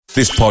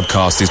This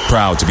podcast is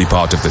proud to be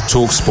part of the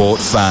TalkSport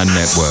Fan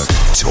Network.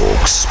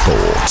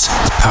 TalkSport.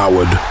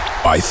 Powered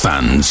by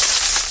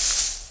fans.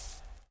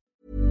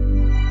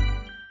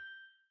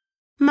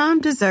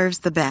 Mom deserves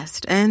the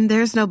best, and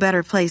there's no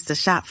better place to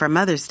shop for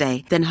Mother's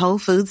Day than Whole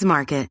Foods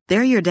Market.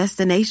 They're your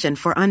destination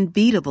for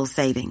unbeatable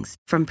savings,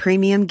 from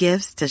premium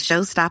gifts to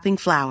show-stopping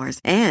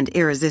flowers and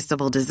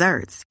irresistible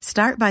desserts.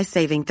 Start by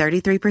saving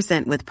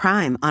 33% with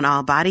Prime on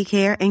all body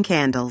care and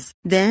candles.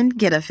 Then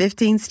get a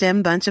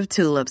 15-stem bunch of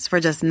tulips for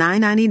just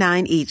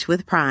 $9.99 each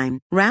with Prime.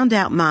 Round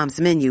out Mom's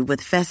menu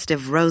with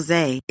festive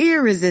rosé,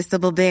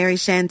 irresistible berry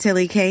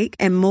chantilly cake,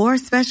 and more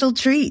special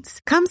treats.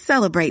 Come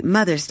celebrate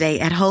Mother's Day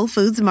at Whole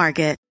Foods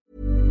Market.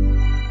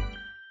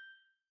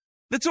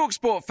 The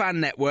TalkSport Fan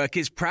Network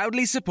is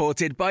proudly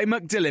supported by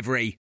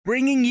McDelivery,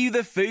 bringing you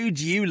the food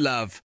you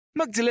love.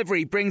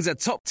 McDelivery brings a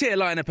top-tier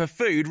lineup of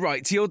food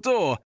right to your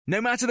door.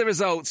 No matter the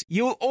result,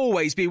 you'll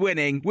always be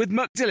winning with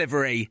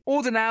McDelivery.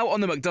 Order now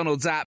on the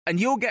McDonald's app and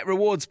you'll get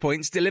rewards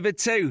points delivered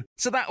too.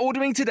 So that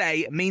ordering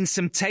today means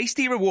some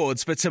tasty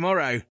rewards for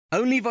tomorrow.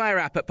 Only via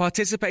app at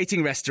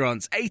participating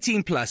restaurants.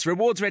 18 plus.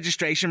 Rewards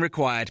registration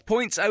required.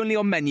 Points only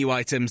on menu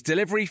items.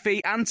 Delivery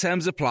fee and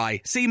terms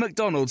apply. See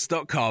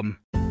mcdonalds.com.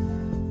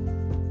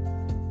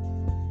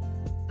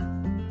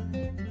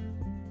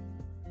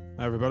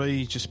 Hi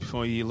everybody, just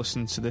before you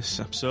listen to this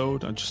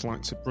episode, I'd just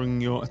like to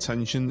bring your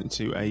attention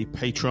to a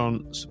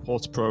Patreon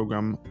supporter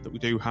program that we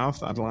do have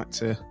that I'd like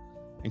to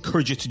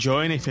encourage you to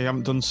join if you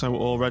haven't done so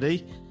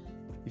already.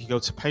 If you go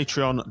to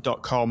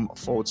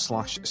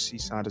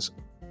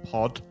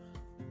patreon.com/seasiderspod,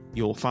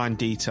 you'll find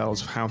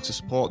details of how to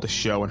support this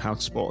show and how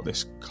to support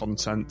this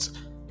content.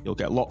 You'll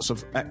get lots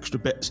of extra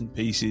bits and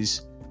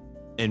pieces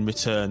in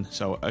return.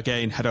 So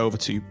again, head over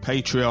to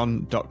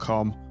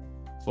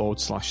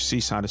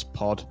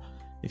patreon.com/seasiderspod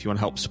if you want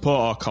to help support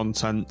our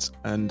content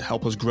and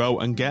help us grow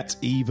and get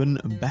even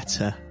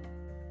better.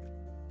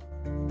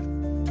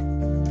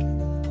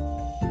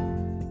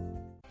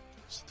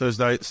 It's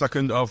Thursday,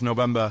 2nd of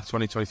November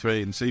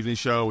 2023. In this evening's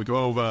show, we go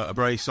over a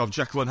brace of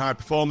Jekyll and Hyde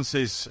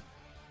performances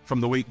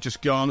from the week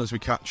just gone as we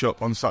catch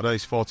up on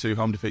Saturday's 4-2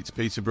 home defeat to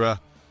Peterborough.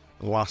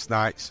 Last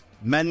night's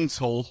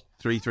mental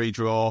 3-3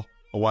 draw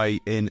away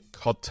in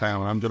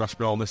Codtown. I'm John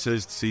Aspinall, and this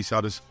is the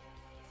Seasiders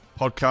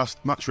podcast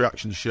match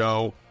reaction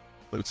show.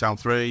 Fleetwood Town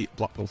 3,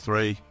 Blackpool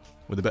 3,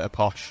 with a bit of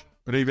posh.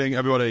 Good evening,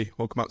 everybody.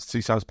 Welcome back to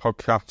Seasiders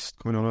podcast,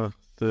 coming on a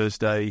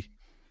Thursday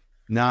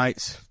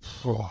night.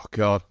 Oh,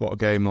 God, what a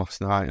game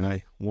last night, eh?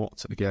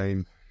 What a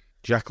game.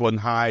 Jekyll and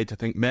Hyde, I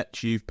think,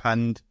 Mitch, you've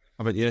penned,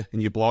 haven't you, in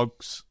your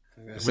blogs?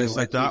 Things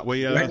like that.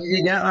 Where did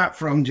you get that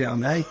from,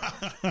 John, eh?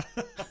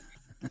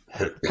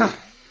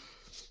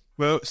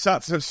 Well,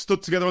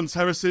 stood together on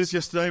terraces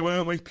yesterday,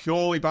 weren't we?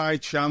 Purely by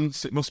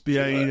chance. It must be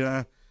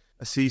a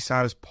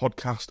Seasiders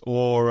podcast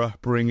aura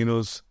bringing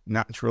us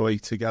naturally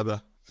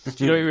together.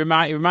 Do you know, it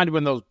reminded me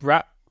of those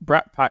Brat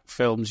Pack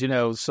films, you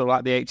know, so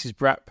like the 80s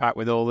Brat Pack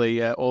with all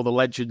the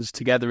legends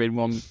together in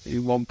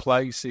one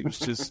place. It was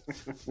just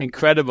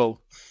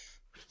incredible.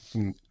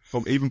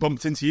 Even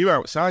bumped into you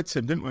outside,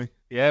 Tim, didn't we?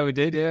 Yeah, we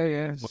did.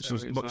 Yeah.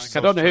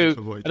 I don't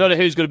know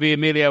who's going to be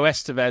Emilio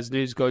Estevez and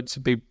who's going to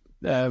be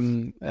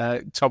Tom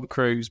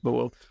Cruise,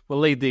 but we'll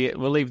leave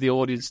the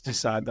audience to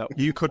decide that.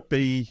 You could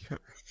be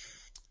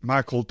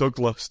Michael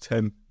Douglas,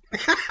 Tim.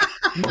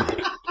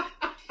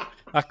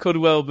 I could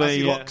well be. As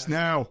he looks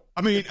now.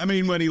 I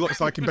mean, when he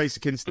looks like in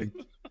Basic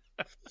Instinct.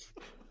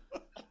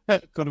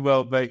 Could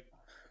well be.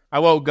 I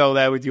won't go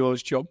there with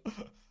yours, John.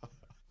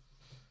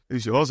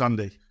 Who's yours,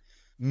 Andy?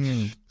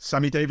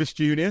 Sammy Davis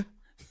Jr.?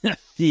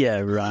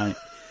 Yeah, right.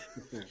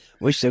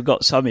 Wish they've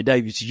got Sammy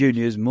Davis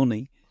Jr.'s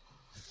money.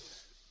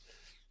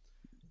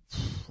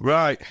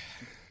 Right.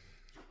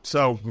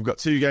 So, we've got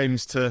two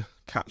games to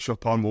catch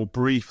up on. We'll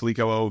briefly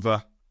go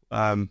over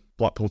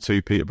Blackpool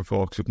 2, Peterborough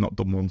 4, because we've not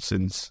done one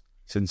since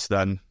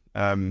then.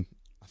 I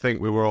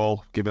think we were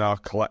all given our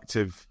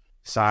collective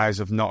sighs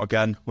of not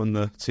again when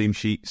the team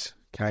sheets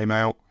came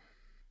out.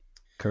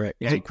 Correct.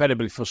 Yeah,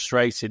 incredibly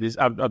frustrated.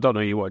 I don't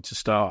know who you wanted to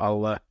start.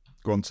 I'll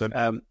go on,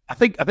 Tim. I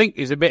think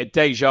it's a bit of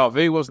deja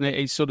vu, wasn't it?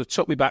 It sort of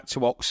took me back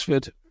to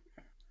Oxford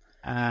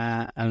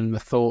and my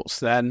thoughts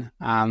then,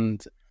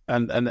 and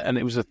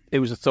it was a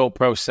thought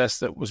process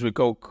that was we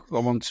go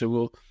on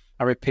to.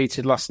 I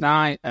repeated last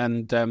night,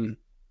 and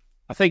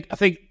I think.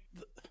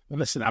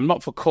 Listen, I'm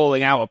not for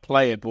calling out a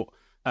player, but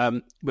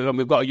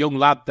we've got a young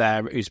lad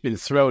there who's been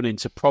thrown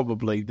into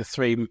probably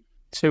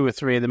two or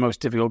three of the most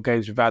difficult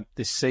games we've had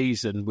this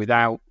season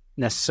without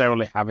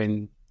necessarily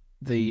having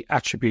the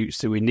attributes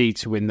that we need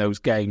to win those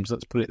games.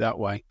 Let's put it that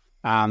way.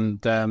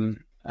 And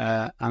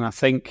I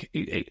think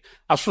I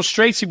was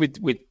frustrated with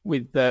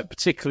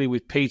particularly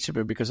with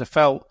Peterborough because I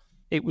felt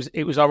it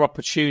was our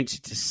opportunity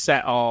to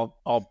set our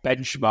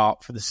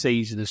benchmark for the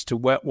season as to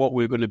what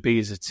we're going to be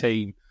as a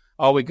team.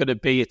 Are we going to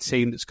be a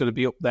team that's going to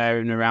be up there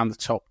and around the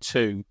top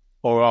two,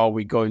 or are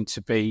we going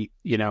to be,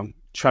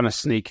 trying to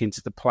sneak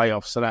into the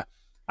playoffs? And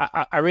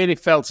I really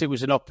felt it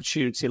was an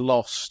opportunity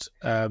lost.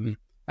 I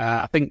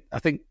think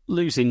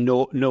losing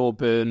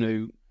Norburn,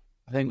 who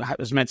I think it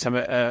was meant to have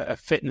a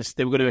fitness.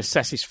 They were going to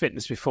assess his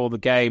fitness before the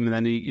game, and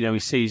then he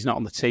sees he's not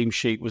on the team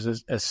sheet.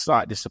 Was a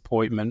slight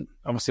disappointment.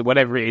 Obviously,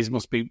 whatever it is,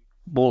 must be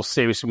more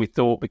serious than we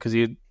thought because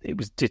it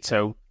was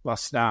ditto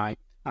last night.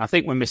 And I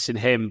think we're missing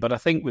him, but I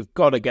think we've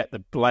got to get the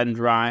blend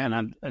right.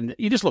 And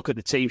you just look at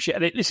the team sheet.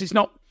 And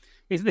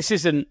this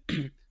isn't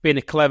being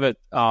a clever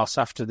arse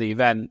after the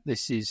event.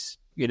 This is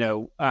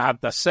I had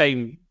the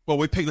same. Well,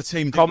 we picked the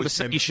team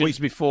conversations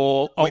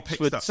before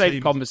Oxford, same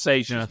team.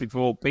 Conversations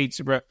before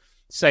Peterborough.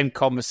 Same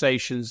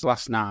conversations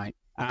last night.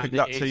 Why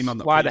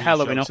the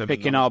hell are we not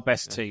picking our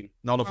best team?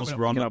 None of us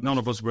were on. None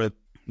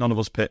of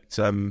us picked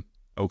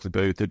Oakley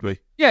Booth, did we?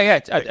 Yeah.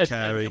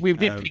 We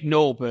did pick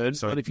Norburn.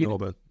 Sorry, but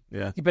Norburn.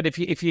 Yeah. But if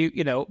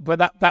you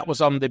but that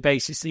was on the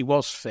basis he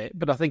was fit.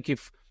 But I think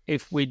if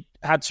we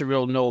had to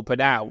rule Norburn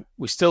out,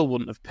 we still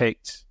wouldn't have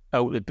picked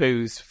Oakley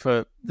Booth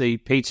for the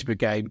Peterborough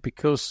game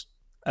because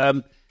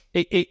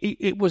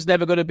it was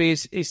never going to be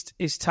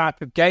his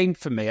type of game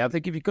for me. I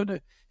think if you're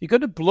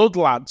going to blood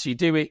lads, you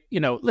do it.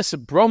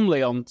 Listen,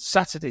 Bromley on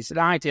Saturday's an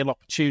ideal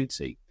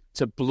opportunity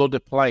to blood a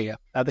player.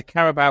 The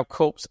Carabao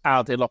Cup's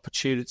ideal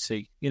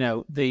opportunity.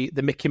 The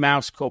Mickey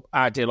Mouse Cup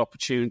ideal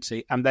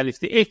opportunity. And then if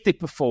they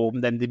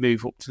perform, then they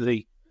move up to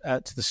the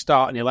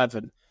starting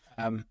 11.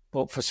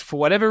 But for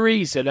whatever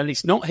reason, and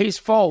it's not his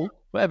fault,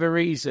 whatever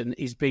reason,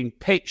 he's been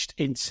pitched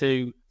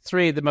into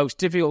 3 of the most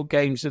difficult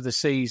games of the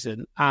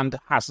season and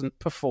hasn't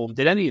performed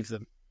in any of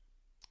them.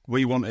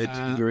 We wanted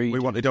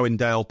Owen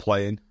Dale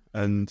playing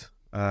and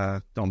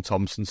Don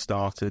Thompson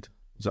started.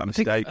 Was that a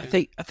mistake?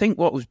 I think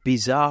what was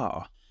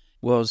bizarre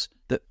was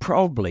that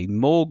probably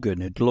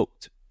Morgan had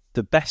looked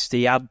the best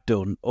he had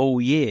done all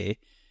year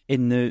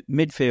in the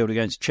midfield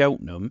against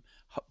Cheltenham,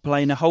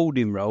 playing a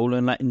holding role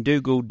and letting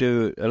Dougal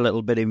do a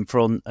little bit in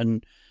front,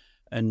 and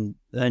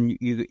then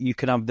you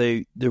can have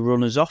the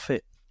runners off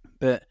it.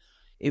 But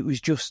it was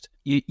just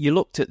you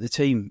looked at the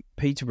team,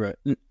 Peterborough,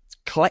 and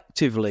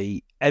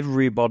collectively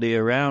everybody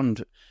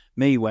around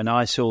me when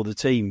I saw the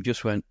team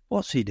just went,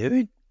 "What's he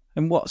doing?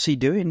 And what's he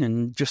doing?"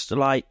 And just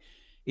like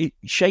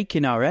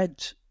shaking our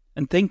heads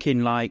and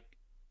thinking like,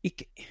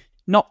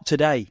 "Not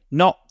today,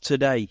 not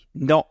today,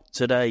 not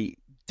today.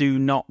 Do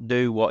not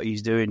do what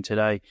he's doing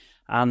today."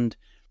 And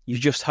you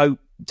just hope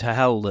to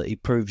hell that he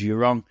proves you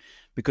wrong,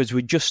 because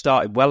we just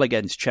started well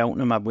against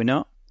Cheltenham, have we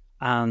not?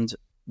 And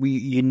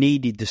you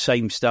needed the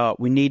same start.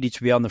 We needed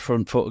to be on the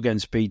front foot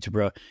against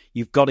Peterborough.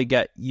 You've got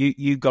to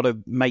you've got to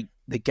make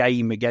the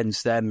game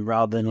against them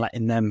rather than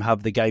letting them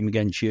have the game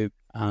against you.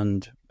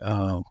 And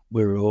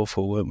we were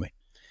awful, weren't we?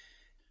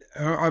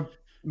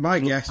 My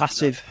guess,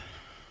 passive.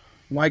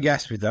 My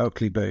guess with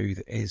Oakley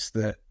Booth is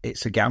that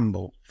it's a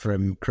gamble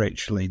from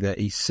Critchley that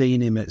he's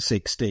seen him at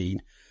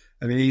 16.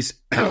 I mean,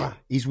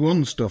 he's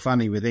won stuff,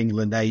 hasn't he, with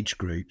England age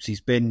groups.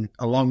 He's been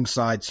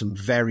alongside some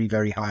very,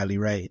 very highly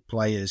rated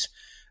players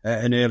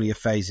at an earlier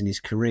phase in his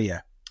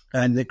career.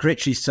 And that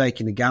Critchley's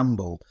taking a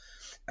gamble.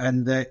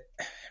 And that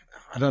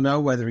I don't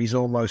know whether he's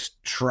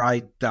almost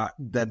tried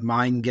the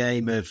mind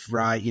game of,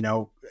 right,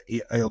 he'll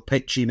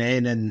pitch him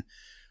in and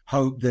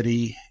hope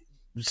that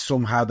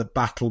somehow the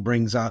battle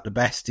brings out the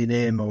best in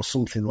him or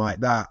something like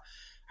that.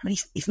 I mean,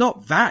 he's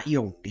not that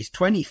young. He's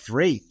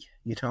 23.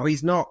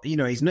 He's not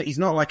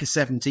like a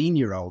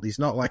 17-year-old. He's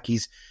not like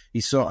he's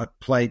sort of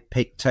played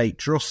pick, take,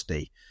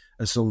 trusty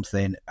or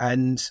something.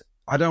 And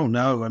I don't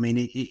know. I mean,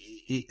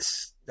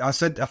 I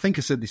think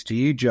I said this to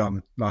you,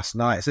 John, last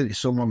night. I said it to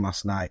someone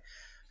last night.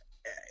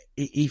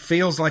 He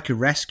feels like a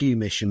rescue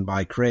mission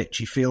by Critch.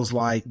 He feels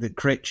like that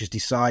Critch has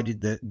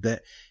decided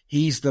that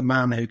he's the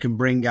man who can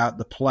bring out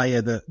the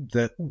player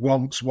that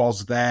once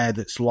was there,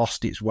 that's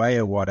lost its way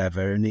or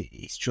whatever. And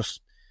it's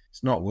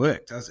not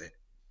worked, has it?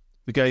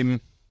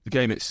 The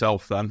game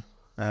itself, then,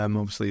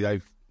 obviously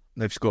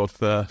they've scored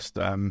first.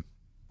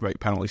 Great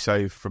penalty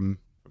save from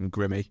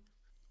Grimmy.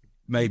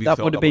 Maybe that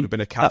would have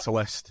been a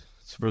catalyst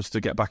for us to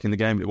get back in the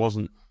game, but it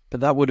wasn't. But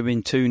that would have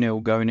been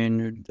 2-0 going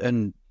in,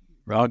 and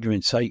for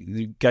argument's sake,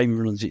 the game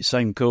runs its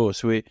same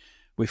course. We're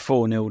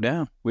 4-0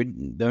 down.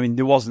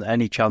 There wasn't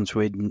any chance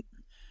we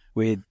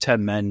had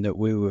 10 men that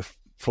we were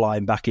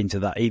flying back into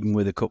that, even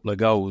with a couple of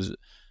goals.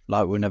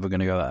 Like we're never going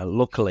to go out.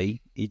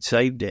 Luckily, he'd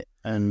saved it,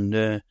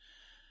 and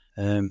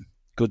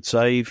good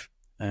save,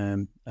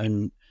 and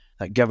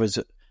that gave us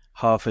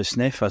half a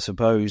sniff, I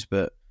suppose.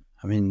 But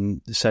I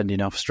mean, the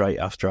sending off straight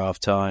after half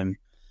time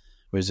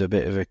was a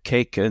bit of a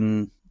kick,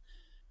 and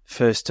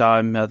first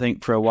time I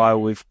think for a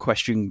while we've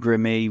questioned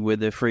Grimmy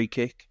with a free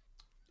kick.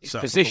 His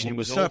position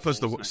was set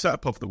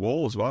up off the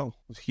wall as well.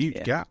 It was a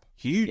huge gap.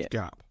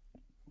 Gap.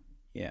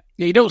 Yeah.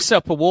 You don't set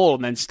up a wall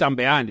and then stand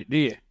behind it, do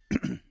you?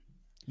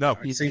 No,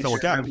 you fill a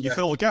gap. You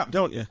fill a gap,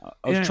 don't you?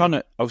 I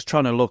was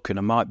trying to look, and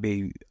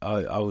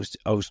I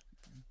was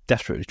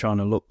desperately trying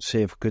to look to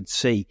see if I could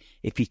see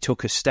if he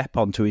took a step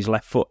onto his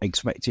left foot,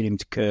 expecting him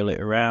to curl it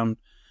around,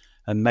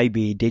 and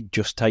maybe he did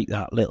just take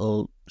that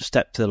little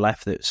step to the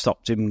left that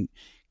stopped him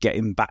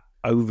getting back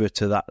over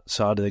to that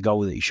side of the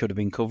goal that he should have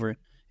been covering.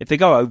 If they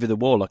go over the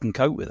wall, I can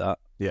cope with that.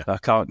 Yeah, I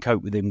can't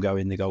cope with him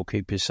going the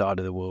goalkeeper's side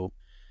of the wall.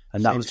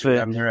 And that was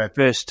the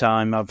first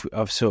time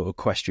I've sort of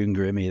questioned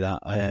Grimmy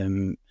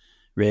that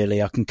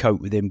really I can cope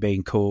with him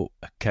being caught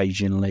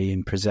occasionally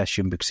in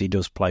possession because he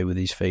does play with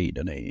his feet,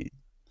 doesn't he?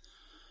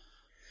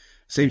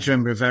 Seem to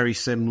remember a very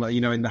similar,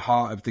 in the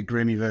heart of the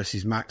Grimmy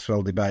versus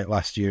Maxwell debate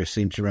last year, I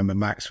seem to remember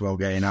Maxwell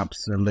getting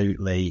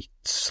absolutely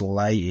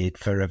slated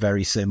for a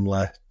very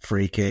similar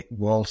free kick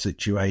wall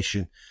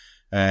situation.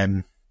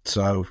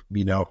 So,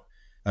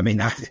 I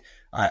mean,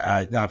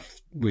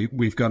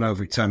 we've gone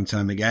over it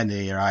time again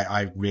here.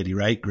 I really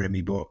rate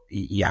Grimmy, but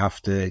you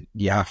have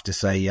to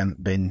say he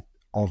hasn't been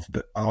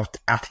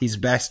at his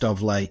best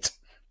of late.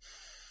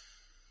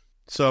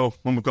 So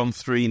when we've gone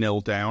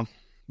 3-0 down,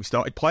 we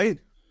started playing.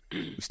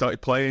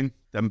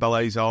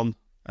 Dembele's on,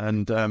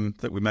 and I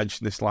think we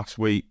mentioned this last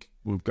week.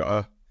 We've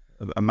got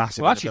a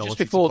massive. Well, actually, just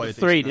before the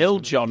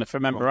 3-0, John, if I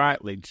remember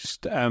rightly,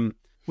 just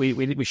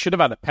we should have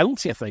had a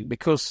penalty, I think,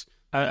 because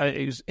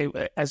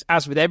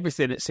as with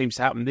everything that seems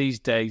to happen these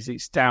days,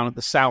 it's down at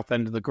the south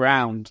end of the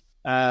ground,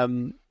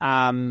 and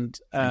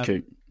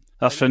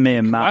that's for me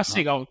and Matt.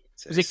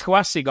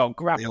 Kouassi got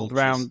grappled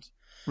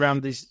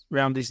round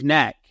his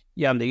neck?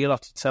 Yeah, Andy, you'll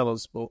have to tell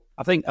us. But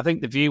I think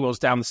the view was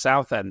down the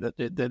south end that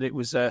it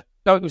was. I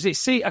can't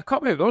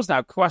remember who it was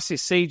now. Kouassi,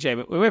 CJ,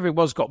 but whoever it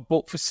was got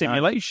booked for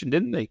simulation,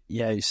 didn't he?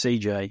 Yeah, it was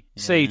CJ.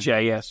 Yeah.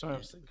 CJ, yeah. Sorry, I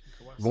was thinking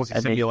Kouassi. Was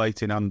it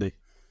simulating, Andy?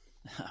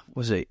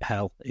 Was it?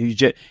 Hell, it was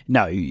just,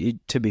 no.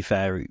 To be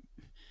fair, it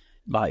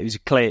was a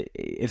clear.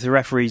 If the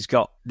referee's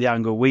got the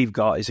angle we've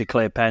got, it's a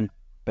clear pen.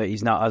 But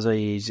he's not, as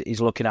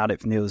he's looking at it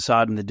from the other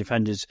side, and the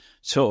defender's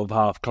sort of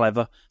half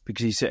clever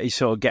because he's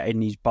sort of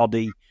getting his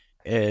body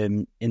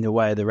in the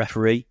way of the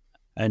referee.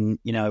 And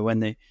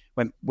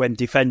when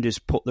defenders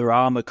put their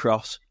arm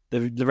across,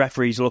 the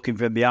referee's looking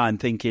from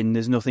behind, thinking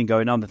there's nothing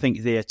going on. I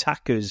think the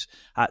attacker's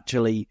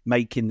actually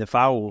making the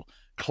foul,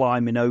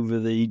 climbing over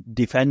the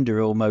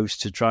defender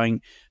almost to try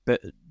and.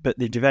 But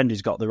the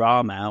defender's got their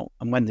arm out,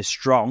 and when they're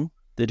strong,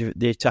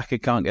 the attacker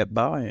can't get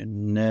by,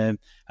 and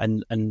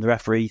the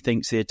referee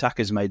thinks the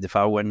attacker's made the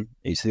foul when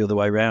it's the other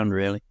way round,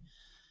 really.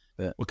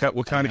 But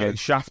we're kind of getting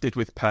shafted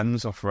with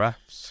pens off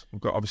refs.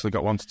 We've obviously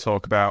got one to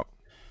talk about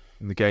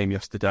in the game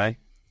yesterday. I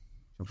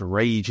was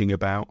raging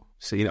about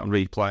seeing it on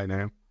replay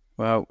now.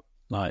 Well,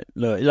 look,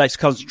 let's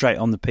concentrate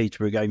on the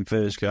Peterborough game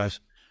first, guys.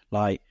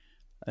 I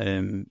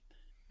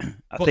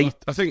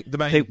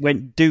think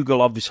when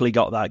Dougal obviously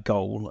got that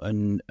goal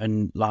and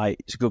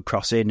it's a good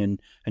cross in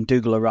and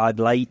Dougal arrived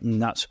late,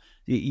 and that's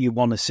you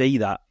want to see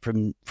that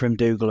from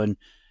Dougal, and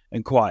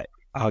quite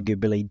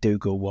arguably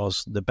Dougal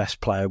was the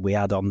best player we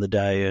had on the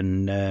day,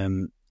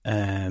 and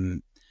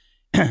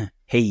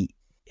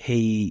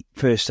he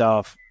first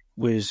half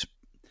was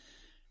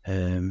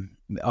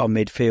our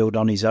midfield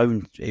on his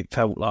own, it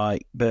felt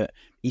like, but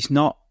he's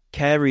not.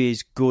 Carey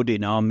is good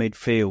in our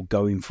midfield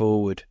going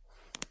forward,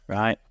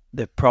 right?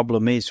 The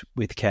problem is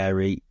with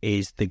Carey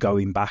is the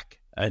going back,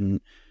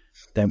 and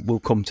then we'll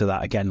come to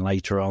that again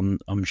later on,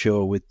 I'm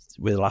sure, with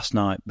last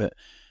night. But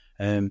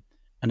and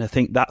I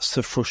think that's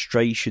the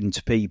frustration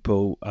to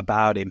people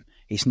about him.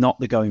 It's not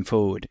the going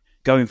forward.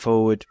 Going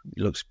forward,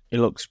 it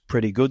looks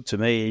pretty good to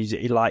me.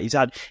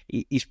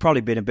 He's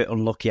probably been a bit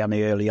unlucky,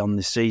 Annie, early on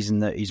this season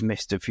that he's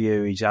missed a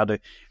few. He's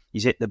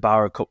hit the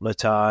bar a couple of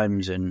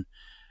times, and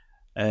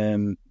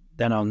then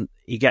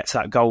he gets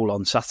that goal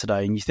on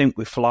Saturday, and you think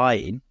we're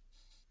flying.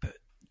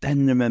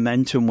 Then the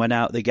momentum went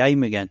out the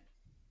game again,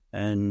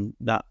 and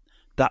that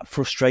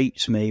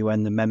frustrates me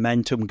when the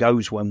momentum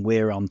goes when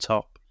we're on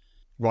top.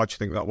 Why do you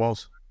think that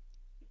was?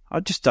 I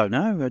just don't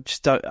know.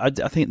 I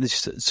think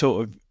this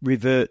sort of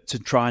revert to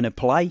trying to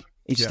play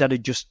instead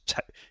of just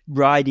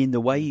riding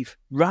the wave.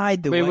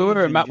 Ride the wave.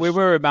 We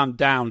were a man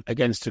down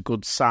against a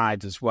good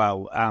side as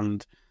well,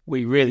 and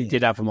we really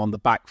did have them on the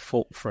back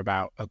foot for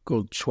about a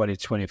good 20,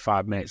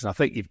 25 minutes. And I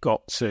think you've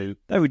got to...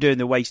 They were doing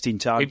the wasting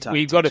time.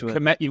 You've got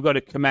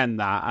to commend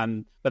that.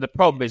 But the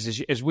problem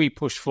is as we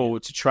push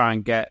forward to try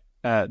and get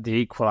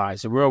the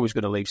equaliser, we're always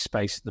going to leave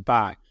space at the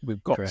back.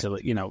 We've got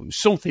to,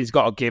 something's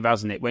got to give,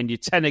 hasn't it? When you're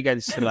 10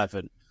 against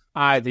 11,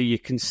 either you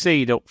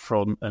concede up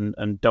front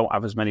and don't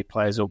have as many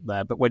players up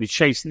there, but when you're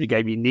chasing the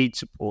game, you need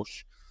to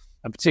push.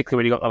 And particularly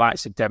when you've got the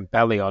likes of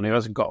Dembele on, who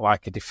hasn't got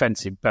like a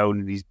defensive bone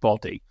in his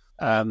body.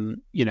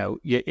 You're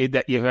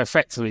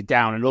effectively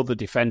down another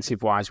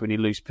defensive-wise when you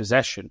lose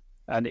possession.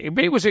 And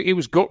it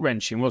was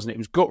gut-wrenching, wasn't it? It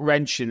was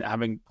gut-wrenching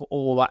having put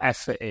all that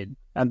effort in.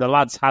 And the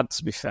lads had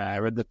to be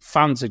fair, and the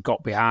fans had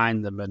got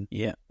behind them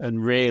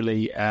and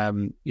really,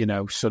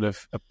 sort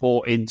of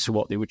bought into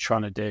what they were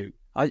trying to do.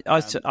 I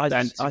said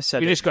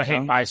we just got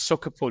hit by a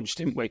sucker punch,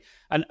 didn't we?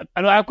 And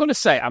I've got to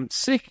say, I'm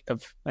sick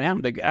of. I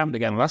happened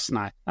again last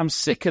night. I'm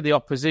sick of the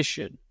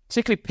opposition,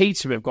 particularly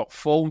Peterborough have got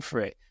form for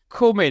it.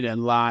 Come in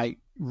and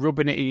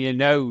rubbing it in your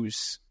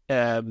nose,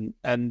 and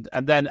then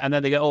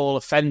they get all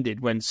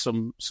offended when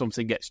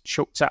something gets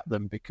chucked at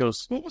them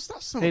because what was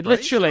that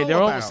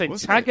they're almost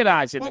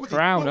antagonising the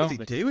crowd. What were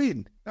they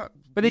doing?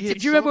 But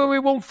did you remember when we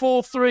won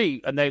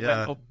 4-3 and they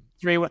went up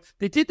 3-1?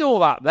 They did all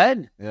that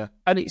then,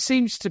 and it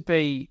seems to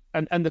be,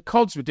 and the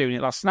Cods were doing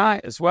it last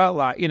night as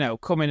well.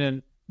 Coming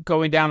and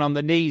going down on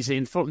the knees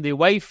in front of the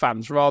away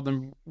fans rather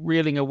than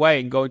reeling away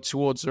and going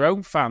towards their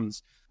own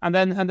fans. And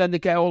then they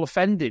get all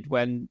offended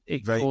when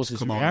it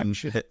causes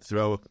reaction. Hit,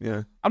 throw,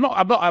 yeah. I'm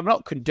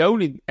not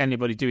condoning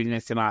anybody doing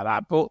anything like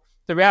that, but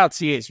the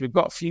reality is we've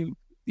got a few.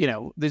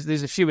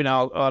 There's a few in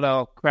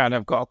our crowd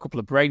have got a couple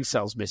of brain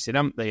cells missing,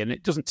 haven't they? And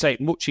it doesn't take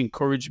much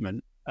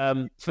encouragement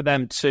for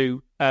them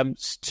to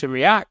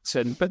react,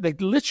 but they're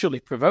literally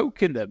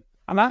provoking them.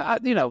 And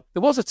there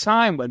was a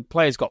time when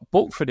players got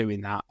booked for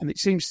doing that, and it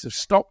seems to have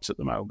stopped at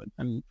the moment.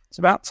 And it's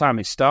about time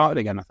it started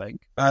again, I think.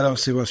 I don't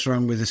see what's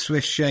wrong with a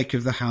swift shake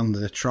of the hand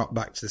and a trot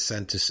back to the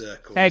centre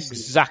circle.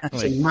 Exactly.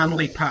 Some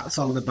manly pats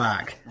on the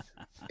back.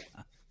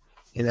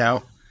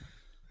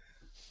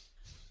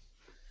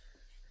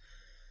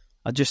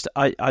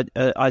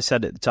 I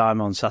said at the time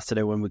on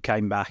Saturday when we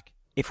came back,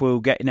 if we were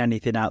getting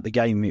anything out of the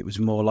game, it was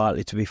more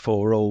likely to be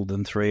 4-4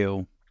 than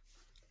 3-3.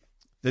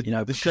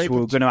 Because we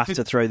were going to have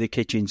to throw the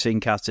kitchen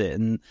sink at it,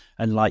 and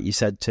like you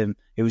said, Tim,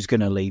 it was going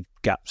to leave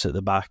gaps at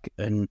the back.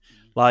 And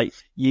like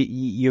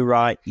you're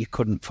right, you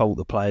couldn't fault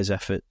the players'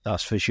 effort.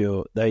 That's for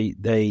sure.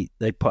 They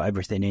put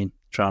everything in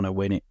trying to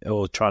win it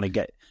or trying to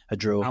get a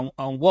draw.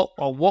 And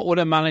what would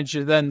a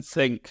manager then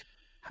think,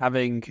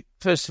 having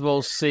first of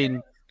all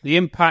seen the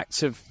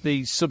impact of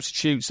the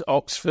substitutes at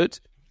Oxford,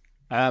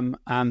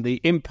 and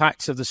the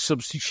impact of the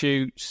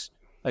substitutes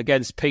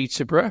against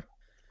Peterborough?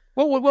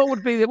 What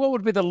would be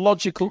the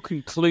logical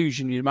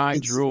conclusion you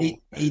might draw?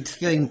 He'd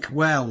think,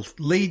 well,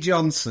 Lee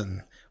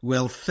Johnson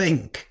will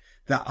think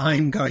that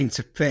I'm going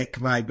to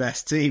pick my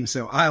best team,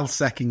 so I'll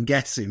second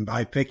guess him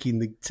by picking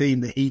the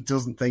team that he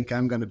doesn't think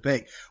I'm going to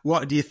pick.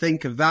 What do you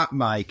think of that,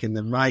 Mike? And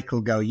then Mike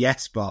will go,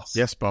 yes, boss.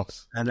 Yes,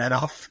 boss. And then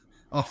off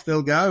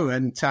they'll go,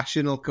 and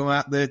Tashin will come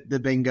out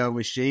the bingo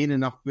machine,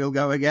 and off we'll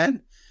go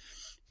again.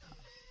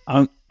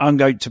 I'm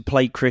going to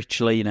play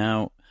Critchley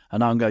now,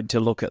 and I'm going to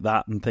look at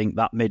that and think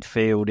that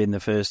midfield in the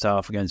first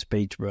half against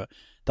Peterborough,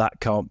 that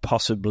can't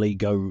possibly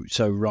go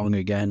so wrong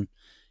again.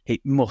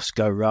 It must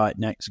go right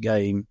next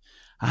game,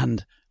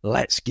 and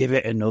let's give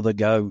it another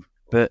go.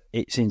 But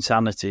it's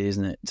insanity,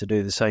 isn't it, to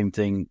do the same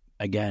thing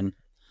again?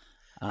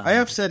 I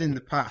have said in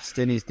the past,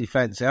 in his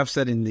defence, I'm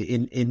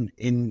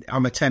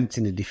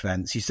attempting a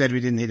defence. You said we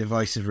didn't need a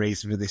voice of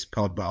reason for this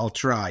pod, but I'll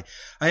try.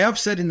 I have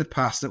said in the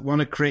past that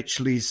one of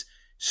Critchley's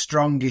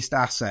strongest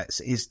assets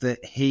is that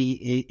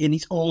and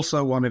it's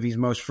also one of his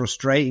most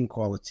frustrating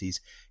qualities,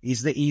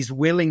 is that he's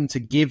willing to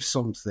give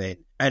something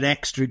an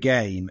extra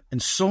game.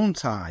 And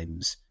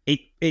sometimes it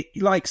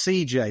like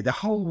CJ, the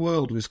whole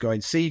world was going,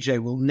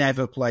 CJ will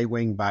never play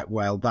wing back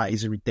well. That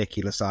is a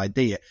ridiculous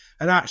idea.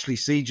 And actually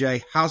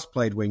CJ has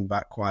played wing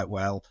back quite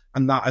well,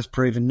 and that has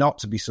proven not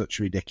to be such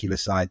a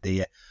ridiculous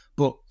idea.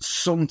 But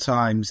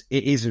sometimes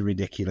it is a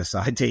ridiculous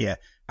idea,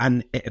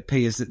 and it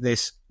appears that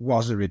this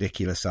was a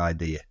ridiculous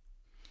idea.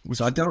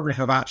 So I don't know if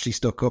I've actually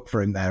stuck up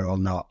for him there or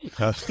not.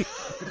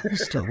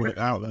 It's not worked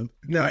out then.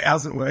 No, it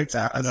hasn't worked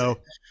out. I know.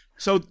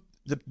 So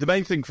the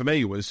main thing for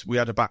me was we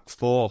had a back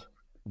four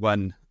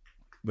when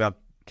we had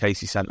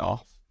Casey sent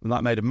off, and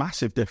that made a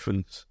massive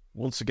difference.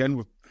 Once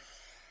again,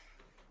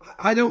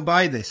 I don't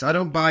buy this. I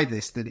don't buy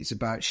this that it's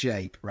about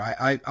shape, right?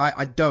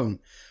 I don't.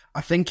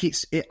 I think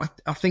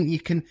I think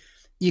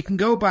you can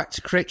go back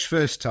to Critch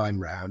first time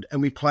round,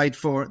 and we played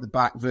 4 at the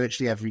back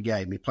virtually every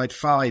game. We played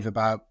 5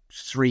 about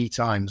 3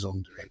 times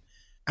under him.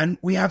 And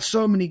we had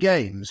so many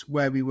games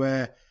where we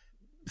were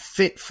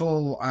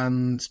fitful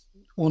and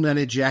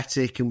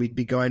unenergetic, and we'd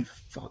be going,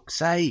 for fuck's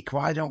sake,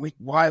 why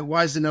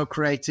is there no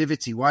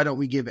creativity? Why don't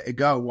we give it a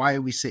go? Why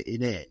are we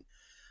sitting in?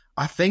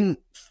 I think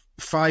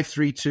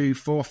 5-3-2,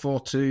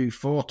 4-4-2,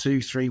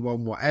 4-2-3-1,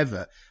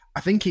 whatever,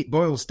 I think it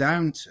boils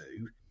down to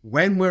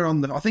when we're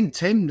on I think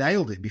Tim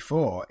nailed it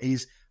before,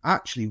 is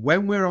actually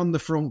when we're on the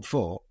front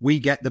foot, we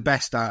get the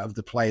best out of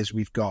the players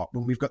we've got.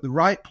 When we've got the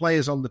right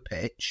players on the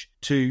pitch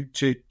to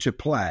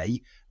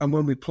play, and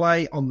when we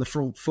play on the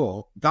front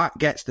foot, that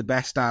gets the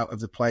best out of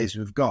the players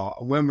we've got.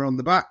 And when we're on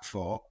the back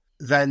foot,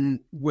 then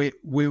we're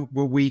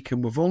weak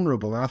and we're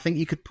vulnerable. And I think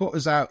you could put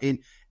us out in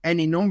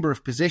any number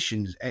of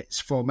positions, it's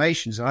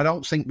formations, and I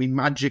don't think we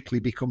magically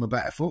become a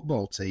better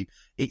football team.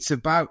 It's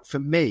about, for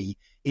me,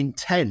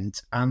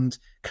 intent and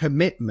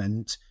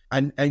commitment,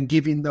 and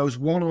giving those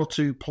 1 or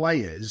 2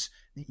 players,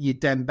 your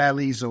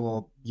Dembele's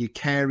or your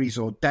Careys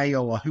or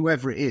Dale or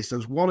whoever it is,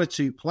 those 1 or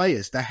 2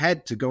 players, the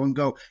head to go and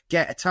go,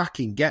 get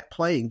attacking, get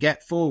playing,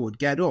 get forward,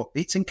 get up.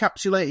 It's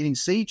encapsulated in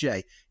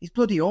CJ. He's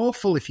bloody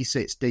awful if he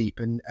sits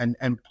deep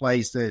and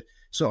plays the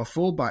sort of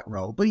fullback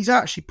role, but he's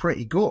actually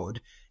pretty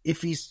good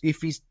if he's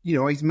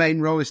his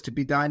main role is to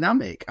be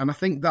dynamic. And I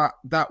think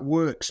that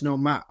works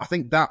I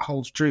think that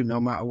holds true no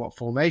matter what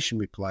formation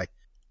we play.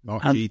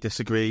 Mark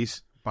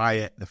disagrees. Buy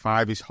it. The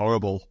 5 is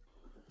horrible.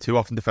 Too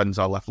often defenders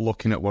are left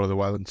looking at one of the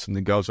well and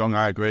something goes wrong.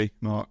 I agree,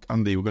 Mark.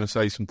 Andy, we're going to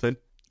say something?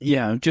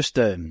 Yeah, just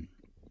I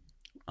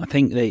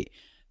think that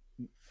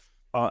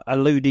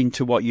alluding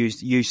to what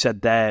you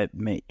said there,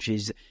 Mitch,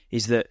 is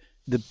that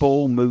the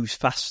ball moves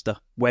faster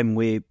when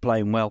we're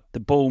playing well. The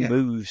ball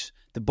moves.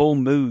 The ball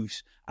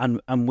moves,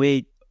 and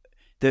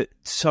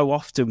so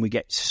often we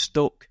get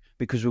stuck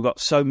because we've got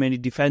so many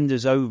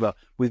defenders over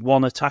with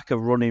one attacker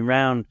running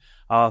round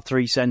our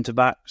 3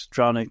 centre-backs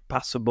trying to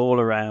pass the ball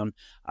around.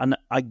 And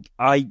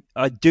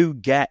I do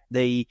get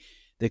the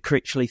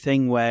Critchley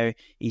thing where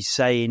he's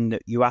saying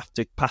that you have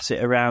to pass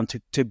it around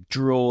to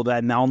draw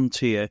them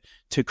onto you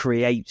to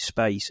create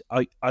space.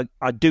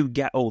 I do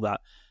get all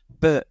that.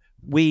 But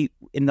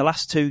in the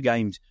last 2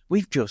 games,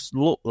 we've just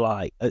looked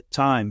like, at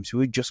times,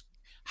 we've just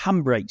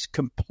handbrakes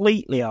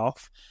completely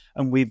off,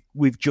 and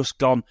we've just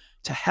gone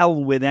to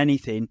hell with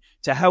anything,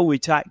 to hell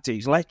with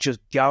tactics. Let's just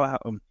go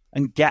at them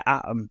and get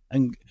at them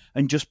and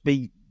just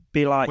be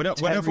like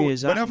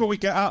whenever we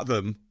get at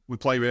them, we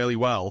play really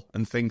well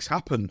and things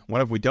happen.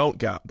 Whenever we don't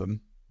get at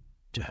them,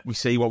 we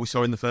see what we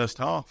saw in the first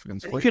half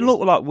against Fleetwood. We can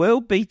look like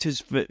world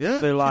beaters for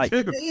like,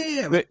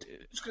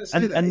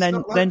 and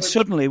then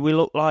suddenly we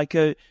look like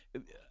a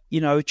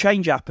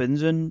change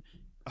happens and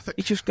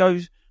it just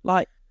goes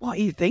like, what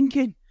are you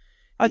thinking?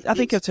 I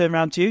think I turned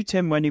around to you,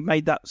 Tim, when he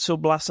made that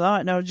sub last night,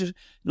 and I was just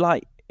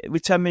like,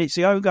 with 10 minutes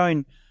ago,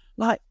 going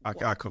like, I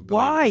couldn't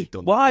believe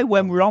why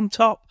when we're on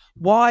top?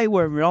 Why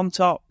when we're on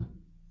top?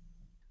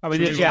 I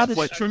mean,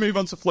 should we move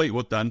on to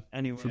Fleetwood then?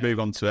 Anyway, should we move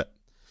on to it?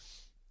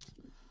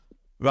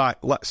 Right,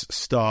 let's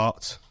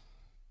start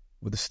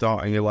with the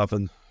starting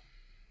 11.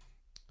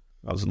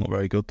 That doesn't look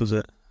very good, does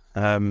it?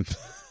 I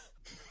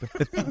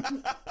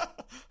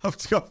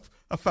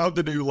found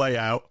a new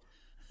layout.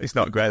 It's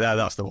not great there.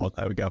 That's the one.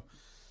 There we go.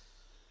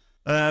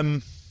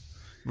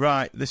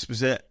 Right, this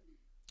was it.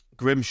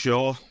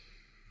 Grimshaw,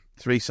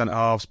 3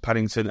 centre-halves,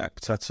 Pennington,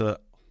 Ekpiteta,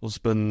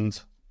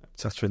 Husband,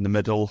 Ekpiteta in the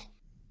middle,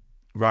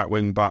 right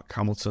wing-back,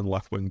 Hamilton,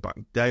 left wing-back,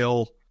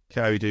 Dale,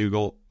 Carey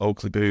Dougal,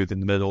 Oakley Booth in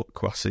the middle,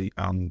 Kwasi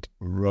and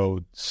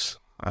Rhodes.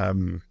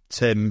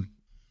 Tim?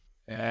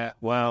 Yeah,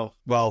 well,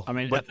 I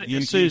mean, you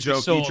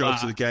drove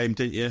to the game,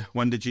 didn't you?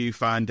 When did you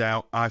find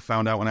out? I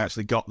found out when I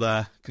actually got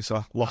there, because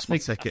I lost my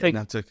ticket and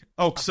had to...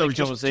 Oh, sorry,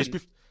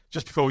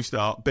 just before we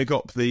start, big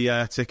up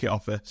the ticket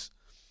office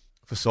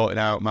for sorting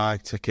out my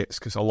tickets,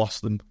 because I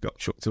lost them, got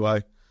chucked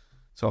away.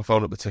 So I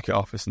phoned up the ticket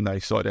office and they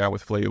sorted it out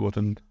with Fleetwood,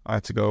 and I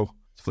had to go to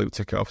the Fleetwood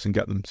ticket office and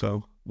get them.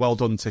 So well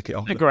done, ticket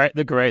office.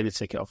 They're great, the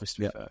ticket office,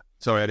 to be fair.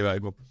 Sorry, anyway.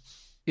 Go.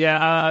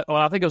 Yeah,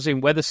 I think I was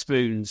in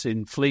Wetherspoons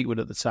in Fleetwood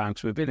at the time,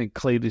 because we've been in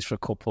Cleveland for a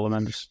couple, and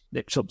then just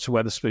nipped up to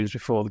Wetherspoons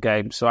before the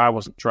game, so I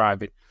wasn't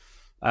driving.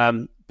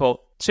 But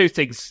 2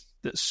 things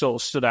that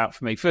sort of stood out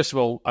for me. First of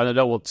all, and I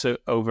don't want to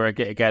over-egg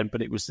it again,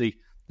 but it was the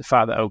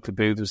fact that Oakley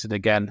Booth was in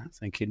again,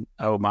 thinking,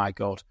 oh my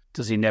God,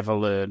 does he never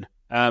learn?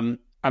 And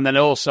then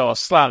also I was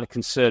slightly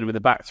concerned with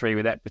the back 3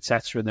 with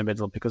Ekpiteta in the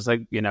middle, because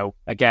they,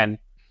 again,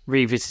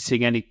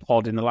 revisiting any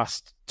pod in the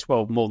last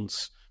 12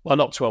 months, well,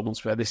 not 12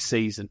 months, but this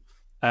season,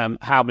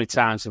 how many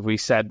times have we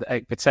said that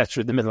Ekpiteta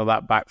in the middle of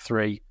that back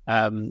 3,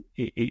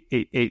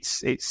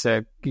 it's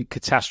a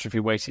catastrophe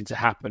waiting to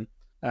happen.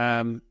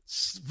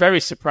 Very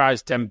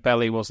surprised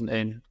Dembele wasn't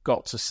in,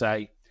 got to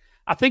say.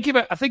 I think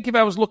if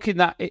I was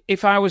looking at,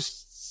 if I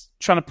was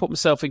trying to put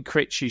myself in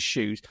Critch's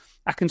shoes,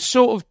 I can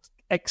sort of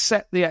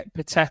accept the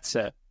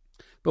Ekpiteta,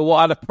 but what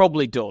I'd have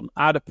probably done,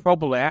 I'd have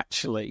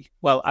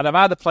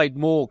either played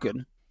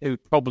Morgan, who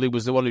probably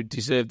was the one who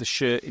deserved the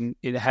shirt in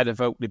ahead of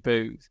Oakley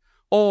Booth,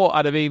 or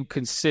I'd have even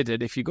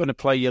considered, if you're going to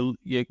play your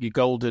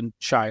golden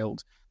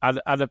child, I'd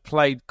have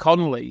played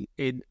Connolly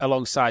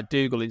alongside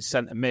Dougal in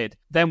centre mid,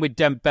 then with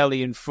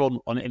Dembele in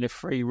front in a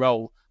free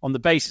role. On the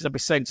basis, I'd be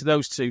saying to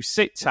those two,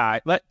 sit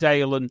tight, let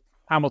Dale and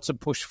Hamilton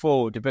push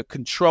forward, but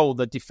control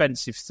the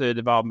defensive third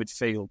of our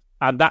midfield.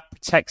 And that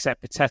protects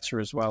Ekpiteta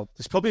as well.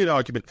 There's probably an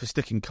argument for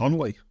sticking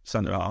Connolly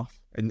centre half,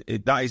 and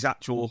that is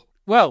actual...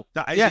 Well,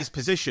 that is his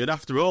position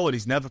after all, and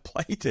he's never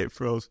played it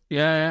for us.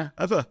 Yeah.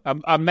 Ever.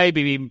 And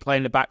maybe even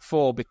playing the back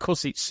 4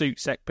 because it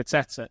suits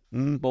Ekpiteta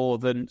more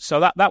than... So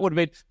that would have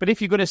been... But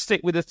if you're going to stick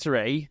with a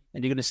 3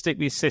 and you're going to stick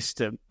with your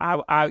system,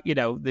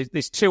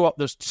 there's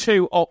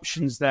 2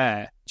 options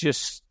there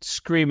just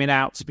screaming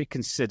out to be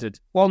considered.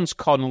 One's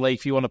Connolly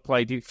if you want to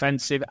play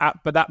defensive,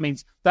 but that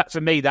means that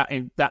for me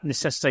that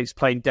necessitates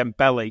playing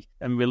Dembele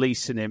and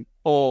releasing him,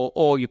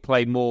 or you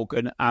play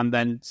Morgan and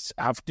then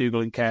have Dougal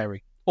and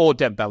Carey. Or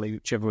Dembele,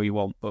 whichever you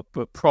want, but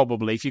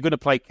probably if you're going to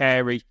play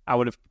Carey, I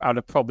would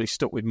have probably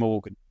stuck with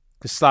Morgan,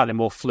 because slightly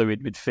more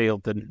fluid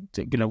midfield than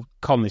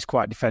Conley's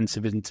quite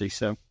defensive, isn't he?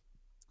 So,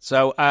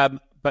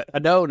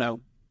 but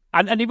no,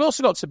 and you've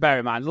also got to bear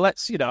in mind.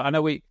 I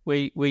know we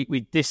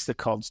diss the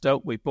Cons,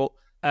 don't we? But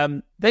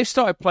they've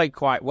started playing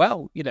quite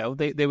well.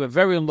 They were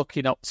very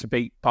unlucky not to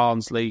beat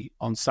Barnsley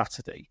on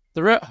Saturday.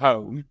 They're at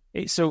home.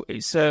 It's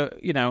a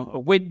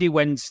windy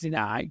Wednesday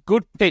night.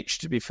 Good pitch,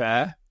 to be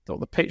fair. Thought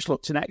the pitch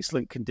looked in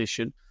excellent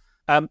condition,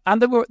 and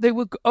they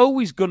were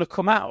always going to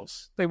come out.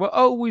 They were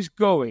always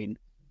going.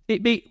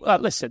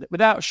 Listen,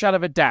 without a shadow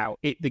of a doubt,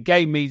 the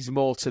game means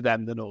more to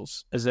them than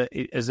us as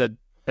a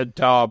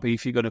derby,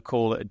 if you're going to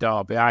call it a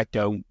derby. I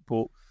don't,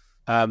 but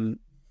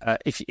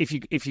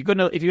if you're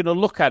gonna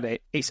look at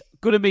it,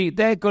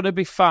 they're going to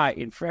be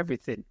fighting for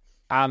everything,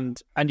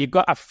 and you've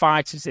got to have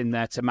fighters in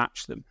there to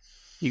match them.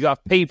 You've got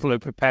to have people who are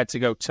prepared to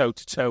go toe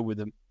to toe with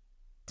them.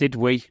 Did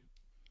we?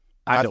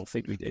 I don't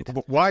think we did.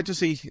 Why does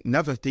he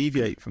never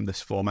deviate from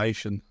this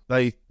formation?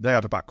 They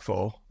had a back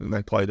four and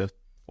they played a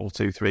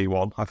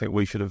 4-2-3-1. I think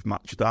we should have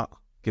matched that.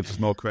 Gives us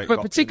more creative.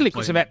 But particularly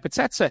because of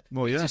Ekpiteta.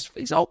 Well, yeah.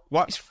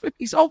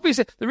 It's obvious.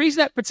 The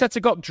reason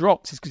Ekpiteta got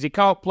dropped is because he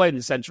can't play in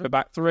the centre of a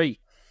back three.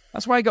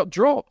 That's why he got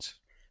dropped.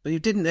 But he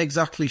didn't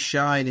exactly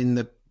shine in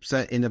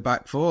the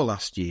back four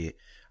last year.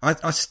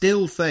 I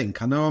still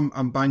think, I know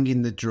I'm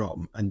banging the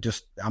drum and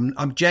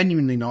I'm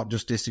genuinely not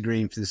just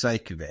disagreeing for the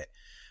sake of it.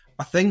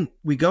 I think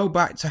we go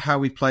back to how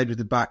we played with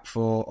the back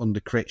four under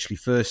Critchley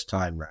first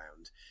time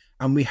round,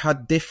 and we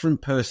had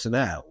different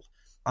personnel.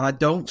 And I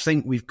don't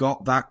think we've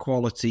got that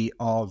quality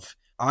of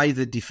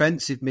either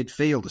defensive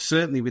midfielder,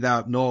 certainly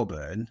without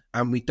Norburn,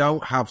 and we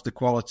don't have the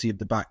quality of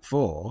the back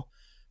four.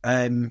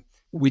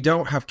 We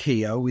don't have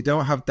Keogh, we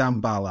don't have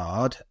Dan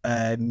Ballard,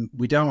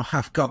 we don't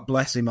have, God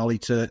bless him, Ollie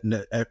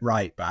Turton at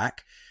right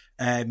back.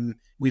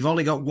 We've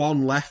only got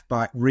one left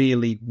back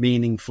really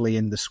meaningfully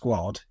in the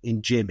squad,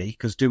 in Jimmy,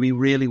 because do we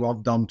really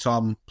want Dom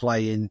Tom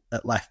playing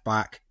at left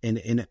back?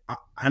 And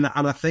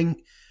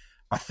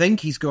I think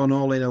he's gone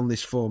all in on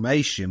this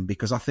formation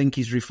because I think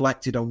he's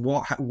reflected on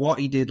what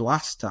he did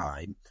last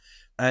time.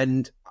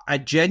 And I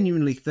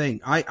genuinely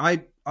think,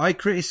 I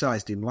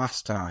criticised him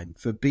last time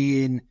for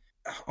being,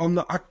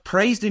 I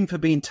praised him for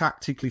being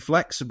tactically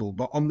flexible,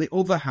 but on the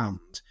other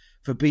hand,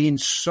 for being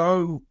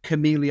so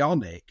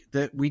chameleonic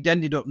that we'd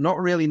ended up not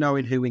really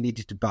knowing who we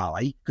needed to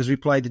buy because we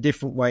played a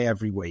different way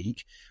every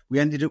week.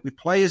 We ended up with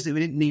players that we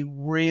didn't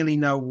really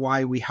know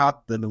why we had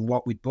them and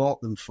what we'd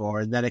bought them for.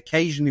 And then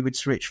occasionally we'd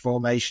switch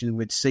formation and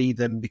we'd see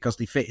them because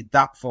they fitted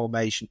that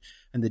formation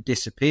and they'd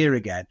disappear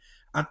again.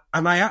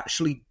 And I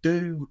actually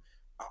do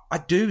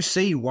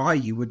see why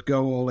you would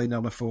go all in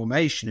on a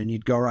formation and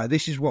you'd go, right,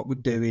 this is what we're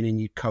doing,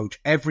 and you'd coach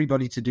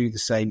everybody to do the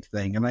same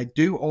thing. And I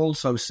do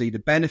also see the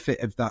benefit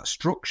of that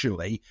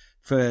structurally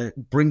for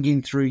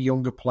bringing through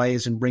younger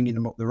players and bringing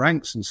them up the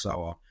ranks and so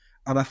on.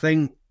 And I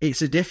think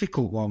it's a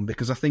difficult one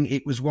because I think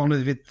it was one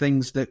of the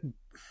things that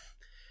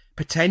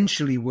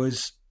potentially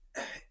was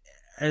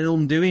an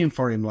undoing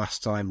for him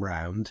last time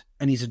round,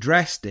 and he's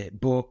addressed it,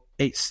 but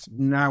it's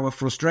now a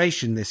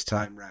frustration this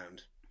time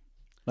round.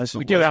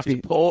 We do have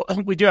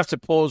to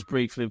pause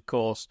briefly, of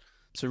course,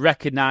 to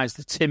recognise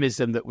the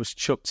Timism that was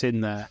chucked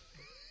in there,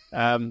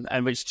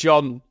 and which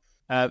John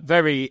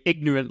very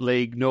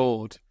ignorantly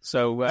ignored.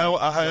 So, no,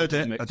 I heard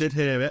it. Mitch. I did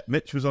hear it.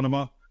 Mitch was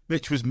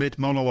mid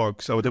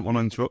monologue, so I didn't want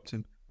to interrupt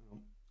him.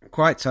 I'm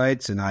quite tired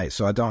tonight,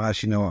 so I don't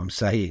actually know what I'm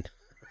saying.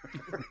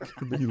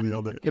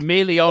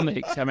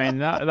 Chameleonic. I mean,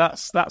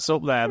 that's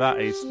up there. That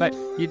is.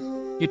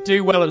 You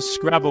do well at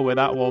Scrabble with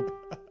that one.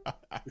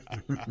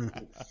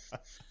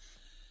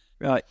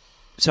 Right,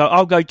 so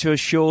I'll go to a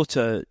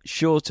shorter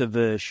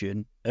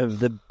version of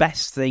the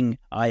best thing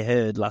I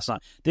heard last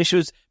night.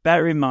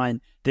 Bear in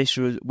mind, this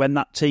was when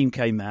that team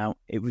came out.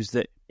 It was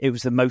the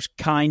most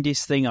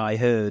kindest thing I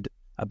heard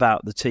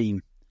about the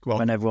team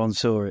when everyone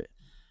saw it.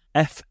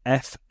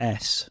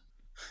 FFS,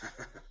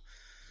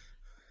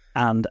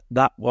 and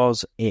that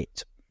was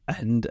it.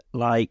 And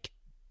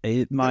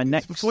the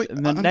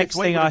next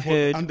thing I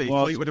heard was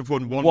Fleetwood have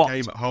won one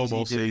game at home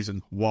all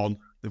season.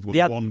 They've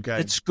won one game.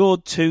 They'd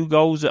scored 2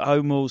 goals at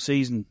home all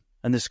season,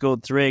 and they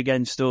scored 3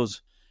 against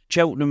us.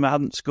 Cheltenham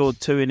hadn't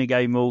scored 2 in a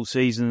game all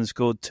season and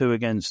scored 2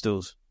 against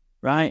us.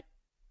 Right?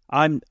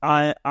 I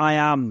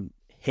am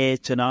here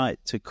tonight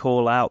to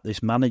call out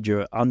this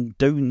manager. I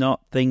do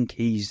not think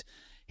he's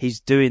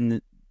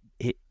doing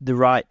the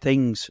right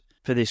things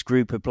for this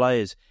group of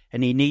players,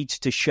 and he needs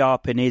to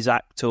sharpen his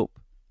act up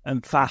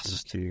and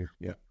fast. Yeah.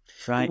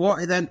 Right.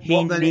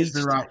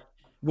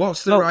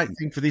 What's the right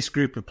thing for this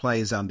group of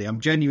players, Andy?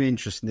 I'm genuinely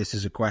interested in this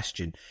as a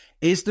question.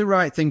 Is the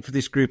right thing for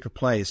this group of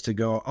players to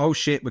go, oh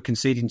shit, we're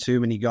conceding too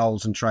many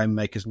goals and try and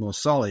make us more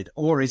solid?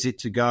 Or is it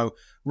to go,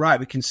 right,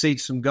 we concede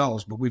some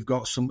goals, but we've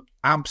got some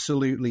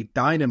absolutely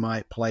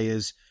dynamite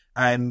players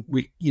and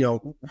we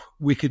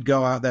could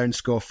go out there and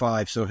score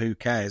 5, so who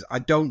cares? I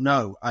don't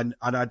know. And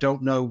I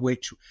don't know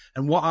which.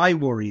 And what I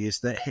worry is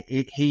that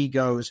he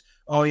goes,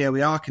 oh yeah,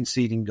 we are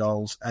conceding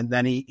goals. And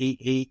then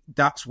he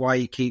that's why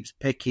he keeps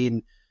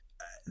picking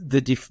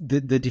the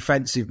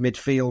defensive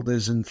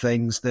midfielders and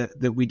things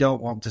that we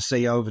don't want to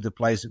see over the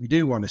players that we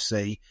do want to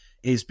see,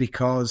 is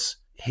because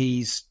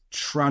he's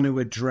trying to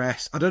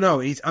address, I don't know,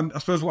 I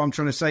suppose what I'm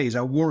trying to say is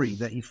I worry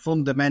that he's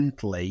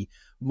fundamentally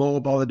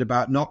more bothered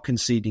about not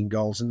conceding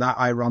goals, and that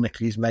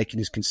ironically is making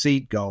us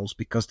concede goals,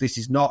 because this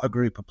is not a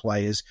group of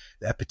players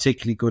that are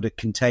particularly good at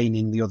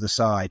containing the other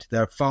side.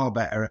 They're far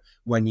better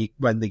when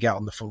they get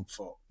on the front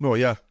foot. Well,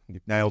 yeah,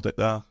 you've nailed it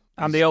there.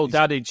 And the old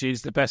adage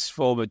is the best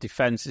form of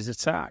defence is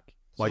attack.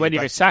 When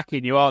you're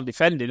attacking, you aren't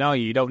defending, are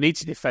you? You don't need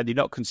to defend. You're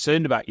not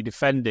concerned about your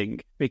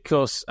defending,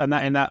 because in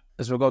that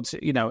as we've got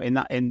to, in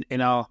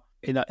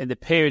the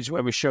periods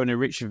where we're showing a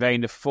rich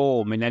vein of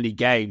form in any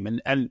game,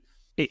 and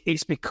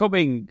it's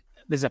becoming,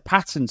 there's a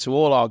pattern to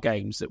all our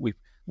games that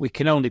we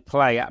can only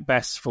play at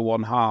best for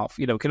one half.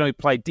 We can only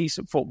play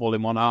decent football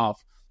in one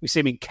half. We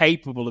seem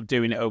incapable of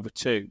doing it over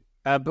 2.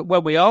 But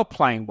when we are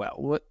playing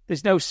well,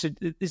 there's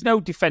no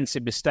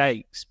defensive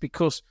mistakes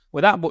because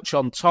we're that much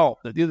on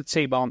top that the other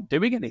team aren't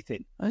doing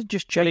anything. It's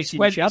just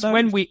chasing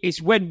shadows.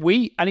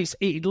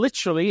 It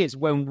literally is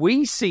when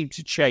we seem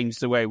to change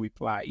the way we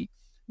play,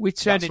 we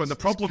turn That's into when the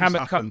problems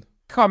happen.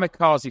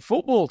 Kamikaze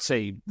football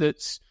team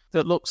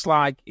that looks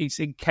like it's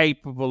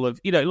incapable of,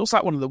 it looks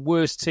like one of the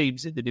worst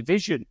teams in the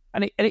division.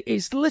 And it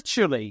is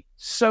literally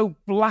so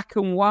black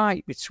and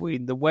white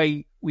between the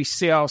way we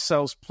see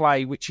ourselves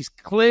play, which is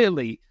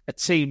clearly a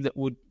team that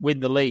would win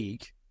the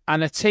league,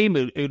 and a team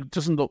who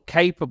doesn't look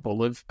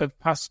capable of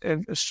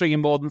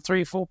stringing more than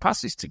 3 or 4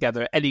 passes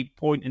together at any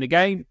point in a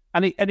game.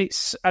 And it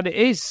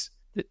is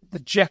the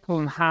Jekyll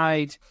and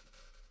Hyde,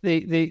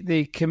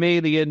 the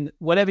chameleon,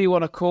 whatever you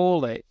want to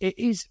call it. It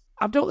is.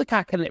 I don't think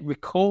I can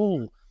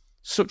recall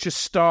such a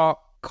stark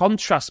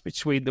contrast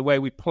between the way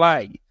we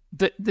play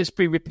that's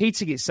been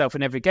repeating itself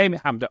in every game.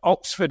 It happened at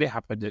Oxford, it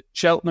happened at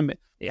Cheltenham,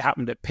 it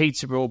happened at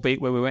Peterborough,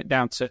 where we went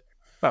down to,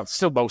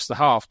 still most of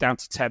the half, down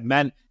to 10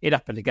 men. It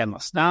happened again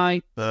last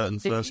night.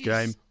 Burton's first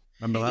game.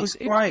 Remember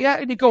that? Yeah,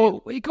 and you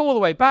go all the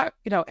way back.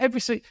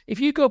 If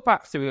you go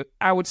back through it,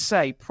 I would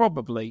say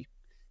probably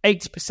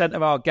 80%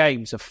 of our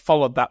games have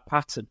followed that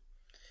pattern.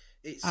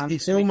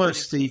 It's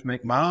almost Steve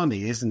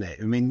McMahony, isn't it?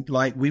 I mean,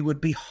 we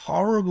would be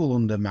horrible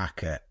under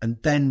Macca and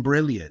then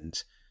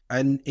brilliant.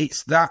 And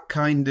it's that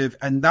kind of,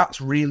 and that's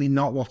really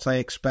not what I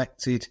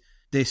expected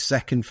this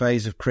second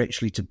phase of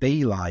Critchley to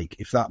be like,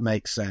 if that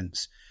makes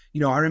sense.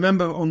 I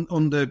remember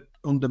under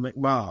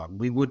McMahon,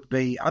 we would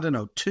be,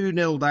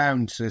 2-0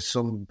 down to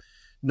some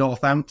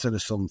Northampton or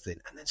something.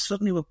 And then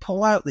suddenly we'll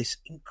pull out this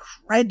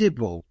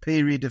incredible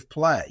period of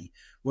play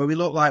where we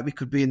look like we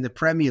could be in the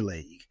Premier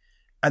League.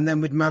 And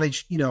then we'd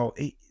manage,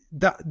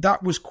 that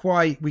was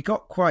we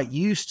got quite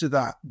used to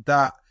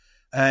that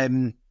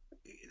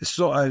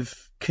sort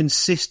of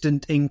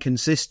consistent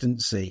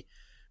inconsistency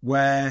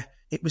where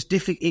it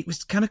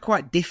was kind of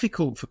quite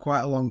difficult for quite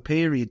a long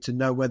period to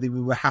know whether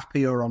we were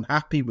happy or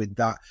unhappy with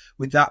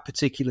that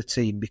particular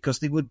team, because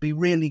they would be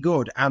really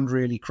good and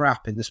really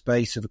crap in the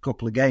space of a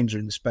couple of games or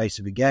in the space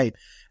of a game.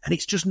 And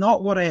it's just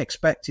not what I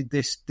expected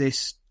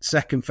this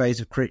second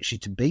phase of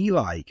Critchley to be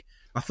like.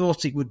 I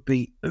thought it would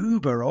be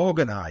uber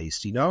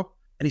organised, and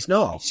it's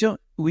not. So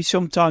we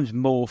sometimes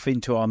morph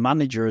into our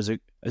manager as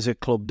a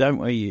club, don't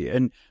we?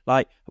 And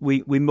we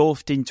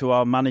morphed into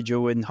our manager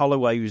when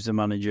Holloway was the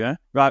manager,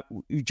 right?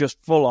 Just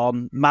full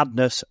on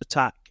madness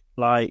attack,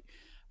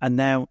 and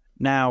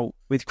now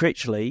with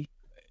Critchley,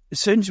 as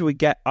soon as we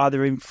get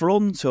either in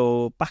front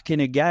or back in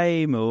a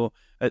game or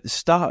at the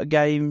start of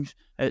games,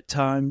 at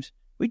times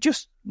we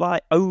just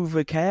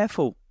over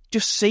careful.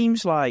 Just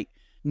seems like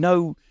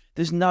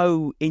there's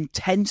no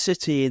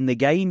intensity in the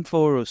game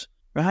for us,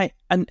 right?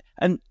 And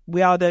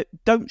we either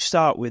don't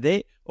start with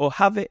it or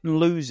have it and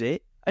lose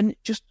it. And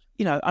just,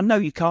 I know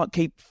you can't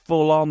keep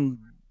full on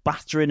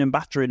battering,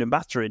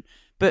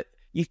 but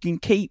you can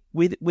keep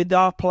with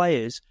our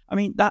players. I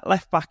mean, that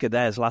left back of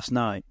theirs last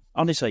night,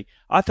 honestly,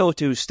 I thought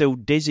he was still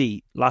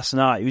dizzy last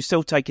night. He was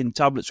still taking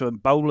tablets when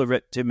Bowler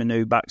ripped him a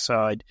new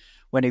backside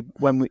when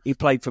he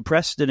played for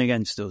Preston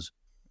against us,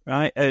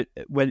 right?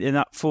 When in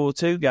that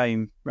 4-2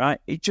 game,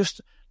 right? It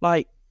just...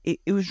 it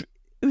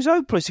was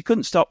hopeless. He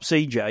couldn't stop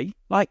CJ.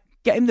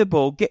 Get him the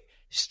ball,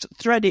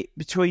 thread it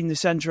between the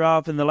centre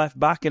half and the left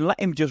back, and let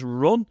him just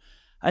run.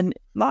 And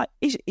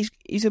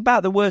he's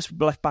about the worst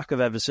left back I've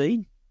ever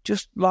seen.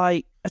 Just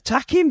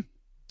attack him,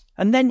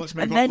 and then let's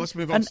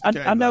move on to the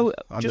game, I know.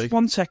 Andy. Just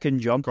 1 second,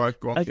 John. Go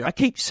on, I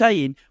keep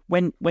saying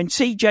when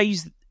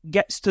CJ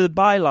gets to the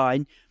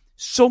byline,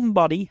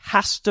 somebody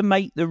has to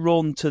make the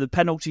run to the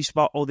penalty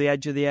spot or the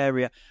edge of the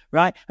area,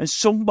 right? And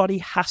somebody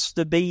has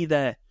to be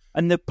there.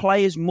 And the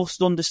players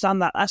must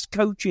understand that. That's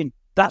coaching.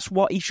 That's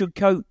what he should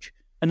coach.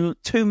 And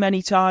too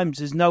many times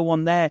there's no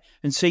one there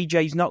and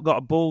CJ's not got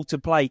a ball to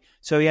play,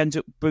 so he ends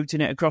up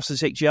booting it across the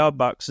 6-yard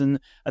box and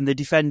the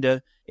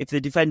defender, if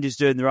the defender's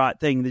doing the right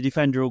thing, the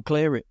defender will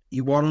clear it.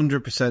 You're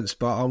 100%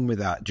 spot on with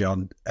that,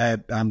 John.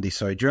 Andy,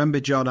 sorry. Do you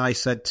remember, John, I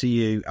said to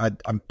you,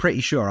 I'm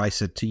pretty sure I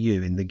said to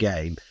you in the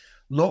game,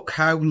 look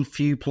how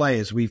few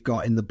players we've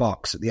got in the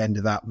box at the end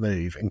of that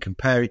move and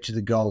compare it to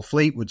the goal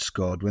Fleetwood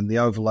scored when they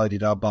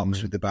overloaded our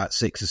box with about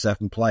 6 or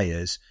 7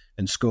 players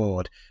and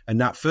scored.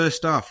 And that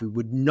first half, we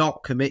were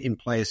not committing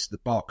players to the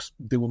box.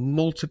 There were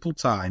multiple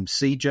times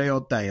CJ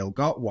or Dale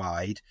got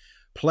wide,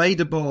 played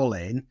a ball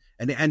in,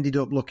 and it ended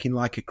up looking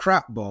like a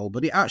crap ball,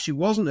 but it actually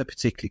wasn't a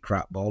particularly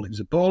crap ball. It was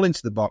a ball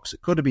into the box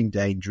that could have been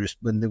dangerous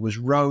when there was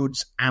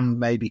Rhodes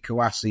and maybe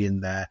Kouassi in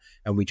there,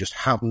 and we just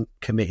hadn't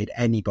committed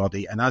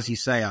anybody. And as you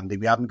say, Andy,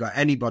 we hadn't got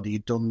anybody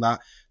who'd done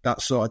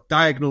that sort of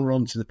diagonal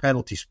run to the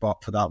penalty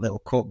spot for that little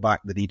cutback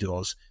that he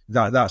does.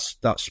 That's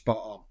spot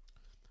on.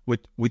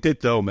 We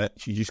did though,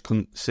 Mitch. You just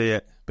couldn't see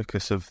it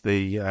because of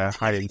the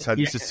high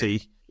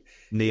intensity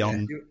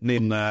neon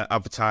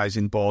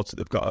advertising boards that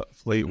they've got at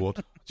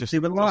Fleetwood. They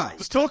were like,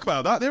 let's talk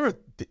about that. They're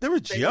a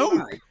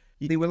joke.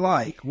 They were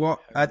like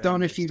what? I don't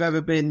know if you've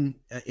ever been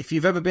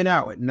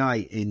out at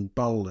night in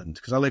Bowland,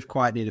 because I live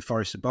quite near the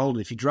Forest of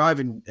Bowland. If you're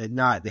driving at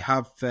night, they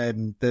have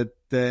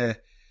the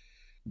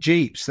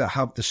Jeeps that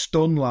have the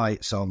stun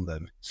lights on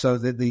them, so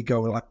that they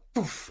go like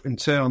poof and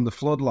turn on the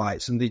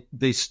floodlights, and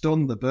they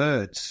stun the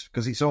birds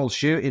because it's all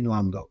shooting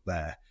land up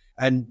there.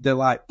 And they're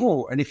like,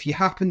 oh, and if you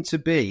happen to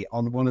be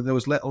on one of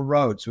those little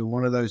roads where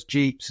one of those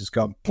Jeeps has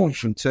gone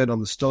poof and turned on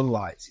the stun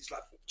lights, it's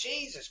like,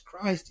 Jesus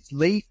Christ, it's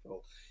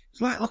lethal.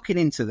 It's like looking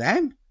into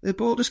them. The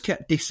ball just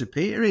kept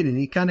disappearing, and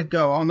you kind of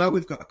go, oh no,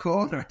 we've got a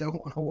corner I don't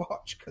want to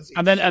watch.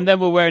 And then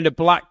we're wearing a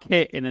black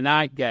kit in a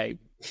night game.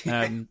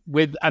 And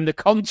the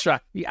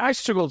contrast, I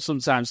struggled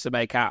sometimes to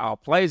make out our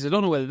players. I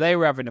don't know whether they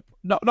were having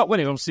not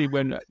winning. Obviously,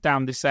 when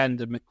down this end,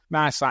 and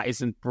my sight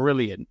isn't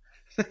brilliant.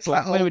 It's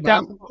but like, when we're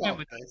down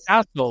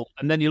Castle,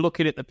 and then you're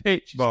looking at the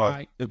pitch.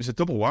 It was a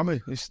double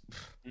whammy. It's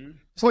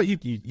like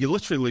you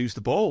literally lose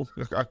the ball.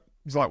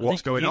 It's like,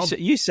 what's going on?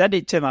 You said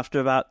it, Tim, after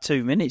about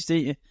 2 minutes,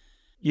 didn't you?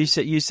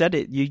 You said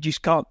it. You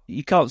just can't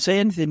see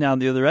anything down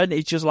the other end.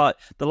 It's just like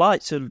the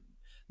lights are.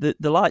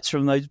 The lights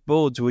from those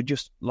boards were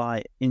just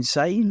like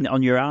insane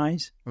on your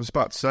eyes. I was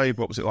about to say,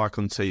 what was it like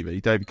on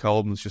TV? David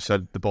Coleman's just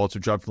said the boards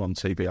were dreadful on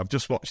TV. I've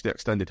just watched the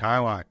extended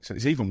highlights, and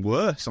it's even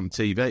worse on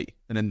TV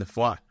than in the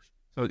flash.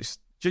 So it's,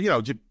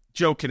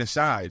 joking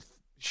aside,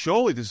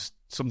 surely there's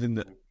something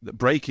that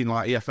breaking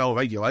like EFL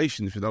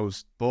regulations with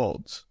those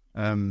boards.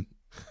 I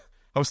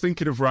was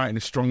thinking of writing a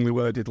strongly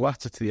worded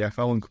letter to the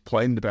EFL and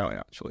complaining about it,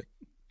 actually.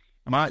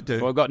 I might do.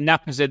 Well, I've got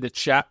Nappers in the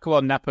chat. Come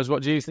on, Nappers,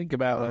 what do you think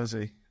about that? Is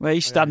he? Well,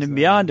 he's standing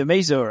behind him.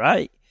 He's all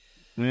right.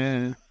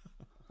 Yeah.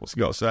 What's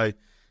he got to say?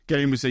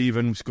 Game was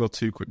even. We scored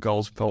 2 quick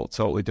goals. Felt a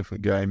totally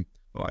different game.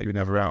 Like, you're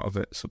never out of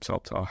it.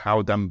 Subscribe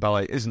how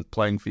Dembele isn't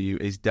playing for you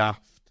is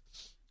daft.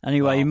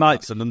 Anyway,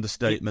 that's an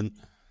understatement.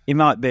 He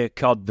might be a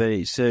cod, but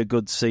it's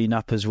good to see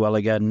Nappers well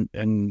again,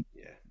 and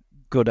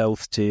good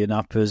health to your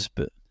Nappers,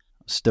 but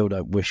I still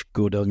don't wish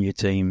good on your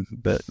team.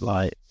 But,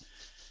 like,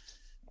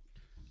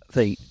 I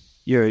think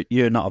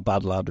you're not a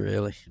bad lad,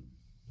 really.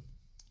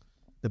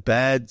 The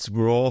beds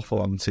were awful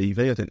on TV.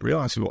 I didn't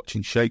realise we were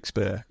watching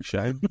Shakespeare.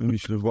 Shame. Maybe we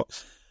should have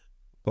watched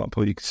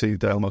Blackpool. You could see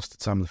Dale most of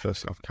the time in the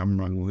first half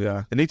camera angle.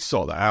 Yeah, they need to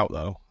sort that out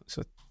though.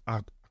 So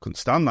I couldn't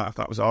stand that if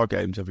that was our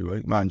games every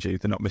week. Mind you,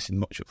 they're not missing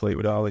much at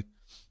Fleetwood, are they?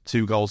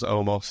 2 goals at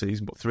home all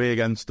season, but 3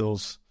 against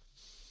us.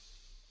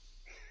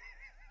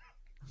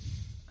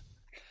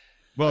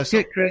 Well, let's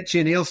get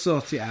Critchin, he'll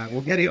sort it out.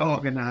 We'll get it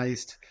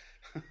organised.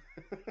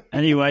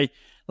 Anyway,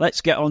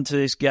 let's get on to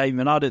this game,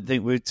 and I don't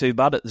think we were too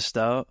bad at the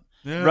start.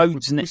 Yeah,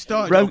 we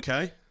started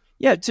okay.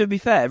 Yeah, to be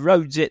fair,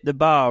 Rhodes hit the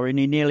bar and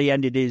he nearly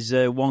ended his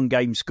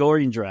 1-game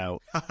scoring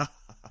drought.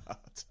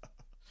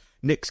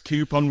 Nick's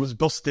coupon was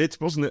busted,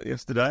 wasn't it,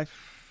 yesterday?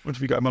 What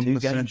have you got him on the 2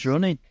 games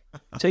running.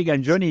 2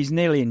 games running, he's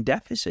nearly in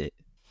deficit.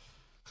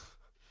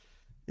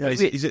 Yeah,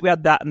 we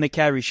had that in the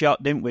carry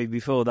shot, didn't we,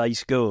 before they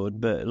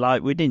scored? But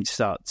like, we didn't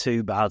start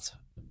too bad.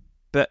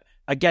 But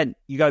again,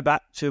 you go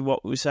back to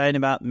what we were saying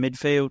about the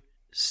midfield.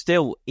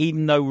 Still,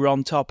 even though we're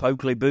on top,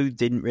 Oakley Booth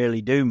didn't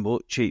really do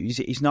much.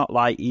 It's not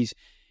like he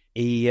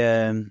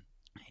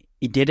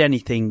did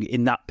anything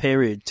in that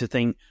period to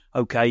think,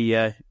 okay,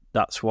 yeah,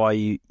 that's why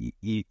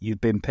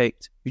you've been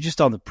picked. You're just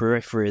on the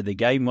periphery of the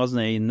game,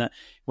 wasn't he? And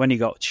when he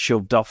got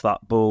shoved off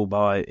that ball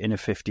in a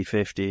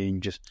 50-50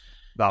 and just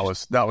that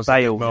was a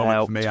big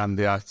moment for me,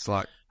 Andy. It's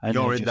like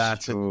you're in there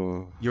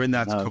to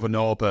cover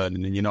Norburn,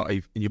 and then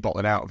you're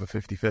bottling out of a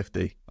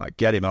 50-50. Like,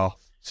 get him off.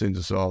 As soon as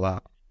I saw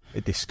that,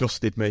 it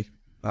disgusted me.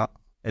 That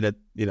in a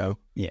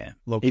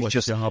local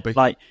derby.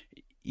 Like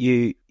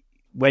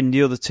when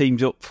the other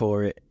team's up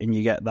for it and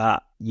you get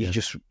that, you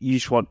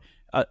just want.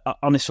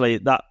 Honestly,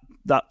 that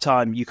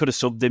time you could have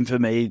subbed him for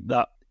me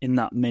in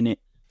that minute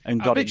and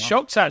got him. I'm a bit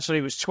shocked actually.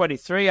 It was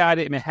 23. I had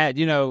it in my head.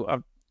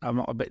 I'm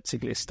not a bit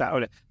particularly stat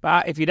on it,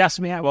 but if you'd asked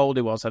me how old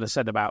he was, I'd have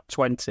said about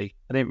 20.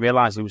 I didn't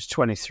realise he was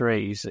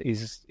 23.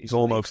 He's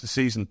almost a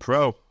seasoned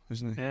pro,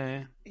 isn't he?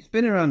 Yeah. He's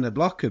been around the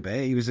block a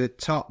bit. He was at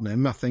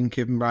Tottenham, I think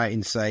I'm right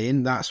in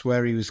saying. That's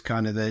where he was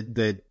kind of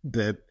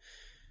the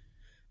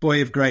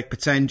boy of great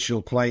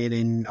potential playing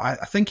in, I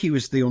think he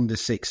was the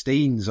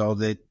under-16s or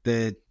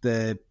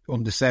the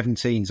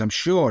under-17s. I'm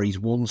sure he's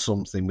won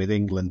something with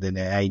England in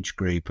an age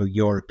group, a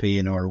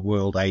European or a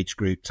world age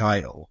group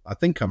title. I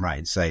think I'm right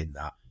in saying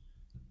that.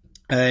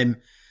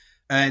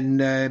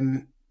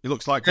 He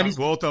looks like Grant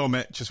Ward, though,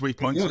 Mitch, as we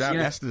pointed out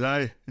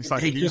yesterday. It's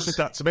like, you said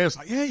that to me. I was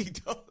like, yeah, he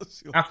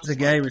does. After the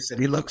game, we said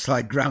he looks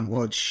like Grant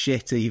Ward's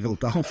shit evil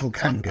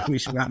doppelganger,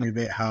 which might be a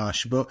bit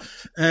harsh. But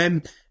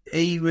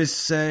he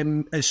was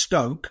at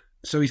Stoke,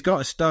 so he's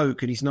got a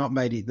Stoke and he's not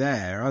made it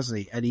there, has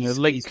he? And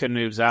Lincoln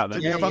moves out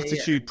there. Did he have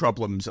attitude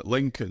problems at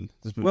Lincoln?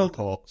 There's been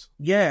reports.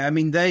 Yeah, I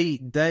mean,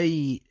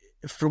 they,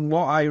 from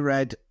what I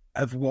read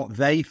of what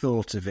they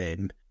thought of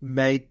him,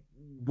 made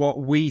what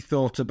we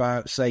thought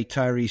about, say,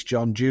 Tyrese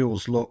John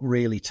Jules look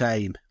really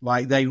tame.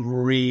 Like, they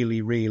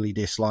really, really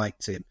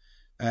disliked him.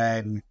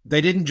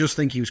 They didn't just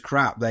think he was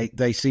crap.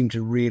 They seemed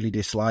to really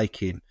dislike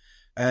him.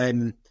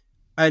 And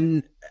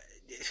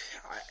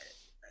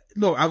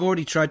look, I've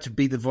already tried to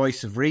be the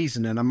voice of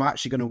reason, and I'm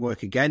actually going to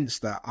work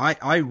against that.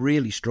 I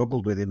really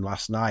struggled with him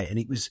last night, and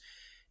it was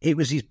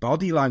his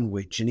body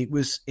language, and it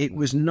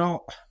was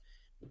not.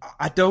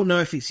 I don't know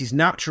if it's his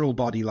natural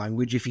body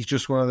language, if he's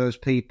just one of those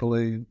people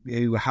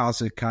who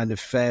has a kind of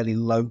fairly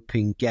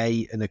loping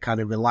gait and a kind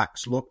of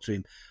relaxed look to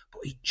him.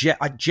 But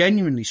I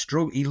genuinely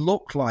struggled. He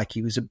looked like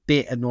he was a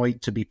bit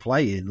annoyed to be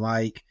playing,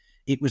 like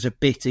it was a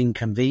bit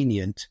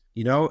inconvenient.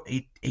 You know,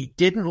 he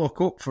didn't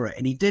look up for it,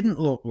 and he didn't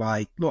look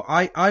like, look,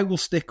 I will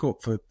stick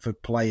up for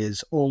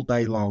players all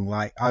day long.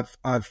 Like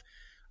I've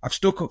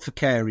stuck up for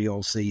Carey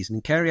all season,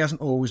 and Carey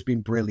hasn't always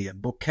been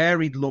brilliant, but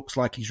Carey looks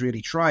like he's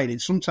really trying,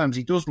 and sometimes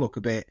he does look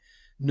a bit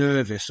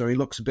nervous or he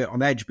looks a bit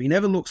on edge, but he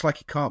never looks like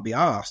he can't be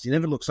arsed. He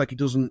never looks like he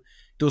doesn't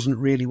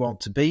really want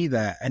to be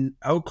there. And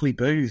Oakley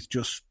Booth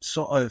just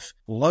sort of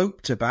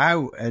loped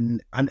about,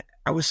 and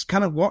I was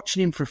kind of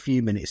watching him for a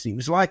few minutes, and it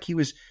was like he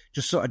was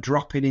just sort of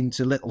dropping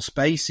into little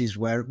spaces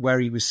where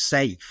he was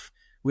safe,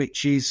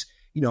 which is,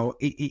 you know,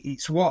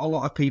 it's what a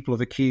lot of people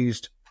have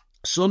accused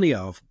Sonny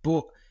of,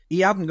 but he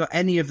hadn't got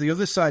any of the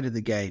other side of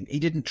the game. He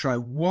didn't try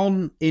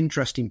one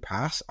interesting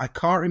pass. I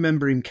can't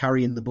remember him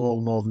carrying the ball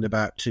more than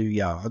about 2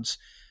 yards.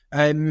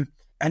 And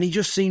he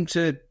just seemed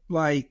to,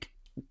 like,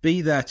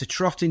 be there to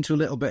trot into a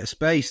little bit of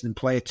space and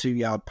play a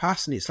 2-yard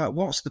pass. And it's like,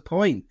 what's the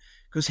point?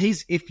 Because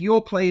if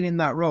you're playing in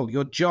that role,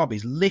 your job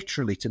is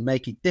literally to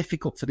make it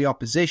difficult for the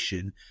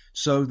opposition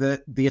so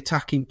that the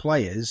attacking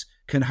players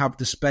can have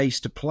the space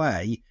to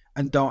play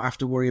and don't have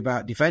to worry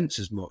about defence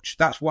as much.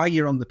 That's why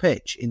you're on the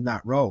pitch in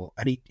that role.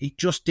 And he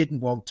just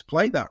didn't want to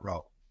play that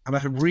role. And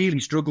I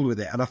really struggled with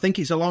it. And I think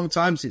it's a long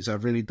time since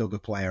I've really dug a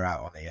player out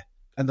on here.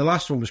 And the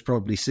last one was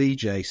probably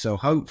CJ. So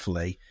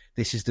hopefully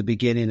this is the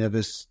beginning of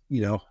us,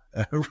 you know,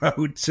 a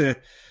road to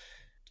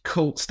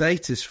cult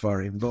status for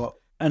him.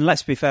 And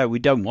let's be fair, we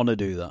don't want to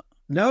do that.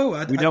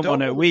 No, we don't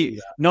want to.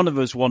 None of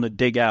us want to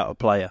dig out a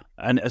player,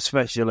 and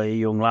especially a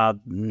young lad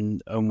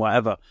and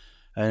whatever.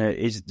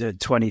 Is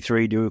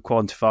 23? Do we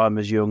quantify him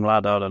as young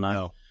lad? I don't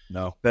know.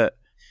 No. But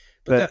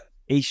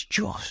he's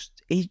just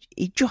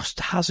he just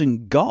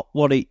hasn't got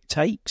what it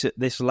takes at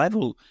this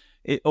level,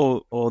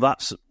 or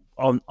that's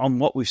on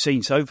what we've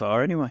seen so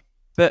far anyway.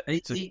 But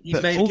to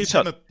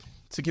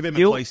give him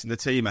a place in the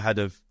team ahead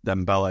of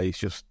Dembele, he's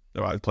just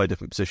all right. We play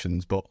different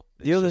positions, but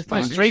the other thing,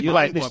 there's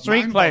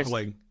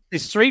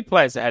three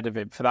players ahead of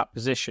him for that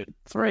position.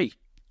 3.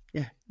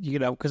 Yeah, you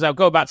know, because I'll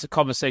go back to the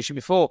conversation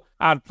before.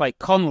 I'd play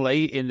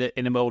Connolly in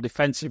a more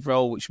defensive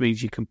role, which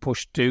means you can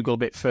push Dougal a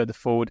bit further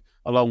forward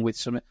along with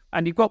some.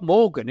 And you've got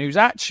Morgan, who's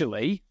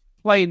actually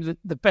playing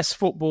the best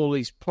football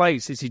he's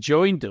played since he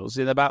joined us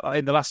in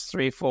the last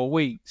 3 or 4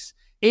 weeks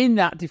in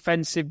that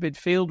defensive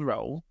midfield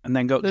role, and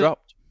then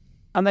dropped,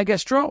 and then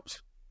gets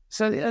dropped.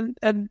 So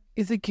and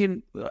you're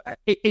thinking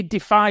it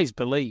defies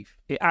belief.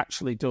 It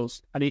actually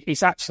does, and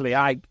it's actually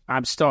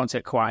I'm starting to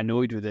get quite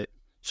annoyed with it.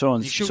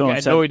 You shouldn't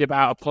get annoyed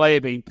about a player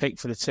being picked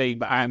for the team,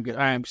 but I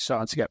am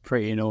starting to get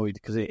pretty annoyed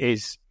because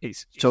it's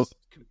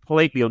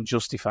completely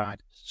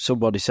unjustified.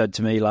 Somebody said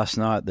to me last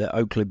night that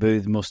Oakley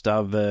Booth must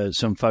have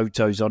some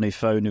photos on his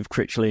phone of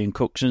Critchley and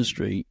Cookson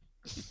Street.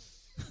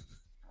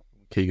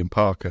 Keegan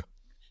Parker.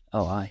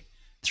 Oh, aye.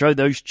 Throw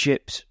those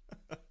chips.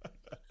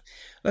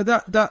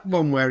 That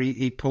one where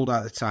he pulled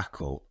out the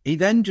tackle, he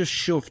then just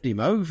shoved him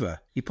over.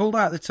 He pulled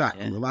out the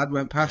tackle, the lad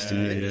went past him,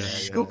 and then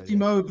shoved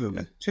him over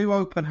with 2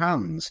 open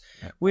hands,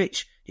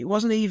 which it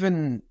wasn't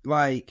even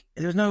like,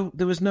 there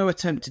was no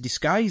attempt to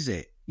disguise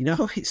it. You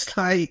know, it's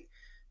like,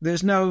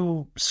 there's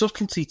no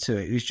subtlety to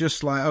it. It was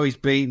just like, oh, he's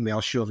beaten me,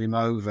 I'll shove him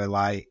over.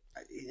 Like,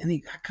 and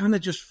I kind of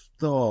just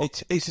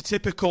thought... It's a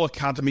typical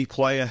academy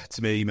player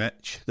to me,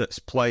 Mitch, that's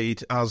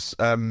played as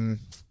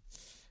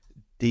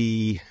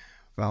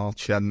Val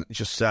Chen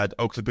just said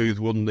Oakley Booth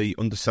won the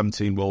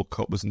Under-17 World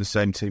Cup, was in the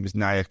same team as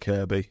Naya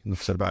Kirby, and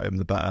I've said about him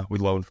the better. We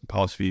loaned from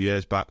Palace a few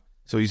years back.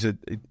 So he's a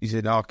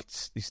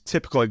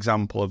typical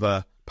example of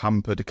a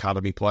pampered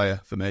academy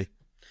player for me.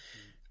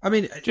 I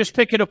mean, just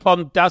picking up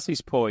on Dazzy's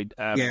point.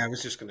 I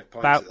was just going to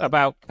point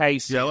about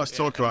Casey. Yeah, let's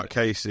talk about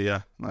Casey.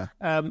 Yeah.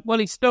 Well,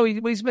 he's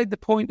made the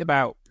point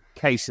about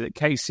Casey that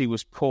Casey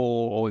was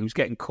poor or he was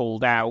getting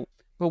called out.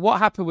 But what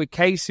happened with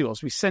Casey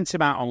was we sent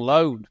him out on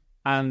loan.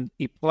 And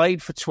he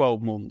played for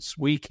 12 months,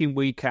 week in,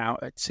 week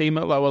out, a team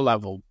at lower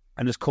level,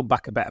 and has come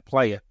back a better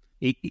player.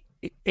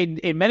 In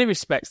many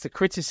respects, the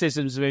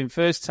criticisms of him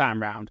first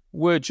time round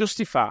were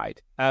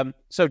justified.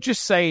 So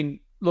just saying,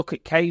 look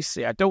at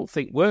Casey, I don't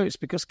think works,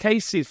 because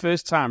Casey,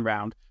 first time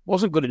round,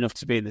 wasn't good enough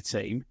to be in the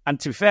team. And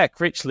to be fair,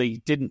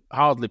 Critchley didn't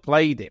hardly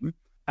play him.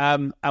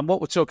 And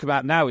what we're talking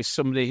about now is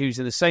somebody who's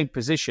in the same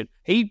position.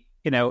 He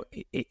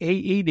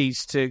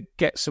needs to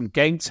get some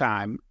game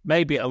time,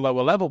 maybe at a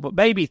lower level, but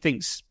maybe he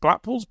thinks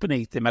Blackpool's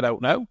beneath him. I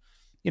don't know.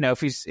 You know,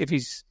 if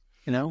he's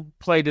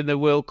played in the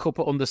World Cup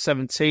at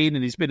under-17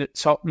 and he's been at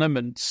Tottenham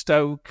and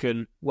Stoke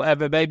and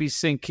whatever, maybe he's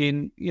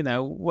thinking,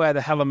 where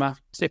the hell am I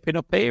tipping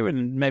up here?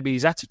 And maybe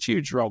his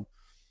attitude's wrong.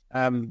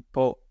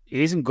 But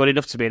he isn't good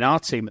enough to be in our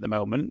team at the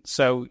moment.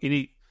 So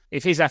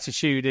if his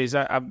attitude is,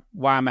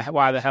 why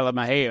the hell am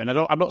I here? And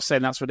I'm not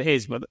saying that's what it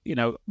is, but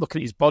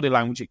looking at his body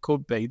language, it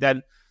could be.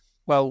 Then,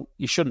 well,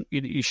 you shouldn't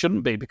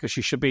be, because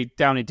you should be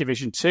down in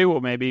Division 2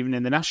 or maybe even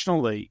in the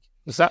National League,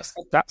 because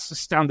that's the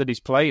standard he's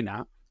playing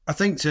at. I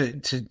think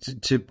there's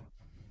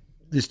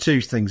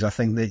two things I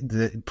think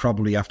that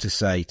probably have to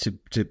say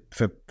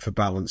for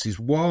balance is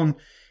one,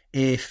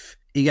 if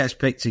he gets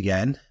picked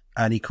again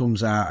and he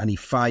comes out and he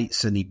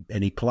fights and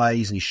he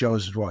plays and he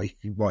shows us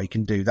what he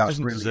can do. That's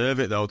doesn't deserve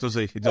it though, does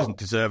he? He doesn't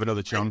deserve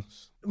another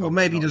chance. Well,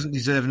 maybe he doesn't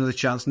deserve another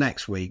chance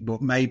next week,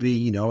 but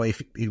maybe,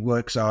 if he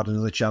works hard,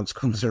 another chance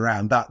comes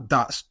around.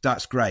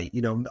 That's great.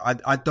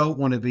 I don't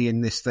want to be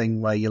in this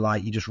thing where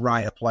you just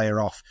write a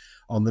player off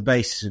on the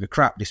basis of a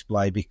crap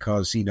display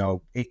because,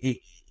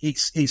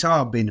 it's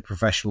hard being a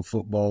professional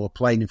footballer,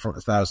 playing in front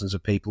of thousands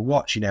of people,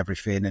 watching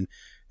everything, and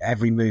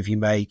every move you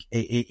make,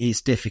 it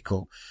is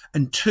difficult.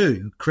 And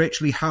two,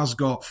 Critchley has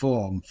got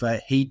form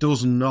for he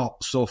does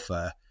not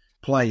suffer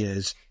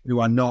players who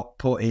are not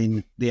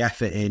putting the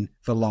effort in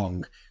for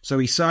long. So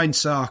he signed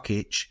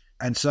Sarkic,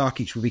 and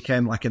Sarkic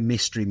became like a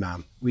mystery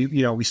man.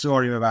 We saw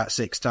him about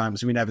 6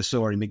 times, and we never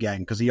saw him again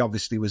because he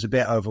obviously was a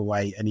bit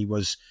overweight and he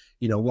was,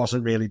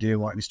 wasn't really doing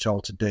what he was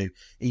told to do.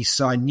 He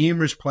signed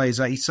numerous players.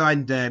 He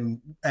signed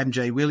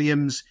MJ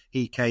Williams.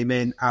 He came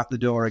in at the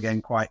door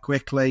again quite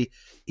quickly.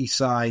 He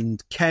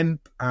signed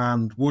Kemp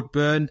and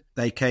Woodburn.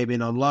 They came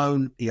in on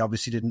loan. He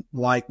obviously didn't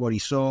like what he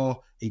saw.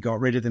 He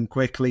got rid of them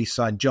quickly.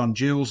 Signed John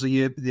Jules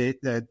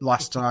the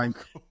last time.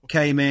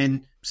 Came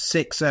in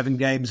 6-7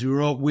 games.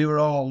 We were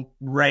all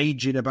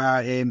raging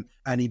about him,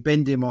 and he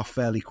binned him off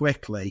fairly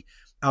quickly.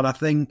 And I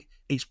think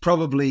it's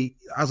probably,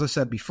 as I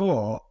said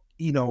before,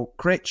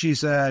 Critch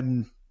is.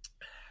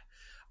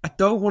 I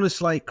don't want to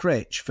slate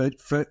Critch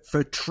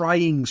for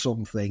trying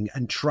something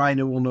and trying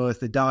to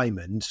unearth a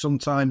diamond.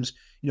 Sometimes,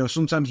 you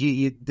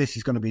this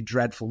is going to be a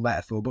dreadful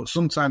metaphor, but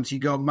sometimes you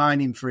go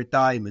mining for a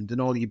diamond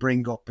and all you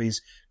bring up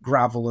is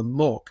gravel and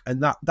muck,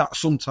 and that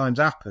sometimes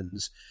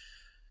happens.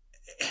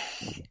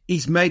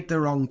 He's made the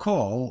wrong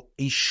call.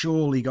 He's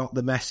surely got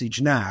the message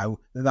now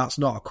that that's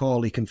not a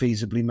call he can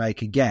feasibly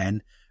make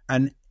again.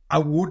 And I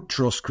would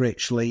trust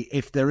Critchley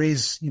if there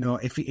is,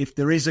 if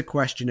there is a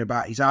question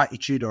about his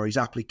attitude or his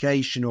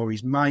application or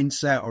his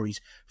mindset or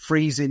he's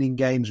freezing in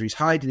games or he's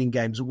hiding in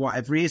games or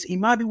whatever he is, he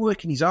might be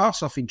working his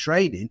arse off in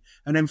training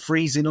and then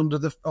freezing in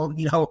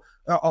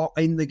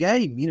the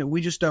game.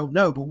 We just don't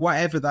know. But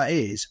whatever that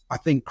is, I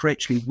think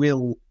Critchley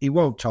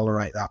won't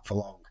tolerate that for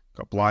long.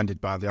 Got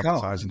blinded by the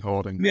advertising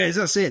hoarding. Yeah,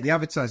 that's it. The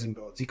advertising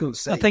boards. He couldn't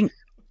say. I think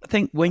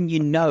when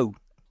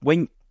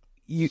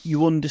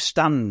you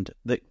understand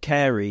that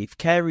Carey, if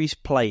Carey's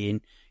playing,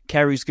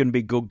 Carey's going to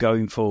be good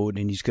going forward,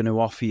 and he's going to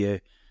offer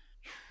you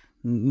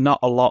not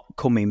a lot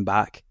coming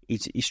back.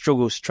 He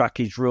struggles to track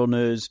his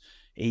runners.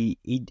 He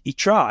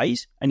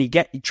tries and he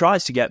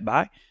tries to get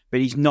back, but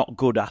he's not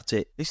good at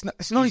it. It's not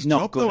his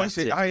job, though, is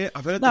it?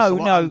 I've heard this a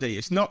lot, Andy.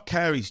 It's not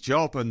Carey's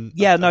job, and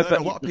but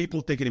a lot of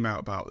people digging him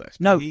out about this.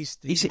 No, he's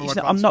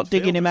I'm not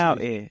digging him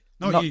out here.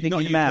 Not you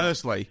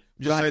personally.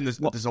 I'm just saying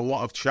there's a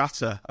lot of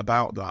chatter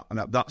about that, and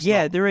that's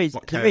there is,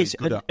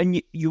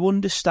 and you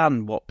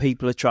understand what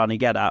people are trying to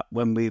get at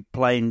when we're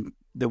playing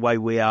the way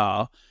we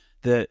are.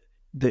 That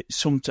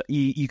sometimes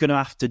you're going to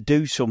have to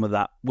do some of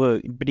that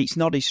work, but it's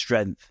not his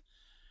strength,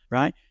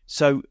 right?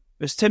 So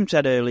as Tim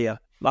said earlier,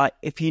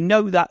 if you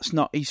know that's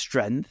not his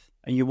strength,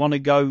 and you want to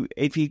go,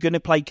 if you're going to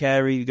play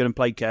Carey, you're going to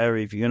play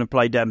Carey. If you're going to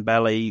play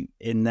Dembele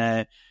in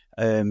there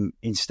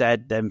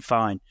instead, then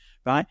fine,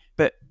 right?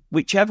 But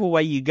whichever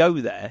way you go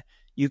there,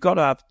 you've got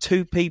to have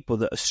 2 people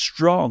that are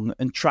strong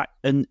and track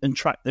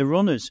their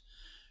runners,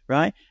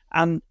 right?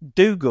 And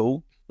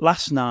Dougal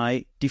last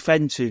night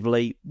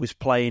defensively was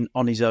playing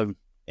on his own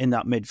in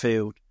that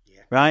midfield,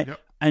 right? Yep.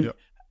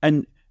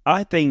 And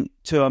I think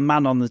to a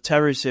man on the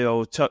terrace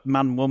or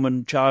man,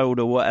 woman, child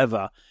or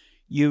whatever,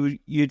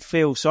 you'd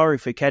feel sorry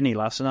for Kenny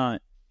last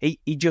night.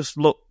 He just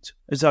looked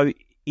as though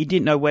he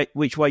didn't know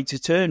which way to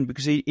turn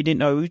because he didn't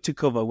know who to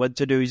cover, whether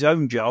to do his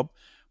own job,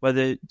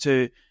 whether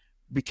to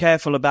be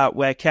careful about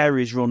where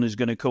Carey's run is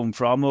going to come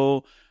from,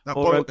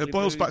 it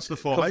boils back to the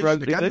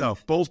formation again. Though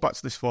boils back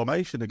to this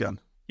formation again.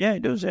 Yeah,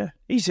 it does. Yeah,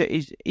 he's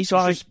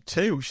like just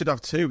 2. We should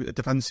have 2, a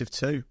defensive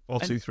 2 or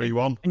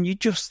 2-3-1. And you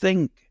just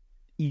think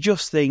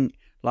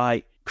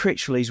like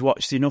Critchley's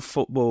watched enough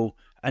football,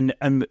 and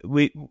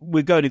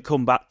we're going to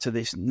come back to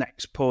this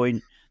next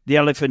point. The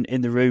elephant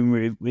in the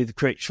room with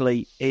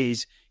Critchley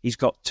is he's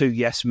got 2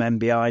 yes men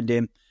behind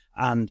him,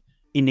 and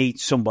he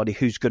needs somebody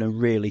who's going to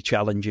really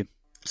challenge him.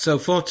 So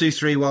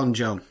 4-2-3-1,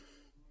 John.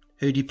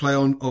 Who do you play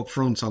up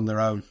front on their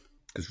own?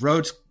 Because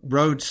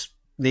Rhodes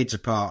needs a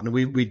partner.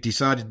 We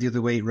decided the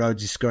other week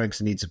Rhodes is scoring because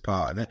he needs a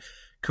partner.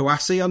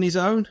 Kouassi on his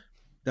own,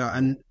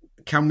 and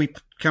can we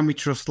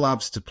trust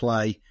Labs to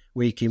play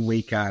week in,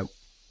 week out?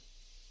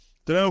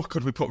 Don't know.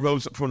 Could we put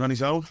Rhodes up front on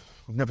his own?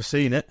 I've never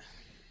seen it.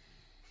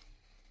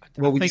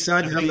 Well, we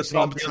decided on the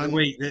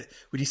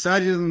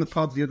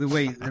pod the other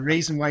week. The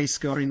reason why he's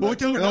scoring. Well, we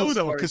don't know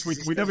though because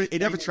he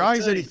never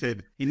tries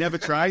anything. He never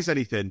tries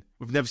anything.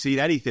 We've never seen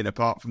anything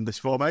apart from this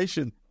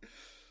formation.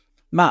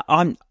 Matt,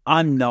 I'm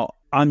not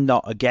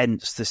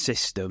against the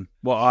system.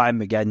 What I'm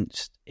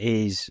against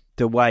is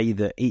the way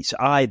that it's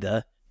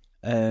either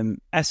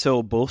S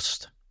or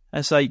bust,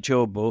 SH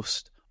or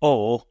bust,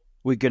 or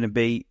we're going to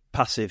be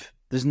passive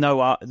There's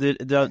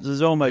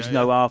there's almost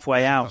no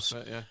halfway house,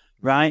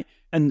 right?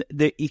 And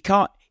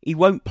he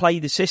won't play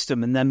the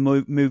system and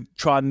then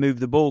try and move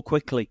the ball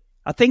quickly.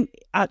 I think,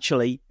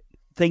 actually,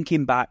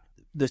 thinking back,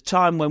 the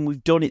time when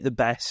we've done it the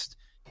best,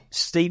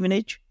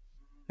 Stevenage,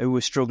 who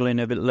was struggling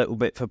a little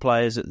bit for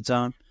players at the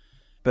time,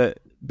 but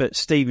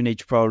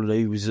Stevenage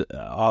probably was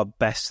our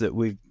best that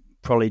we've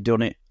probably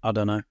done it. I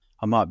don't know.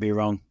 I might be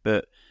wrong,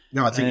 but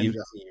no, I think you're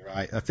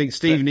right. I think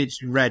Stevenage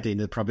and Reading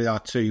are probably our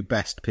two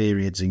best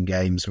periods in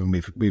games when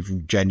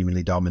we've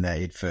genuinely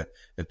dominated for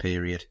a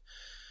period.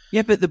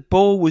 Yeah, but the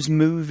ball was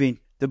moving.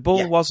 The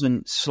ball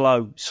wasn't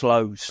slow.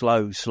 Oh,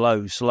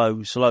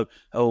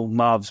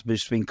 Marv's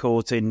just been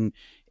caught in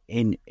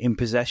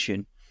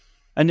possession.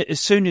 And as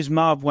soon as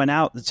Marv went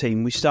out the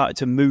team, we started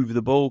to move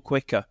the ball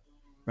quicker,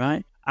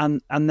 right?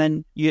 And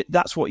then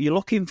that's what you're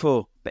looking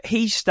for. But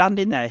he's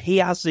standing there. He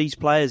has these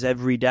players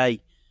every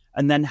day.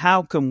 And then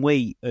how can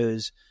we,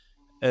 as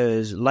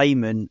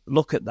laymen,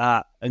 look at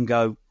that and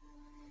go,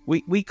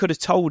 we could have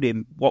told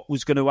him what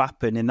was going to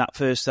happen in that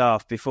first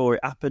half before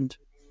it happened.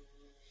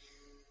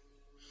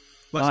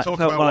 Let's talk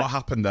about what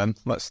happened then.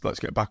 Let's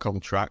get back on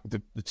track.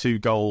 The two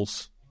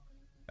goals,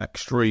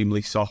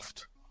 extremely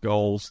soft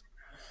goals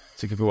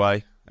to give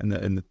away,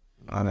 and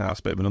I know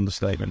that's a bit of an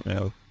understatement,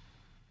 really.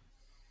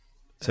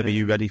 So, are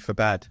you ready for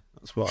bed?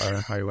 That's what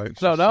Harry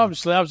Wokes. No, I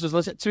was just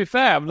listening. To be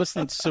fair, I'm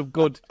listening to some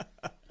good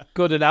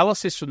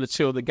analysis from the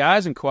two other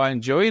guys and quite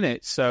enjoying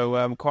it. So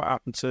I'm quite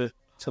happy to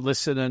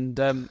listen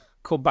and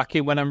come back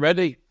in when I'm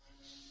ready.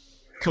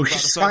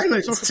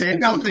 Silence, Tim.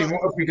 What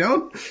have we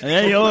done?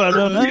 I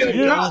don't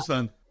know. Goals,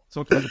 then.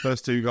 Talk about the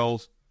first two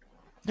goals.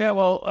 Yeah,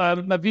 well,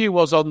 my view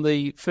was on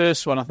the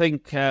first one. I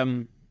think,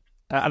 and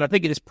I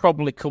think this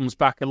probably comes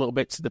back a little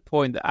bit to the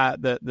point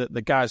that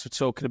the guys were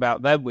talking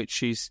about then,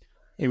 which is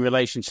in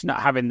relation to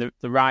not having the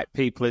right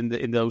people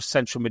in those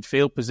central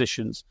midfield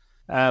positions.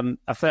 I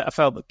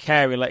felt that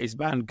Carey let his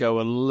man go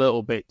a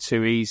little bit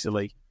too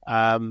easily.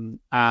 And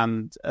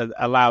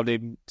allowed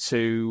him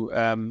to,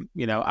 I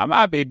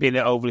might be being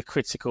overly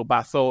critical, but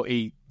I thought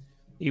he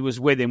was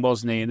with him,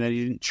 wasn't he? And then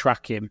he didn't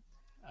track him.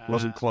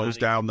 Wasn't closed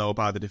down though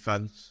by the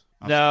defence.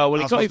 No,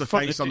 well, he got in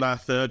front on their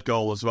third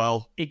goal as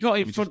well. He got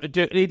in front of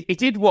Dougal. He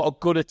did what a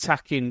good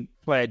attacking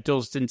player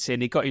does, didn't he?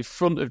 And he got in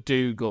front of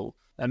Dougal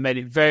and made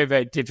it very,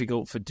 very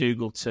difficult for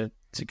Dougal to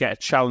get a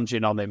challenge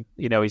in on him.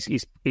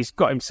 He's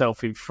got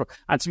himself in front.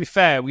 And to be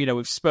fair,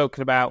 we've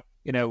spoken about.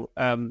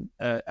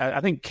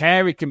 I think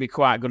Carey can be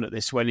quite good at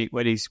this when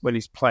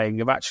he's playing,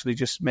 of actually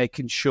just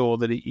making sure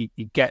that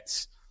he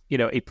gets,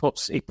 he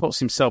puts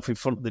himself in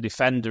front of the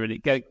defender, and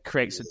it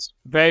creates a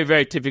very,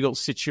 very difficult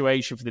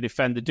situation for the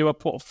defender. Do I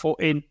put a foot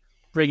in,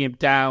 bring him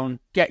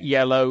down, get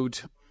yellowed,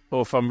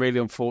 or if I'm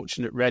really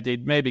unfortunate,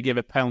 redded, maybe give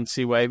a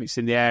penalty away if it's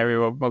in the area,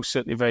 or most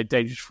certainly a very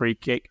dangerous free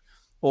kick,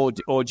 or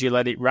do you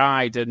let it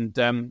ride?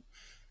 And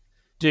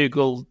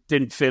Dougal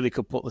didn't feel he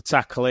could put the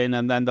tackle in,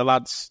 and then the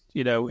lads,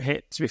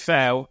 hit, to be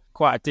fair,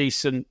 quite a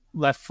decent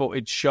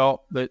left-footed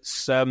shot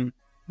that's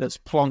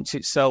plonked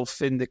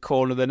itself in the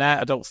corner of the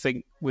net. I don't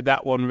think with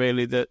that one,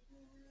 really, that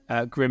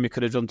Grimmy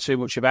could have done too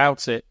much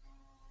about it.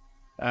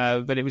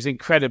 But it was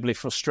incredibly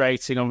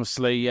frustrating,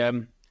 obviously.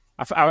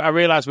 I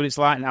realised what it's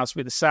like now to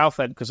be the South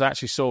End, because I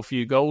actually saw a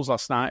few goals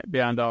last night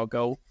behind our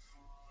goal,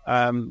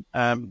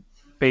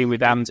 being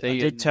with Andy. I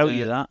did tell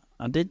you that.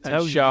 I did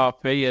tell you.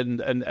 Sharpie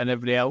and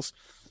everybody else.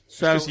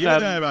 So you were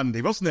there,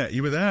 Andy, wasn't it?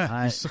 You were there.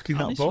 You're sucking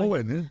that ball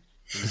in,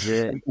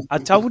 yeah. I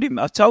told him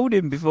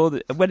before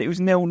when it was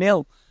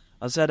 0-0.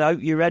 I said, I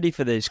hope you're ready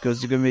for this,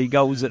 because there's going to be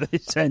goals at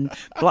this end.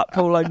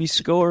 Blackpool only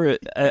score at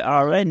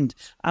our end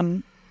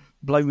and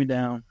blow me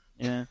down.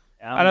 Yeah.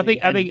 And I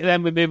think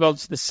then we move on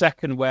to the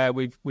second, where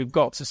we've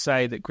got to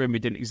say that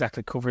Grimmy didn't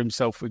exactly cover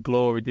himself with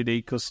glory, did he?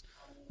 Because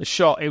the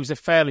shot, it was a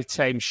fairly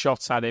tame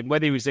shot at him.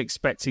 Whether he was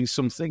expecting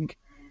something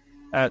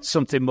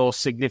more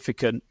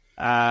significant,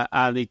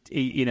 and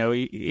he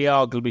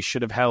arguably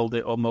should have held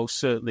it, or most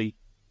certainly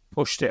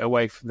pushed it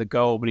away from the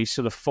goal, but he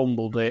sort of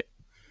fumbled it,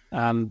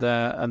 and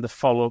the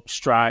follow-up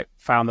strike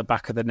found the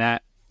back of the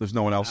net. There's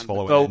no one else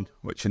following in,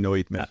 which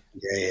annoyed me. Yeah.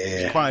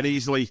 It's quite an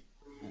easily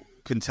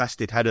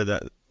contested header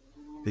that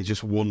they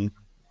just won.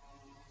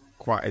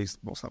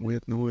 What's that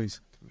weird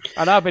noise?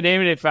 And I've been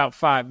hearing it for about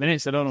 5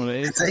 minutes. I don't know what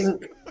it is. Do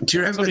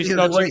you remember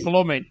the other week?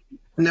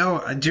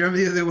 No, do you remember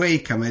the other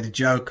week I made a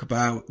joke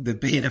about there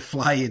being a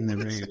fly in the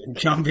room and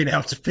John being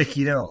able to pick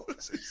it up?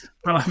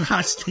 Well, I've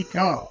actually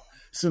got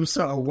some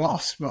sort of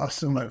wasp or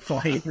something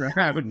flying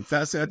around.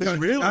 It's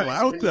really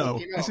loud,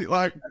 though. Is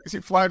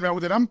it flying around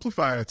with an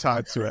amplifier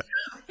tied to it?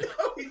 No,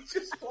 it's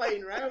just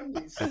flying around.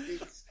 It's like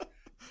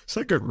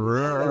a...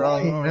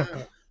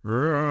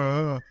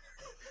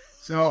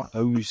 So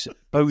it's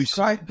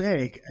quite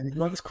big, and it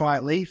looks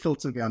quite lethal,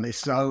 to be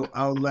honest. So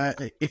I'll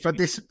if I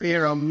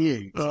disappear on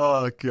mute,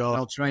 oh god,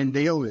 I'll try and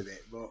deal with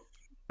it. But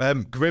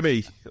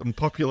Grimmy,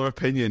 unpopular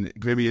opinion,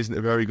 Grimmy isn't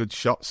a very good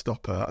shot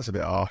stopper. That's a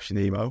bit harsh and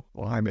emo.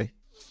 Blimey.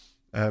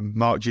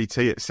 Mark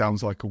GT, it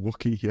sounds like a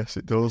Wookiee. Yes,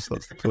 it does.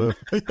 That's the clue.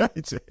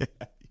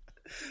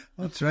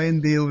 I'll try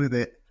and deal with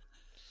it.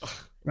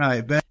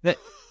 Right, Ben.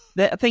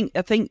 I think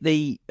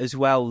as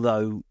well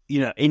though,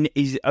 in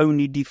his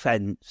only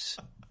defence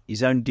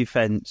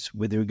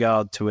with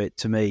regard to it,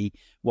 to me,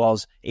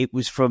 it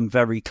was from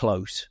very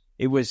close.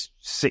 It was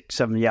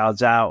 6-7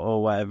 yards out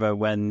or whatever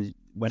when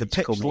the it's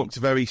pitch coming. looked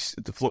very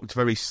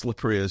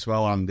slippery as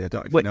well, Andy. I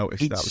don't know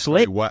if you noticed that. It was a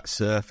very wet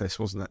surface,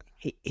 wasn't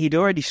it? He'd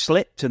already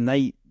slipped, and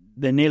they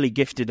nearly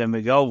gifted him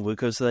a goal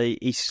because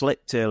he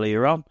slipped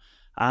earlier on,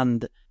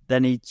 and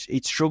then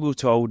he'd struggled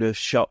to hold a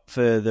shot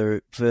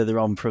further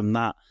on from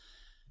that.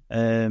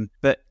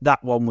 But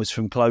that one was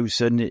from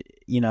close, and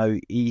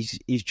he's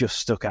just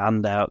stuck a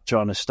hand out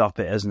trying to stop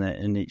it, hasn't it?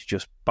 And it's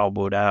just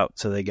bobbled out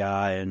to the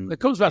guy. And it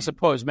comes back to the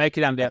point I was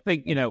making, Andy. I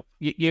think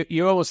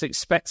you're almost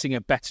expecting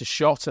a better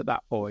shot at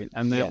that point,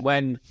 and then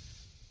when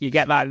you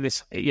get that,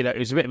 it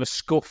was a bit of a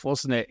scuff,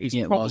 wasn't it?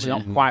 He's probably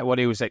not quite what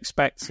he was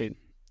expecting.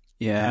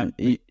 Yeah,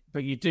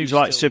 but you do. It's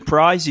like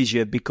surprises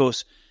you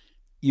because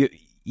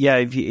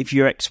if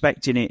you're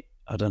expecting it,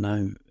 I don't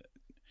know.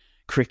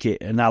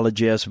 Cricket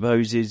analogy, I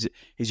suppose, is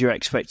you're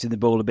expecting the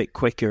ball a bit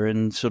quicker,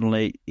 and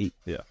suddenly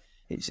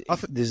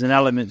there's an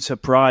element of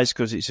surprise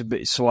because it's a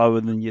bit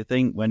slower than you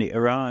think when it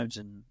arrives.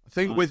 And I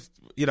think with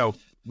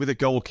a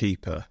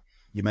goalkeeper,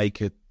 you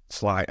make a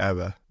slight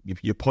error,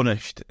 you're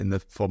punished in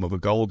the form of a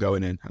goal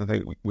going in. I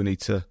think we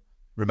need to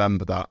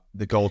remember that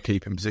the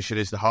goalkeeping position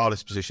is the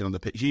hardest position on the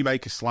pitch. You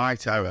make a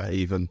slight error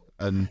even,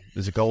 and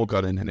there's a goal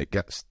gone in, and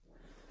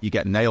you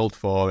get nailed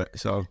for it.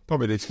 So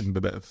probably needs to be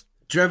a bit of.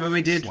 Do you remember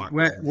we did?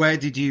 Where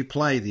did you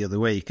play the other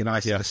week? And I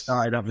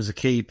started up as a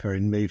keeper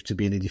and moved to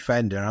being a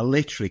defender. And I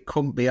literally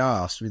couldn't be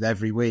arsed with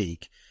every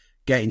week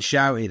getting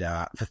shouted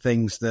at for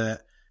things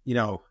that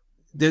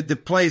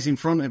the players in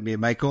front of me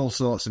make all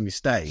sorts of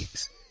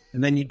mistakes,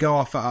 and then you go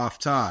off at half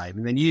time,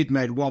 and then you'd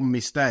made one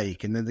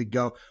mistake, and then they'd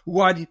go,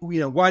 "Why did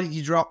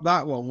you drop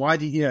that one? Why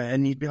did you?"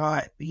 And you'd be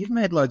like, "You've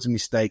made loads of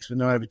mistakes, but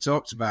no one ever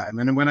talked about them."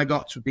 And then when I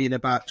got to being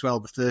about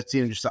 12 or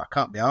 13, I just thought, I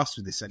can't be arsed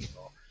with this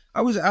anymore.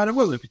 I wasn't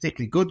a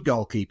particularly good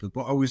goalkeeper,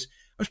 but I was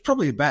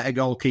probably a better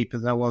goalkeeper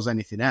than I was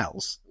anything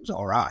else. It was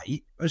all right.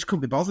 I just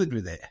couldn't be bothered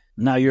with it.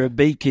 Now you're a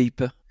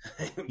beekeeper.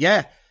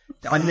 Yeah.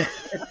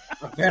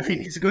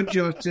 It's a good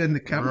job to turn the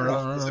camera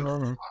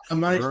off. I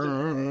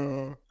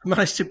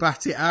managed to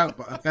bat it out,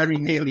 but I very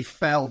nearly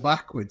fell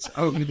backwards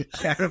over the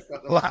chair I've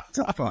got the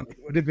laptop on. It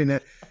would have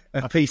been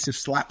a piece of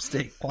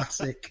slapstick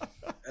plastic.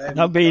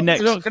 That'll be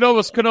next. Could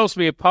also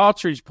be a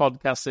Partridge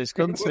podcast, this,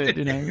 couldn't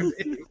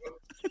it?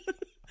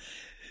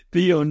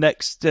 Be your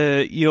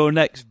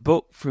next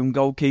book, From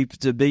Goalkeeper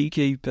to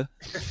Beekeeper.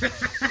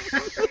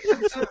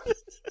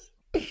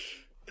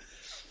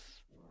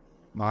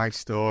 My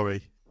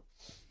story.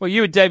 Well,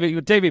 you were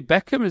David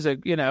Beckham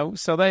as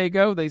so there you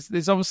go.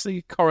 There's obviously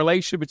a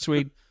correlation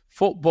between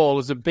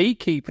footballers and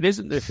beekeeping,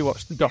 isn't there? If you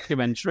watch the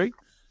documentary,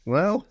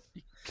 well,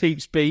 he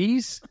keeps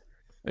bees,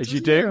 as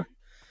you do.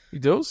 He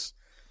does.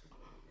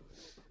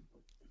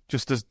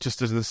 Just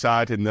as an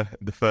aside, in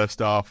the first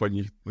half, when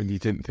you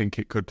didn't think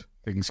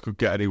things could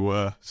get any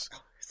worse,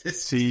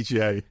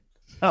 CJ.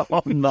 That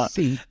one,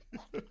 that.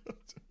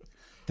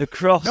 The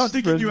cross. Not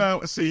digging you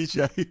out,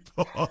 CJ,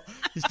 but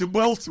he's done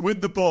well to win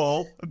the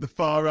ball at the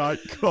far right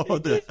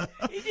corner.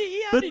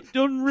 He had it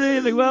done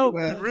really well.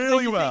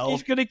 Really well.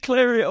 He's going to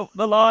clear it up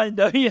the line,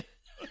 don't you?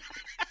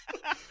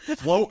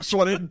 Floats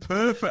one in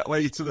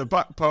perfectly to the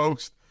back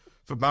post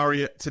for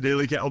Marriott to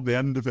nearly get on the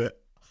end of it.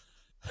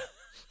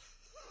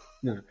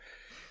 No.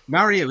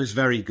 Marriott was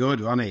very good,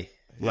 wasn't he?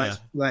 Yeah.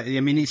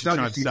 He's not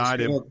just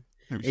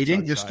he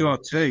didn't just score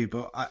two,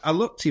 but I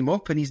looked him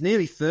up, and he's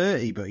nearly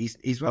 30, but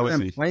he's one of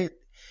them players.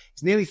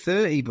 He's nearly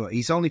 30, but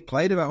he's only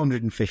played about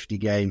 150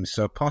 games,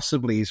 so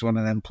possibly he's one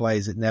of them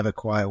players that never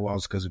quite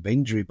was because of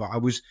injury. But I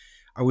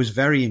was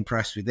very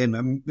impressed with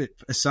him.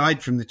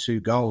 Aside from the two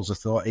goals, I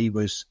thought he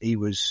was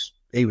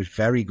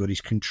very good.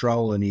 His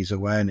control and his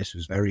awareness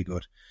was very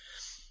good.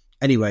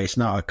 Anyway, it's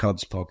not a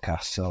CODS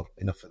podcast, so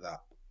enough of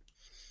that.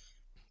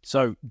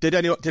 So, did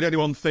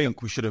anyone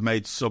think we should have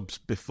made subs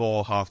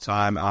before half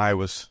time? I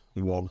was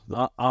one.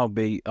 I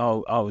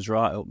was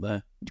right up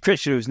there.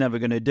 Christian was never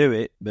going to do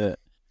it, but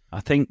I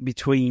think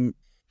between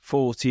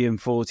 40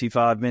 and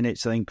 45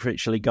 minutes, I think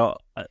Critchley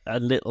got a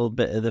little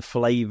bit of the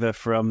flavour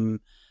from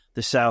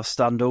the South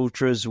Stand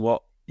Ultras,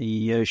 what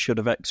he should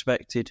have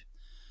expected.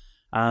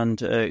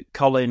 And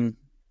Colin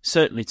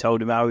certainly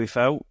told him how he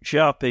felt.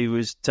 Sharpie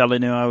was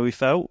telling him how he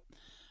felt.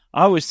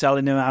 I was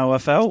telling him how I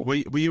felt. Were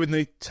you in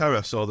the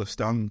terrace or the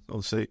stand or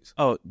the seats?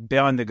 Oh,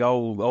 behind the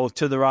goal, or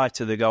to the right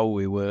of the goal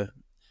we were.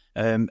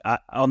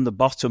 On the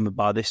bottom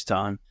by this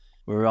time,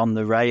 we were on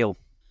the rail.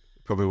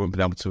 Probably wouldn't have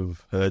been able to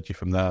have heard you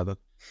from there then.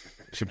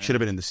 Should have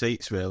been in the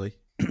seats, really.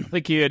 I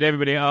think he heard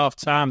everybody at half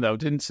time, though,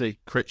 didn't he?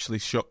 Critchley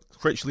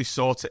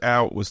sought it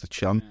out was the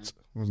chant,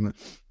 wasn't it?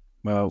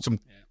 Well,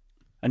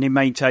 and he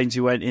maintains he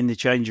went in the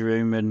changing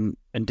room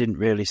and didn't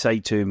really say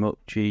too much.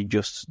 He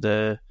just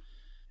had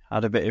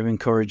a bit of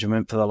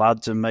encouragement for the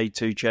lads and made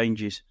two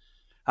changes.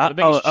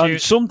 And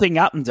something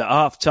happened at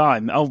half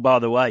time. Oh, by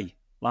the way,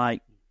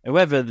 like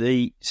whoever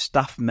the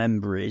staff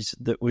member is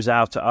that was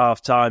out at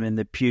half time in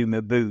the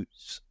Puma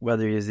boots,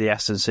 whether he is the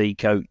S&C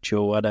coach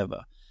or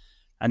whatever,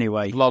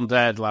 Anyway,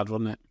 blonde-haired lad,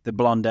 wasn't it? The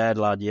blonde-haired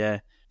lad, yeah.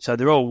 So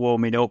they're all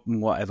warming up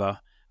and whatever.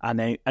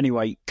 And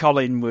anyway,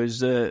 Colin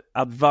was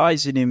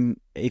advising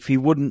him, if he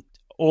wouldn't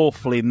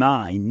awfully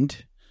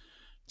mind,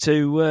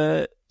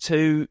 to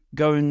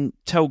go and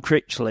tell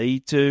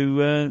Critchley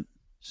to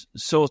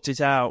sort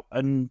it out,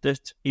 and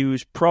that he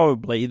was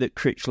probably that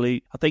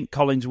Critchley. I think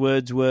Colin's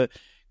words were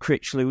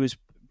Critchley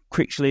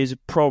is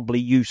probably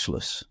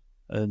useless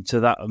to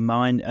that of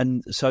mine,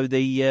 and so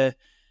the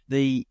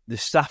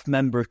staff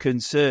member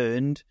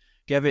concerned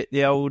gave it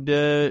the old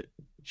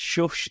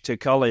shush to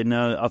Colin.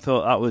 I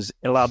thought that was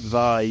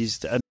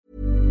ill-advised.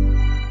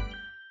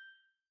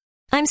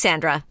 I'm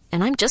Sandra,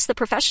 and I'm just the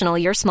professional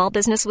your small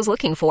business was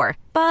looking for.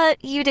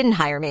 But you didn't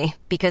hire me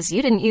because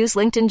you didn't use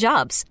LinkedIn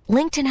Jobs.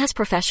 LinkedIn has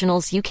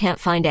professionals you can't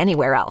find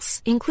anywhere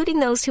else, including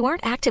those who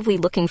aren't actively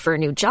looking for a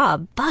new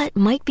job, but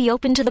might be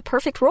open to the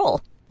perfect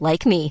role,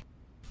 like me.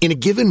 In a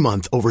given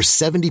month, over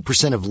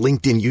 70% of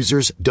LinkedIn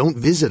users don't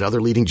visit other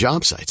leading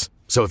job sites.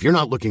 So if you're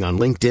not looking on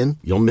LinkedIn,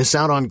 you'll miss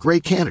out on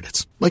great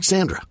candidates like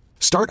Sandra.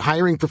 Start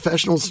hiring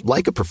professionals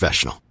like a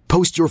professional.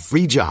 Post your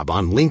free job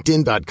on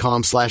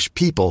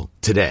linkedin.com/people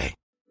today.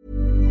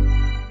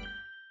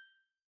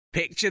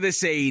 Picture the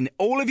scene.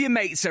 All of your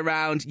mates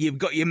around, you've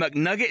got your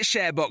McNugget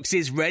share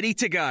boxes ready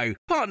to go.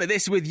 Partner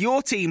this with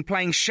your team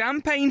playing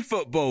champagne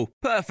football.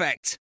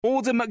 Perfect.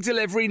 Order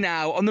McDelivery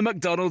now on the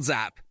McDonald's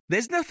app.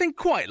 There's nothing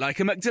quite like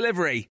a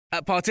McDelivery.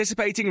 At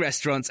participating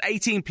restaurants,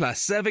 18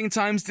 plus, serving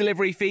times,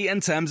 delivery fee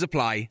and terms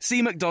apply.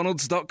 See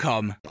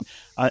mcdonalds.com.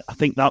 I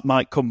think that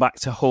might come back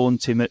to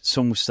haunt him at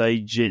some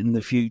stage in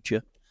the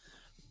future.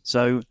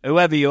 So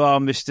whoever you are,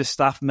 Mr.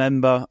 Staff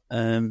Member,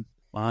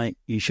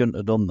 you shouldn't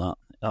have done that.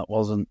 That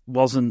wasn't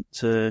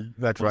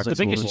red flag. One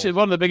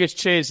of the biggest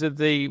cheers of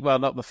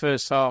not the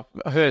first half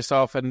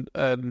and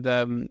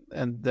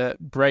the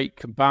break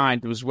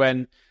combined was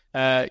when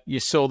you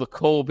saw the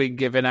call being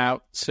given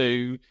out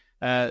to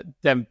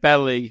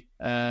Dembele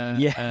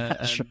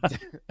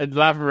and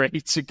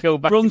Lavery to go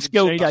back.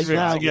 Brunskill came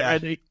out. Yeah.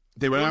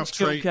 They were out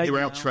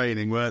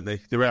training, weren't they?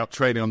 They were out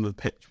training on the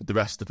pitch with the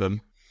rest of them,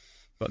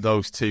 but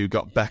those two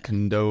got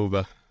beckoned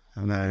over.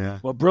 And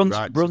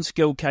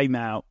Brunskill came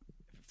out,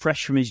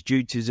 fresh from his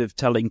duties of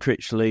telling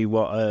Critchley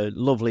what a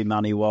lovely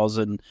man he was,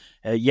 and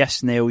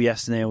yes, Neil,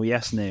 yes, Neil,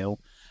 yes, Neil,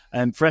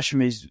 and fresh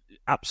from his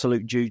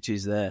absolute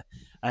duties there.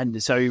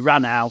 And so he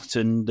ran out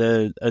and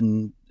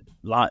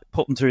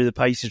put them through the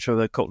paces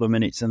for a couple of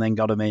minutes, and then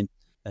got them in,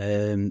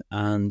 and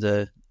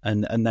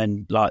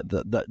then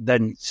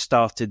then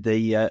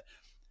started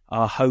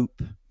our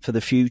hope for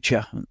the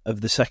future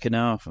of the second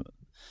half,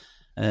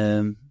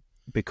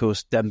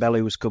 because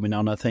Dembele was coming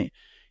on. I think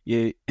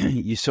you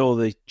saw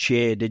the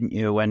cheer, didn't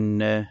you,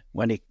 when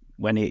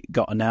it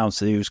got announced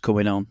that he was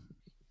coming on?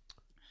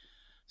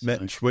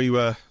 Mitch,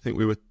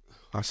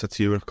 I said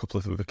to you on a couple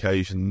of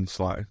occasions,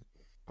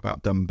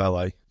 about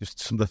Dembele, just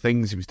some of the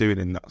things he was doing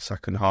in that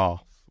second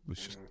half was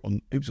just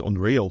it was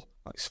unreal.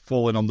 He's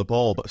falling on the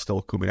ball but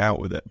still coming out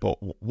with it. But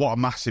what a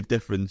massive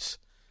difference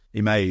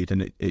he made,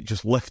 and it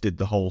just lifted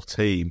the whole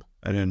team.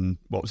 And then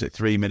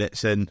 3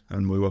 minutes in,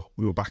 and we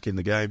were back in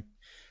the game.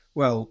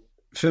 Well,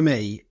 for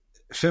me,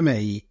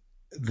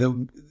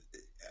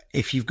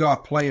 if you've got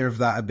a player of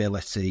that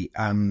ability,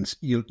 and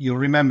you'll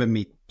remember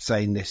me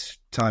saying this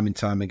time and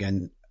time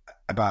again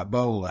about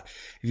Bowler,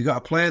 if you've got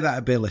a player of that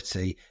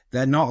ability,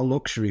 they're not a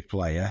luxury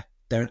player,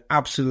 they're an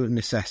absolute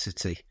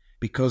necessity,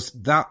 because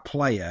that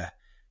player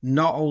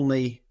not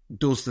only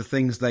does the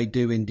things they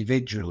do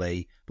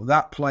individually, but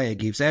that player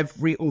gives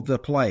every other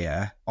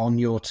player on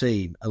your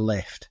team a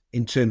lift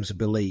in terms of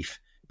belief.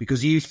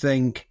 Because you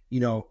think,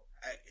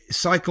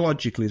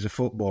 psychologically as a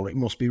footballer, it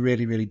must be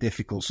really, really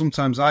difficult.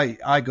 Sometimes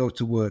I go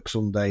to work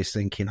some days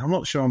thinking, I'm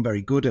not sure I'm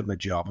very good at my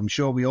job. I'm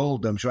sure we all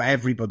do. I'm sure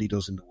everybody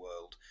does in the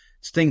world.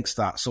 Thinks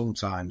that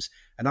sometimes.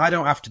 And I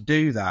don't have to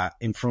do that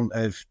in front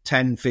of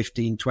 10,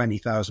 15,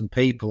 20,000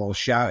 people all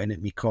shouting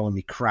at me, calling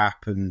me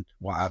crap and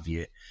what have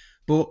you.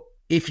 But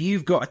if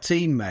you've got a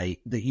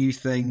teammate that you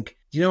think,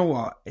 you know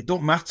what, it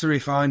don't matter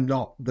if I'm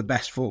not the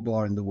best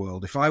footballer in the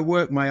world. If I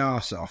work my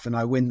arse off and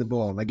I win the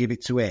ball and I give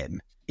it to him,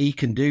 he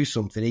can do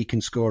something, he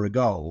can score a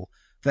goal,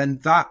 then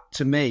that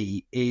to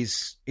me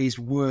is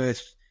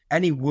worth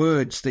any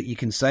words that you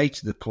can say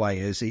to the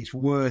players. It's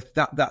worth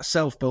that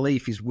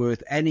self-belief is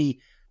worth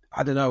any,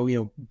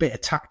 bit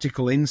of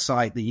tactical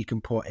insight that you can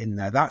put in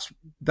there.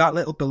 That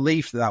little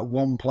belief that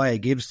one player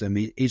gives them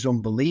is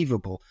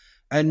unbelievable.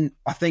 And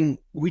I think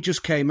we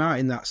just came out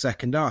in that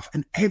second half,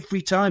 and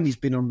every time he's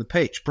been on the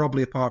pitch,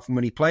 probably apart from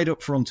when he played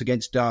up front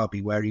against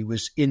Derby where he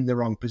was in the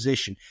wrong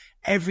position,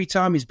 every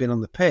time he's been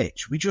on the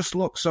pitch, we just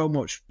look so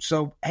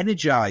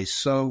energised,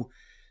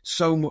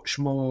 so much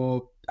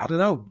more,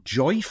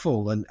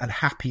 joyful and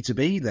happy to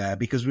be there,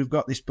 because we've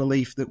got this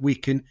belief that we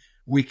can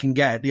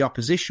get at the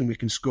opposition, we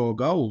can score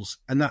goals,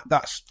 and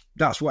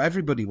that's what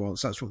everybody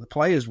wants. That's what the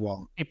players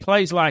want. He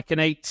plays like a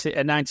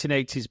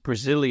 1980s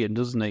Brazilian,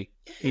 doesn't he?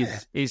 Yeah.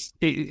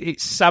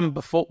 It's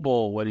samba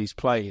football when he's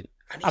playing.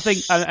 I think,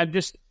 and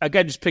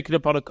just picking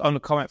up on a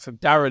comment from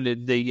Darren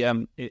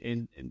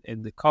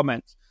in the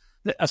comments.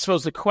 I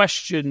suppose the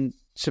question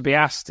to be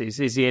asked is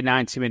he a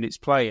 90 minutes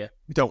player?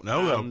 We don't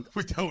know though.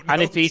 We don't know.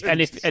 And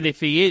if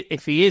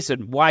he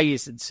isn't, why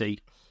isn't he?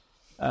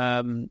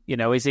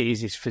 Is it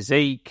his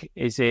physique?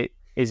 Is it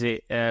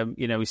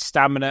his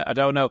stamina? I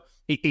don't know.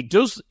 He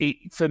does.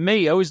 For me,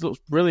 he always looks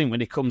brilliant when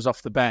he comes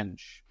off the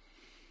bench.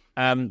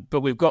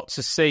 But we've got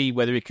to see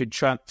whether he could.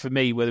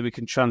 Whether we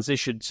can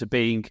transition to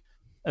being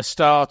a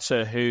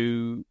starter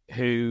who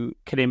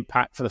can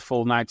impact for the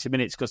full 90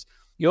 minutes, because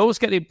you always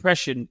get the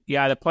impression he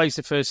either plays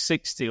the first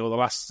 60 or the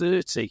last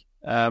 30,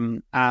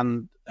 and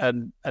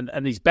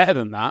he's better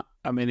than that.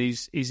 I mean,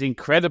 he's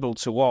incredible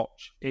to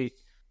watch. He's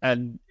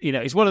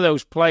one of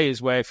those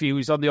players where if he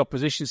was on the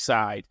opposition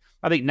side,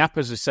 I think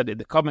Nappers has said it in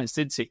the comments,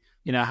 didn't he?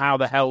 How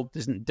the hell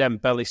doesn't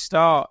Dembele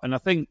start? And I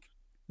think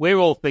we're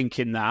all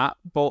thinking that,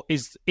 but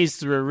is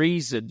there a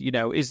reason?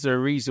 Is there a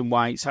reason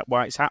why it's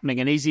happening?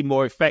 And is he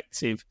more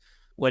effective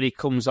when he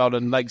comes on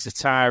and legs are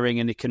tiring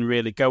and he can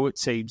really go at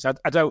teams?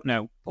 I don't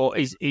know, but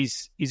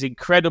he's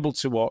incredible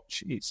to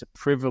watch. It's a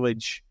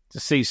privilege to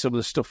see some of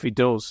the stuff he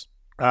does,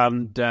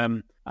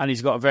 and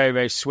he's got a very,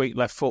 very sweet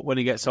left foot when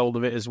he gets hold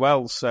of it as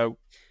well. So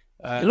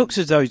it looks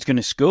as though he's going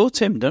to score,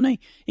 Tim, doesn't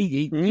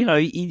he?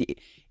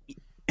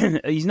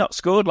 He's not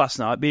scored last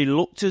night, but he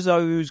looked as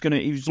though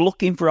he was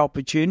looking for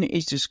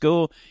opportunities to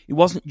score. He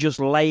wasn't just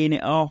laying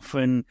it off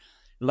and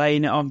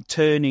laying it on,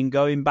 turning,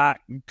 going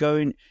back,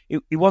 going.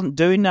 He wasn't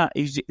doing that.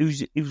 He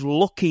was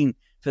looking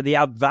for the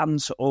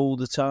advance all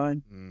the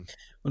time.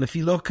 Well, if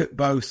you look at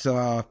both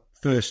our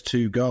first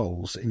two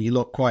goals and you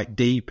look quite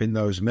deep in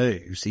those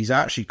moves, he's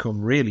actually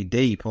come really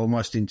deep,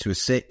 almost into a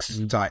six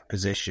type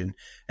position.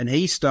 And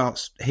he's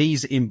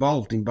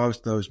involved in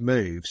both those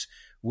moves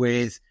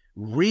with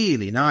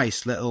really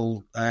nice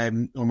little,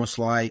 almost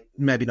like,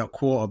 maybe not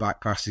quarterback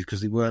passes because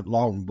they weren't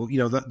long, but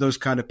those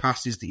kind of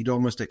passes that you'd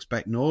almost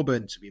expect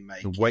Norburn to be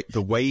making.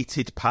 The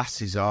weighted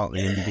passes, aren't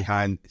they? Yeah.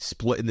 Behind,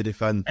 splitting the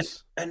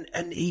defence. And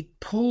he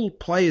pulled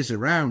players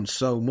around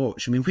so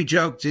much. I mean, we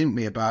joked, didn't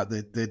we, about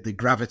the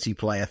gravity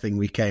player thing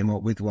we came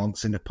up with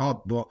once in a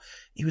pod, but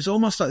he was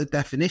almost like the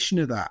definition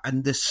of that.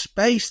 And the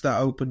space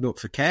that opened up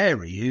for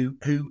Carey,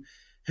 who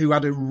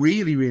had a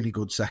really, really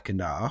good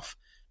second half,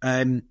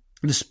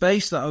 the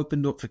space that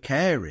opened up for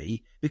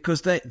Carey,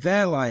 because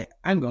they're like,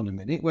 hang on a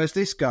minute, where's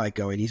this guy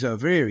going? He's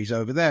over here, he's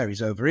over there,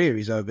 he's over here,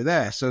 he's over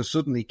there. So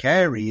suddenly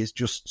Carey is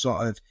just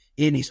sort of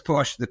in his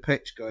portion of the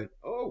pitch going,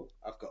 oh,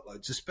 I've got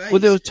loads of space. Well,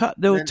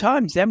 there were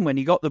times then when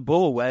he got the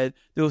ball where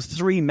there were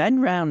three men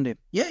round him.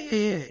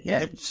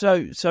 Yeah.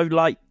 So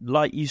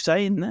like you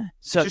saying there,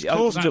 so it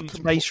opens up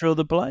space for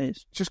other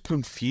players. Just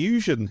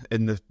confusion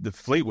in the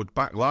Fleetwood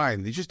back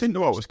line. They just didn't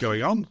know what was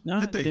going on,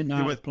 did they? Didn't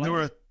know how to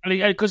play.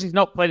 Because he's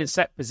not playing in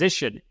set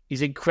position,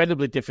 he's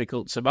incredibly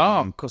difficult to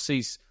mark because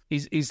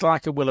he's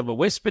like a will of a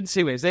wisp. And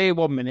see, he's here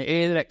 1 minute,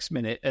 here the next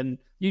minute, and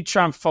you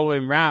try and follow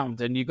him round,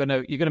 and you're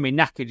gonna be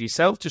knackered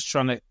yourself just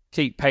trying to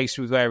keep pace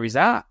with where he's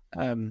at.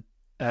 And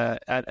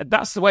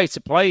that's the way to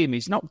play him.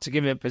 He's not to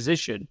give him a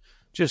position,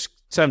 just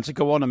tell him to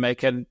go on and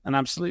make an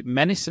absolute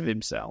menace of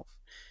himself.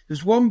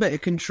 There's one bit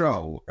of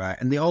control, right?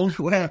 And the only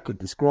way I could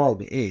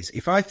describe it is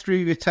if I threw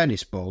you a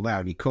tennis ball now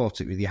and you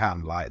caught it with your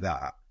hand like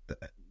that.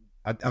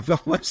 I've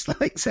almost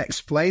like to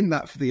explain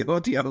that for the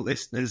audio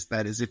listeners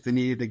then, as if they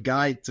needed a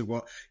guide to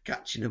what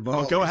catching a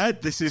ball. Oh, go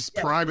ahead. This is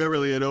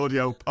primarily an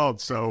audio pod,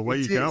 so away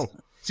you go.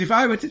 So if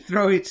I were to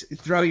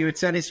throw you a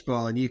tennis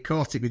ball and you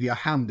caught it with your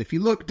hand, if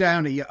you look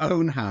down at your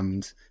own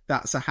hand,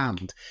 that's a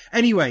hand.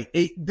 Anyway,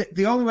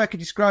 the only way I could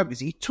describe it is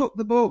he took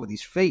the ball with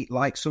his feet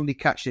like somebody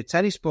catching a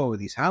tennis ball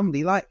with his hand.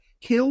 He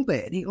killed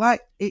it, and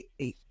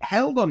it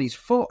held on his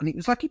foot, and it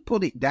was like he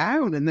put it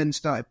down and then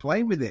started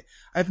playing with it.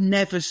 I've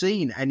never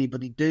seen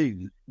anybody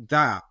do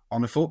that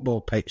on a football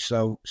pitch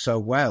so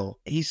well.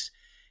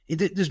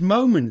 There's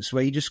moments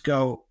where you just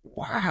go,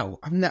 wow,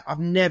 I've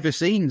never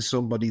seen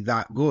somebody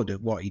that good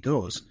at what he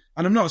does.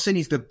 And I'm not saying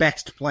he's the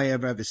best player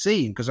I've ever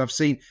seen, because I've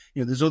seen,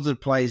 there's other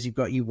players, you've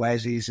got your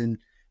Wes's and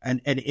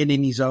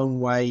in his own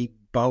way,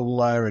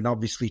 Bowler, and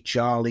obviously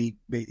Charlie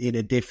in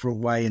a different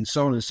way, and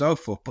so on and so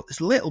forth. But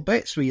there's little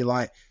bits where you're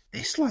like,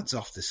 this lad's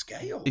off the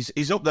scale.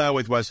 He's up there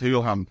with Wes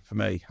Hoolham for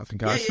me. I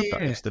think I said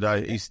that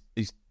yesterday.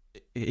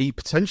 He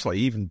potentially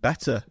even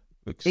better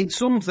in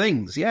some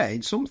things. Yeah,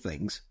 in some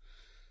things.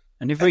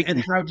 And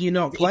how do you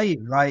not play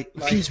him?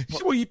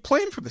 Well, you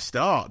play him from the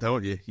start,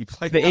 don't you? You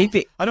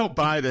play. I don't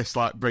buy this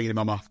bringing him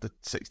on after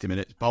 60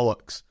 minutes.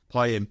 Bollocks.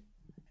 Play him.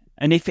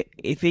 And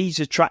if he's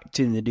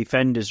attracting the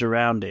defenders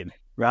around him,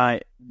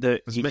 right?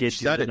 That as he Mitch did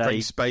said, it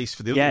brings space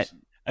for the others.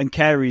 And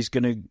Carey's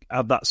going to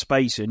have that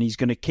space, and he's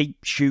going to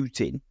keep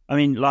shooting. I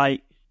mean,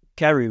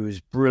 Carey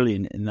was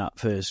brilliant in that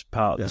first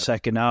part of the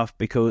second half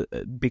because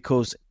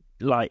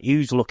he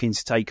was looking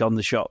to take on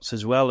the shots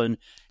as well, and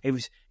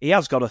he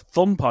has got a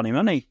thump on him,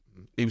 hasn't he?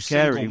 He was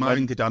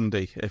single-minded,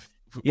 Andy.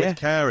 With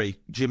Carey,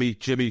 Jimmy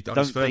on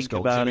his first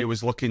goal, Jimmy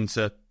was looking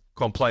to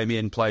come on, play me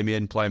in,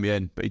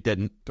 but he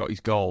didn't. Got his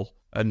goal,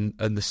 and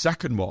the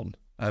second one,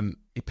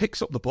 he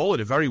picks up the ball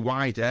in a very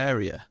wide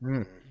area.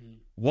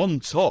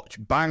 one touch,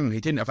 bang, he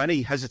didn't have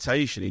any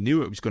hesitation. He knew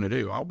what he was going to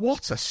do.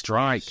 What a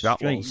strike that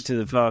Straight was. to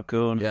the far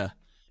corner. Yeah.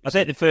 I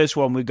think the first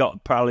one we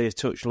got probably a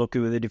touch lucky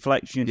with a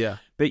deflection. Yeah.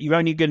 But you're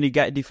only going to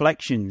get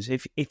deflections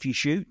if you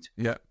shoot.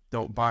 Yeah,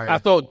 don't buy it. I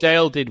thought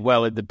Dale did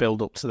well in the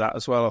build-up to that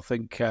as well. I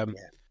think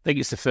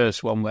it's the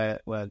first one where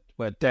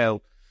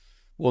Dale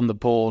won the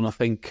ball and I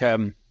think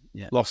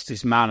lost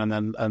his man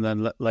and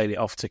then laid it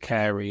off to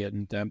Carey.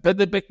 But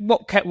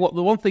the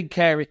one thing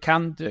Carey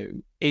can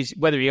do is,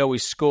 whether he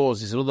always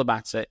scores is another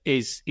matter,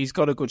 is he's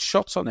got a good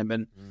shot on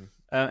him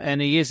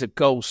and he is a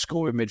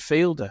goal-scoring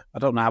midfielder. I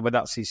don't know whether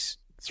that's his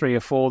 3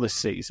 or 4 this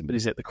season, but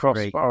he's at the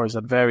crossbar. He's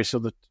had various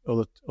other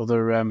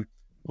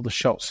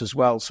shots as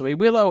well. So he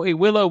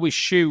will always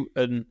shoot,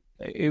 and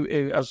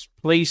I was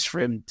pleased for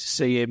him to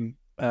see him.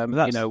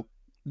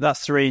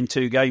 That's 3 in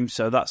 2 games,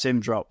 so that's him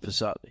dropped for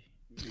Saturday.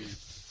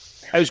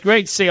 It was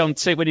great to see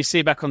when you see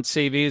it back on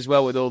TV as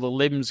well, with all the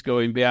limbs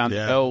going behind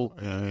the goal.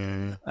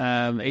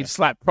 Yeah. It's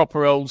like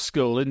proper old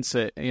school, isn't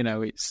it?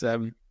 It's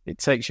it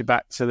takes you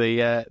back to the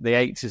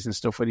 80s and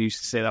stuff when you used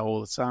to see that all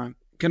the time.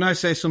 Can I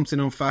say something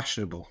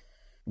unfashionable,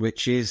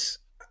 which is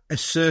a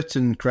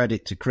certain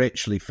credit to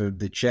Critchley for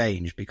the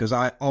change, because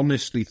I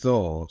honestly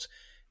thought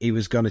he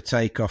was going to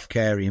take off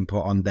Carey and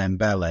put on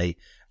Dembele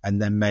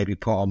and then maybe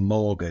put on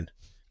Morgan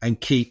and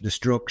keep the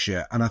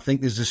structure. And I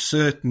think there's a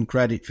certain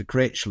credit for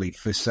Critchley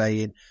for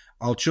saying,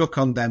 I'll chuck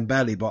on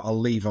Dembele, but I'll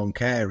leave on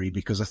Carey,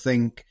 because I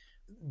think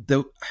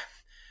there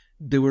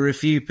were a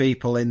few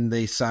people in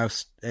the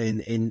south,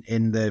 in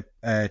the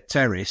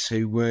terrace,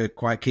 who were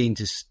quite keen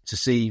to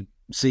see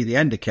the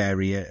end of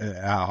Carey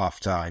at half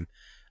time.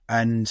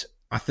 And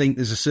I think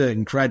there's a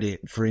certain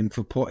credit for him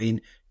for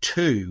putting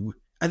 2.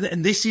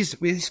 And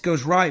this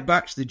goes right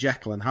back to the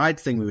Jekyll and Hyde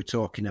thing we were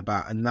talking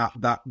about. And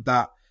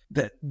that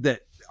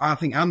I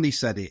think Andy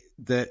said it,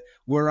 that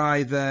we're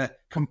either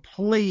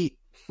complete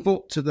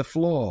foot to the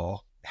floor,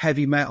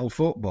 heavy metal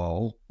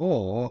football,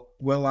 or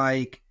we're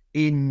like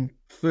in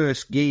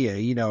first gear,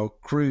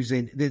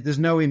 cruising. There's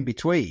no in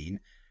between.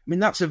 I mean,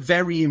 that's a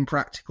very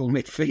impractical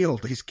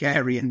midfield, is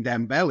Carey and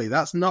Dembele.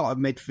 That's not a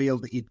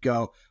midfield that you'd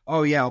go,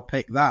 oh yeah, I'll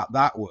pick that.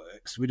 That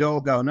works. We'd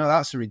all go, no,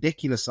 that's a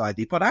ridiculous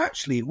idea. But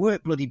actually, it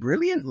worked bloody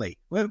brilliantly.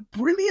 Worked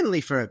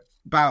brilliantly for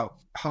about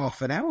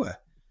half an hour.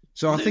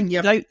 So I think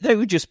they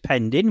were just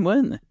penned in,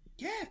 weren't they?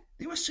 Yeah,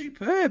 they were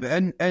superb.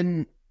 And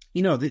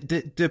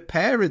the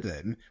pair of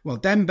them, well,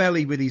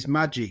 Dembele with his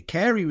magic,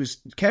 Carey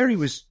was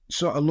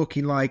sort of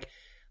looking like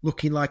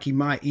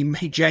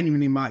he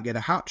genuinely might get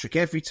a hat-trick.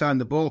 Every time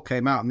the ball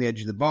came out on the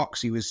edge of the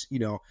box, he was,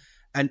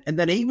 and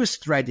then he was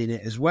threading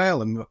it as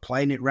well and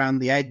playing it round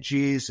the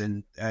edges,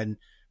 and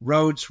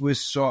Rhodes was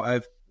sort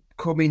of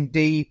coming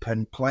deep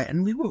and playing,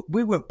 and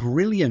we were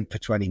brilliant for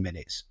 20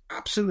 minutes.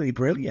 Absolutely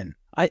brilliant.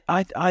 I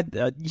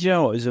you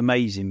know what was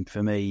amazing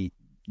for me?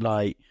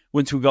 Like,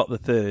 once we got the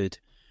third,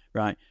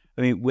 right?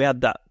 I mean,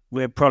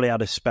 we probably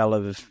had a spell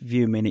of a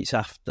few minutes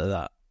after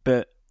that,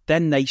 but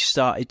then they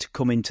started to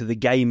come into the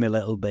game a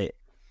little bit.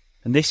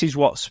 And this is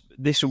what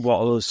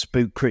will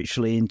spook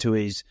Critchley into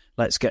his,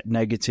 let's get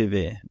negative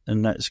here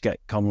and let's get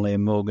Connolly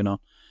and Morgan on,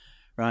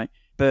 right?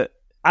 But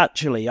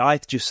actually, I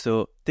just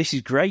thought, this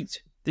is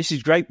great. This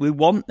is great. We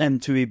want them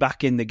to be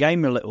back in the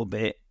game a little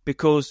bit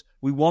because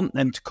we want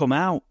them to come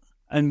out.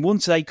 And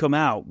once they come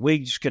out, we're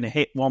just going to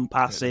hit one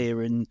pass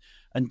here and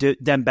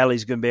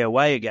Dembele's going to be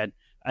away again.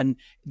 And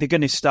they're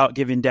going to start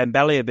giving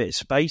Dembele a bit of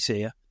space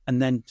here.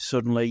 And then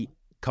suddenly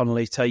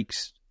Connolly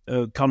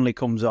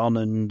comes on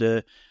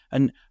and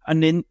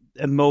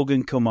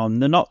Morgan come on.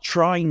 They're not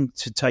trying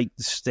to take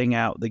the sting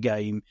out of the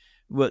game.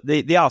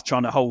 They are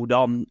trying to hold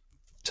on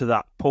to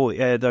that point,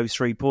 those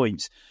 3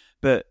 points.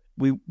 But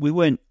we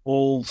weren't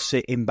all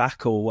sitting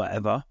back or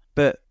whatever.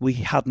 But we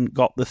hadn't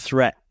got the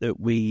threat that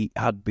we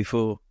had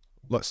before.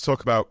 Let's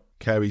talk about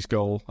Carey's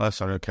goal.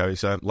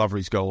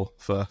 Lavery's goal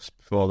first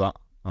before that.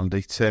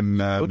 Andy, Tim,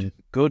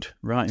 good,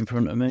 right in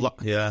front of me.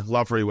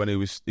 Lavery, when he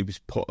was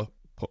put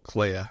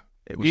clear.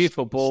 It was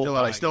beautiful ball.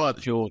 Still had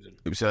Jordan.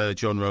 It was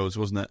John Rose,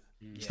 wasn't it?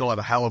 Yeah. Still had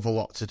a hell of a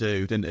lot to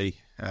do, didn't he?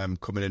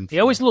 Coming in. He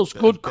always looks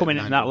good coming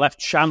in that left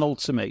channel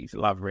to me,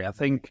 Lavery. I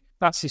think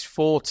that's his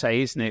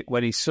forte, isn't it?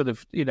 When he's sort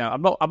of,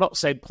 I'm not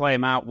saying play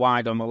him out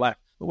wide on the left,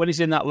 but when he's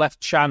in that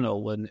left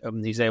channel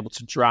and he's able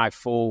to drive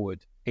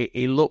forward,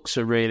 he looks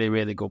a really,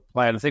 really good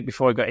player. And I think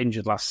before he got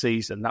injured last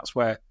season, that's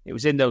where it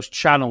was in those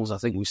channels. I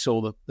think we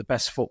saw the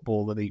best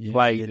football that he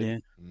played,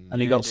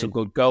 and he got some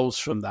good goals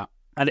from that.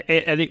 And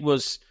it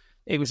was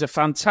a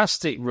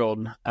fantastic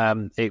run.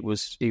 He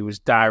was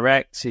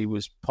direct. He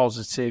was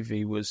positive.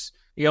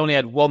 He only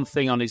had one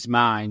thing on his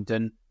mind,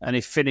 and he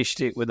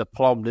finished it with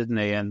aplomb, didn't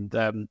he?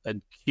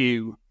 And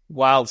cue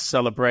wild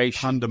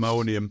celebration,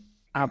 pandemonium.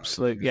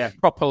 Absolute, yeah,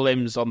 proper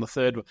limbs on the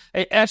third one.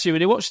 Actually,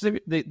 when you watch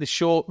the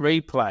short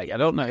replay, I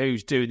don't know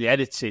who's doing the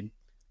editing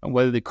and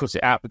whether they cut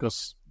it out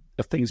because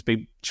of things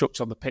being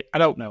chucked on the pitch. I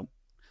don't know.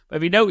 But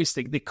if you noticed,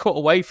 they cut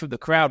away from the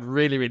crowd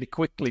really, really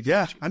quickly.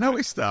 Yeah, I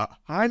noticed that.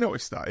 It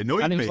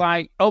annoyed me.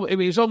 And it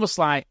was almost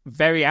like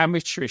very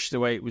amateurish the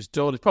way it was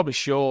done. It's probably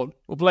Sean.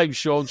 We'll blame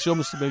Sean. Sean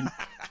must have been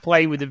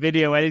playing with the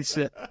video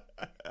editor.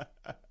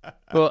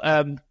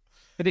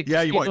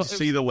 You wanted to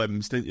see the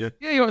limbs, didn't you?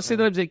 Yeah, you want to see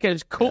the limbs. It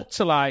gets cut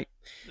to like.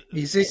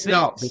 Is it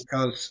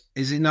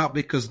not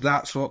because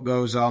that's what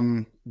goes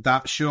on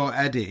that short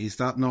edit? Is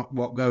that not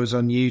what goes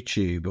on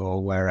YouTube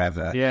or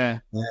wherever? Yeah.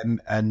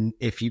 And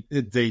if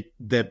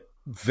they're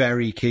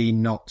very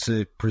keen not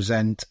to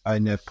present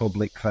in a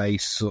public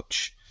place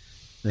such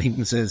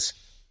things as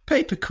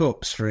paper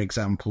cups, for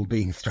example,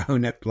 being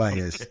thrown at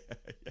players. Do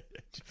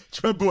you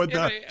remember when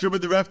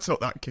the ref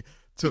took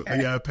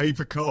the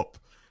paper cup?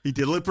 He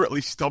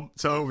deliberately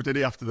stomped over, did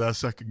he, after their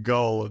second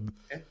goal, and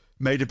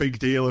made a big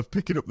deal of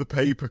picking up the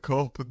paper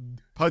cup. And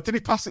did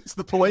he pass it to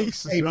the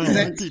police as well?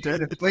 He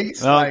did. The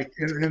police, like,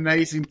 an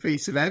amazing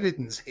piece of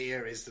evidence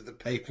here is that the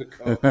paper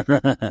cup.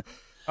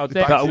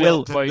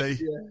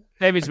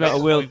 David's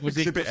metal was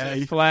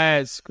it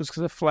flares? Because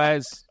of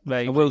flares,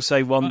 mate. I will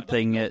say one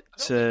thing: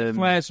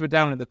 flares were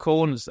down in the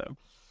corners, though.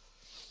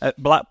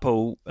 At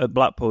Blackpool,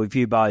 if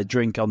you buy a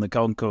drink on the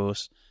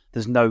concourse,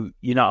 you're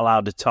not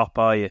allowed a top,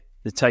 are you?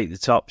 They take the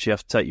tops. You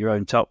have to take your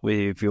own top with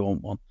you if you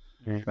want one,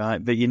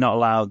 right? But you're not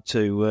allowed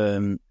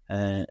to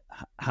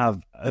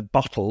have a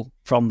bottle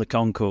from the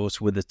concourse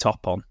with a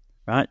top on,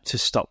 right? To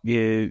stop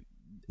you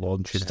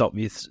launching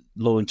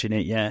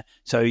it. Yeah.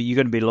 So you're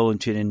going to be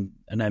launching in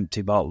an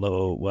empty bottle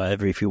or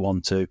whatever if you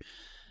want to.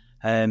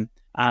 And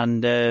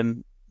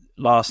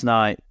last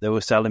night they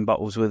were selling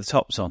bottles with the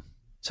tops on.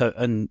 So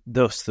and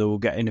thus they were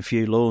getting a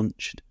few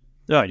launched.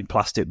 They're only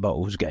plastic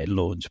bottles getting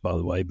launched, by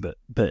the way, but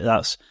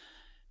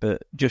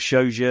just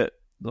shows you,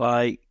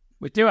 like,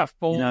 we do have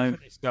form for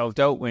this goal,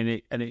 don't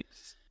we? And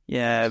it's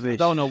I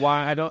don't know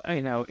why. I don't.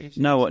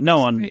 No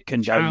one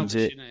condones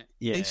it.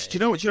 Yeah.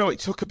 Do you know? It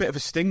took a bit of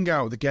a sting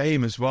out of the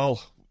game as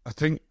well. I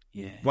think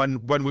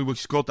when we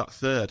scored that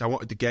third, I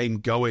wanted the game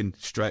going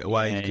straight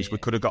away because we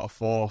could have got a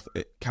fourth.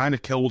 It kind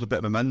of killed a bit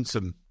of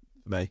momentum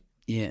for me.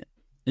 Yeah.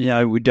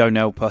 We don't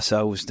help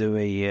ourselves, do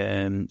we?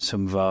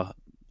 Some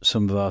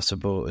of our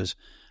supporters.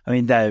 I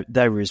mean,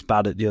 they were as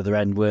bad at the other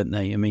end, weren't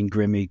they? I mean,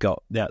 Grimmy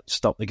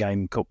stopped the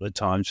game a couple of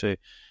times for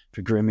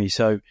Grimmy.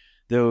 So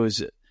there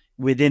was,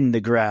 within the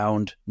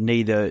ground,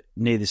 neither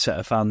set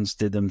of fans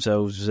did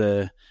themselves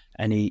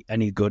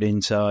any good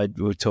inside.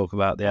 We'll talk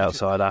about the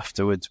outside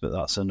afterwards, but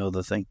that's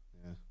another thing.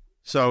 Yeah.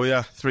 So,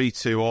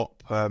 3-2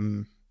 up.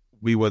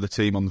 We were the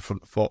team on the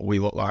front foot. We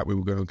looked like we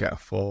were going to get a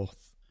fourth.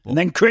 And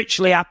then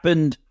Critchley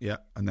happened. Yeah,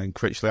 and then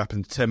Critchley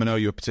happened. Tim, I know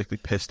you were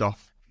particularly pissed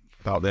off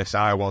about this.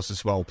 I was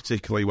as well,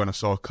 particularly when I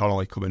saw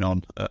Connolly coming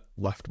on at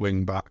left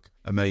wing back.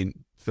 I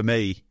mean, for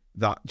me,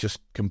 that just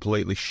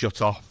completely shut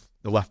off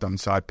the left-hand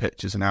side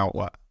pitch as an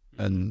outlet.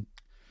 And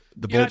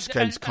the ball just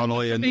came to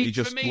Connolly and he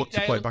just looked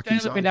to play back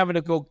inside. Dale had been having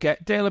a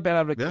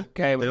good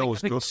game.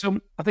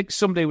 I think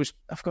somebody was,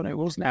 I forgot who it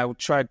was now,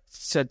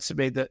 said to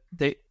me that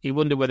he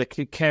wondered whether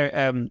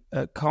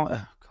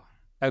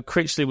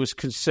Critchley was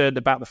concerned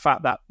about the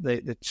fact that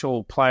the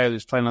tall player who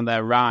was playing on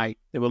their right,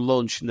 they were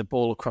launching the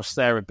ball across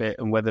there a bit,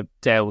 and whether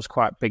Dale was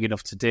quite big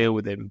enough to deal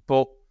with him.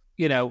 But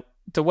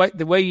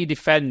the way you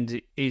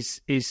defend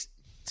is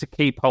to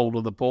keep hold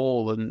of the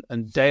ball,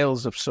 and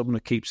Dale's of someone who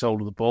keeps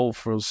hold of the ball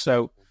for us.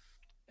 So,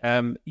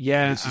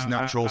 it's his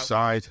natural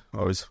side,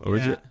 or is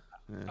it?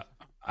 Yeah.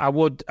 I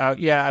would, and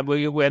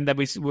then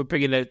we're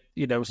bringing a,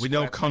 We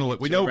know Connolly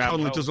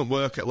doesn't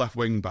work at left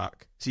wing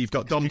back. So you've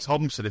got Dom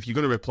Thompson. If you're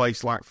going to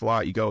replace like for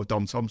like, you go with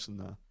Dom Thompson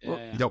there.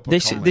 Yeah. You don't put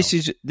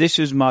this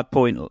is my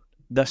point.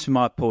 That's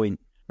my point,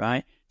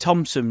 right?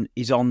 Thompson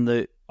is on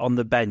the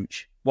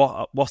bench.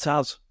 What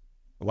has?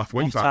 Left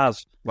wing back.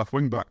 Left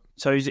wing back.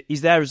 So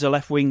he's there as a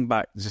left wing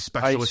back. There's a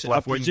specialist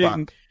left wing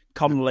back.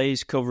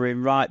 Connolly's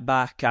covering right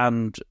back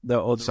and the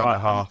other centre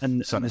half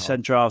and the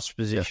centre half's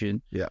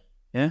position. Yeah.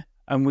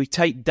 And we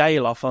take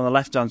Dale off on the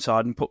left-hand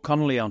side and put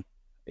Connolly on.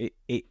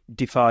 It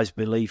defies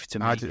belief to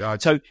me.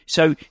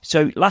 So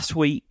last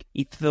week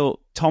he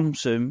thought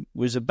Thompson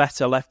was a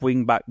better left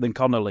wing back than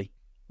Connolly,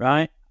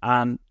 right?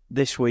 And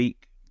this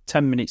week,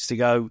 10 minutes to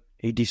go,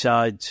 he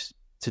decides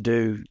to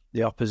do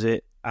the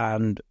opposite,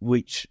 and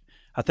which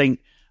I think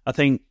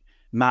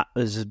Matt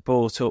has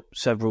brought up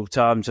several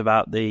times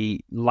about the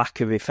lack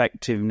of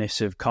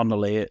effectiveness of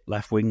Connolly at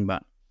left wing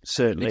back.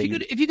 Certainly,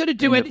 if you're going to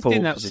do anything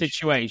in that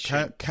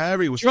situation,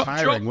 Carey was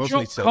tiring,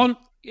 wasn't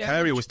he?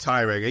 Carey was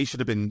tiring. He should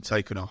have been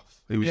taken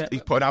off. He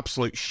put an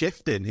absolute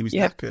shift in. He was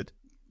knackered.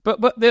 But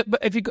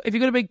if you're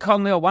going to be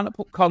Connolly, why not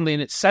put Connolly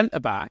in at centre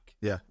back?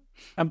 Yeah,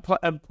 and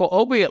put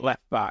Obi at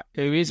left back,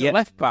 who is a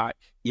left back.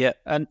 Yeah,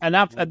 and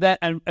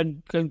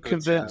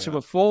convert to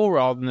a 4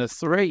 rather than a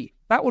 3.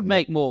 That would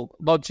make more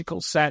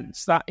logical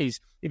sense. That is,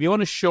 if you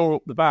want to shore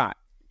up the back,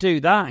 do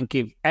that and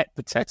give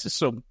Peteta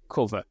some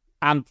cover.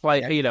 And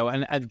play,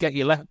 and get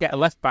a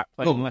left back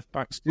playing left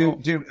back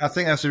spot. I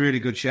think that's a really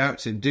good shout,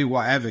 Tim. Do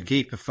whatever,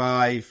 keep a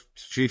 5,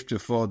 shift to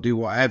 4, do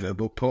whatever,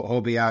 but put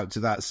Hubby out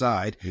to that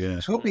side. Yeah,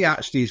 so Hubby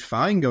actually is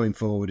fine going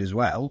forward as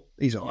well.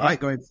 He's all right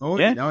going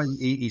forward. Yeah.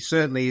 He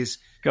certainly is.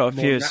 Got a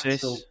few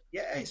assists.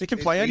 Yeah, he can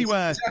play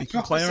anywhere. He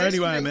can play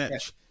anywhere,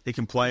 Mitch. He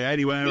can play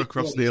anywhere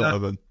across the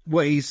 11.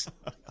 Well, he's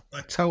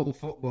a total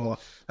footballer.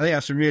 I think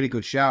that's a really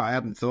good shout. I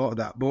hadn't thought of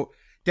that, but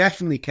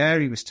definitely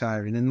Carey was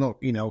tiring. And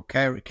look,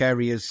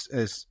 Carey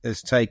has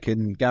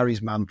taken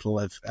Gary's mantle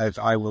of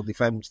I will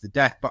defend to the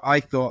death. But I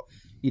thought,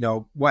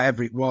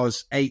 whatever it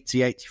was,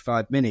 80,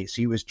 85 minutes,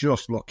 he was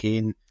just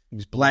looking, he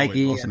was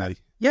leggy, wasn't he?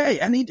 Yeah,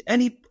 and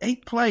he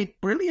played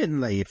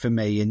brilliantly for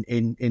me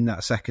in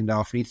that second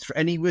half.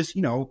 And he was,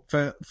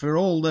 for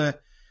all the,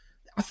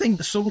 I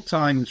think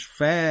sometimes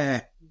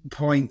fair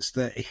points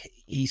that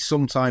he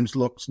sometimes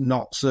looks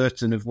not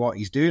certain of what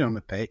he's doing on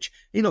the pitch.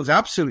 He looks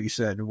absolutely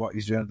certain of what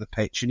he's doing on the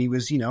pitch, and he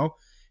was,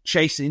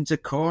 chasing into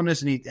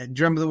corners. And do you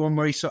remember the one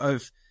where he sort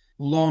of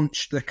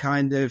launched the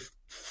kind of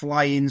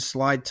flying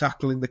slide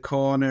tackle in the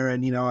corner,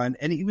 and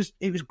it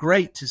was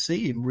great to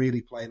see him really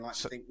playing like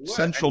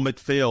central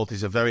midfield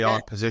is a very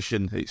hard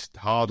position. It's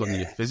hard on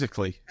you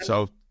physically,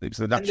 so it's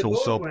the natural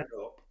sub.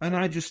 And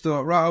I just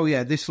thought,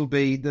 right, this will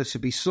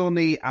be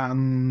sunny,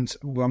 and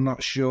I'm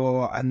not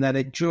sure. And then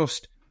I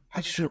just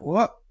thought,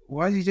 what?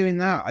 Why is he doing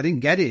that? I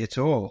didn't get it at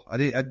all.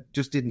 I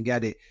just didn't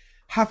get it.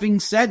 Having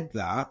said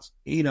that,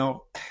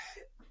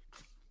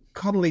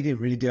 Connolly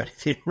didn't really do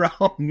anything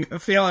wrong. I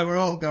feel like we're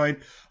all going,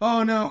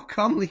 oh no,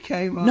 Connolly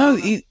came on. No,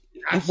 it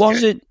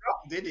wasn't.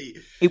 Wrong, did he?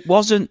 It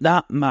wasn't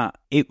that, Matt.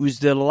 It was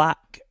the lack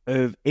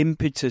of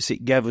impetus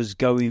it gave us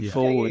going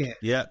forward.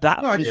 Yeah.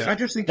 I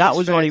just think that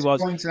was what he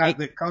was. Pointing out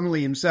that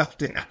Connolly himself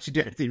didn't actually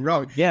do anything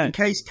wrong. Yeah. In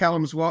case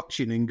Callum's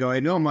watching and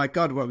going, oh my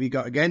God, what have you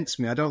got against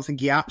me? I don't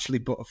think he actually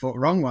put a foot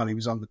wrong while he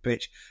was on the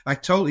pitch. I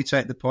totally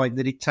take the point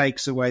that he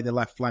takes away the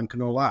left flank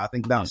and all that. I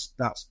think that's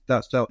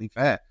totally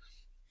fair.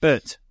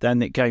 But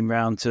then it came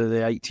round to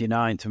the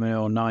 89th minute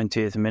or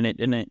 90th minute,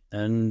 didn't it?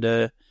 And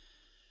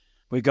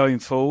we're going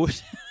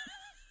forward.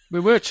 We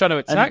were trying to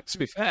attack, to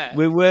be fair.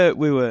 We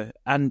were.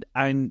 And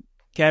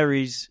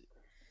Carey's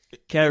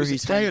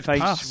tired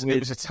pass. It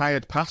was a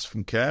tired pass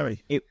from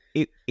Carey. It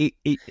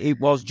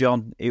was,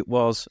 John. It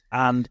was.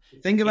 And the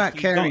thing about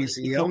Carey is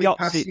he only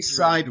passes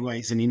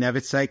sideways and he never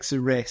takes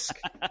a risk.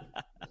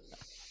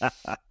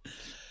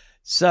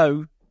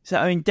 So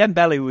I mean,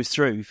 Dembele was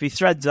through. If he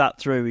threads that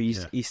through,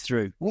 he's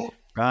through. What?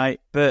 Right?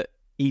 But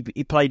he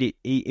played it.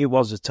 It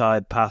was a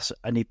tired pass,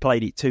 and he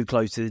played it too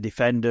close to the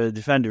defender. The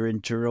defender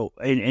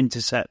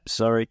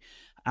intercepts.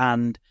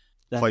 And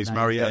plays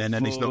Marriott, and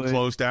then it's not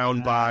closed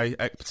down by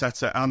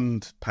Ekpiteta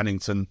and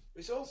Pennington.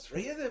 It's all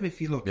three of them. If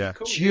you look, yeah.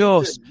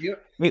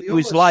 It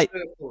was like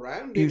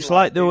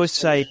they were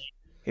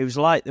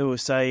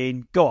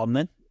saying, "Go on,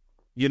 then.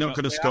 You're not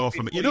going to score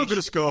from it. You're not going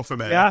to score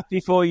from it. We're happy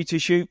for you to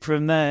shoot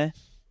from there.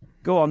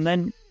 Go on,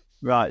 then."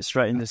 Right,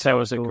 straight in the That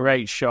was a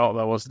great shot,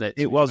 though, wasn't it?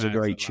 It was a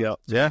great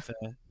shot. Yeah.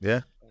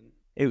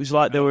 It was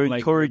like they were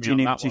encouraging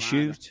him to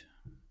shoot.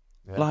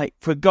 Yeah. Like,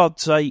 for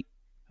God's sake.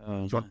 Do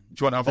you want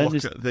to have a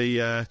look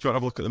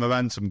at the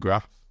momentum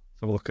graph?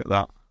 Have a look at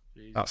that.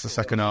 That's the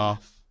second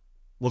half.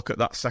 Look at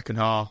that second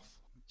half.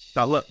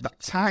 That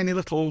tiny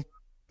little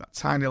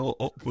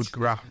upward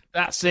graph.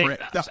 That's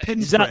it.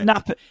 Is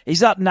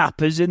that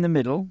Nappers in the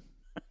middle?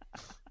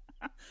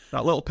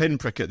 That little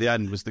pinprick at the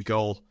end was the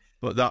goal.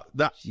 But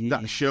that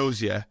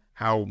shows you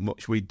how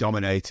much we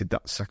dominated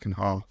that second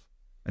half,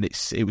 and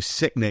it was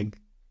sickening.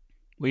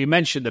 Well, you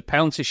mentioned the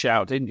penalty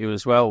shout, didn't you,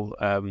 as well?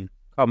 Can't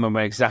remember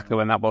exactly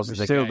when that was. We've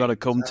still got to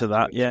come to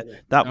that. Yeah,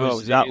 that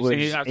was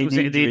in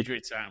the injury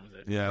time.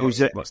 Was it? Yeah, it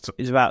was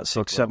about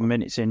 6-7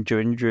 minutes into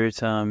injury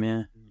time.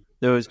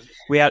 Yeah,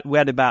 we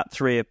had about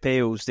 3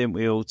 appeals, didn't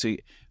we, all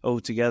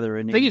together?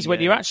 And the thing is,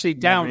 when you're actually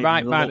down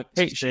right by the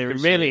pitch, you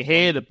can really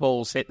hear the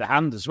balls hit the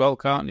hand as well,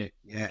 can't you?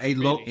 Yeah, it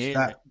looked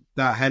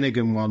that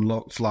Hennigan one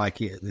looked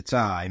like it at the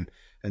time,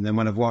 and then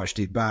when I've watched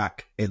it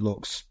back, it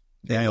looks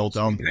nailed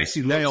on.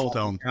 Nailed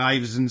on.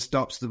 Dives and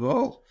stops the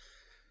ball.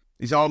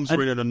 His arms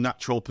were in an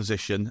unnatural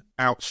position,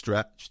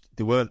 outstretched.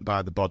 They weren't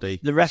by the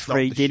body. The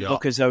referee didn't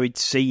look as though he'd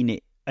seen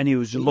it, and he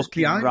was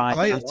looking right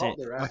at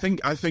it.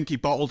 I think he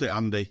bottled it,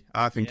 Andy.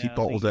 I think he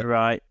bottled it.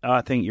 Right.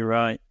 I think you're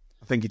right.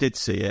 I think he did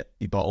see it.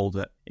 He bottled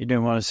it. He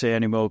didn't want to see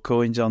any more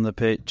coins on the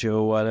pitch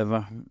or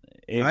whatever.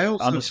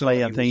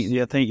 Honestly, I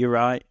think you're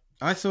right.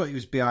 I thought he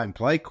was behind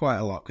play quite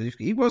a lot because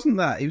he wasn't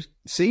that. He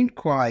seemed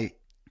quite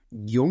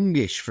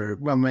youngish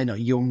maybe not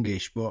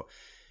youngish, but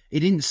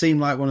he didn't seem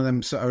like one of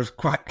them sort of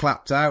quite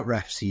clapped out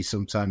refs you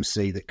sometimes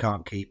see that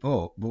can't keep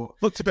up. But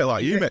looked a bit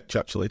like you, Mitch,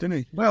 actually, didn't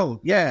he? Well,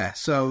 yeah.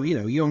 So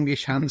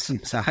youngish, handsome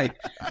type,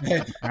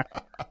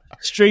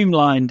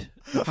 streamlined.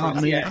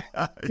 Yeah,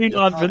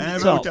 streamlined from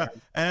the top.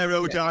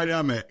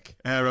 Aerodynamic.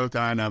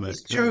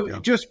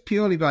 Just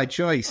purely by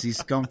choice,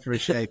 he's gone for a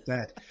shaved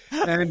head.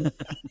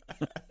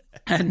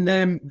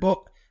 But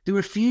there were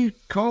a few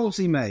calls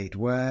he made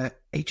where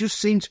he just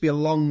seemed to be a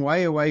long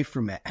way away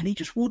from it, and he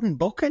just wouldn't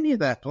book any of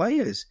their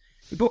players.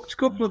 He booked a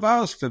couple of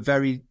ours for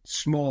very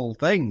small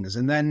things,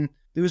 and then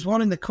there was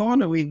one in the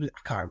corner. I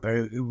can't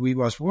remember who he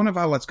was. One of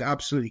our lads got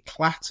absolutely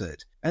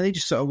clattered, and he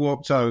just sort of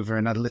walked over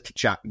and had a little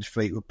chat with the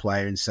Fleetwood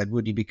player and said,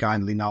 "Would you be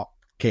kindly not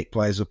kick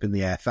players up in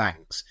the air?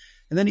 Thanks."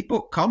 And then he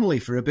booked Connolly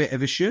for a bit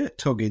of a shirt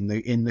tug in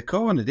the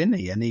corner, didn't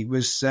he? And he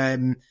was.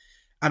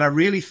 And I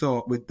really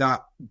thought with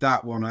that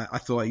one, I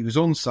thought he was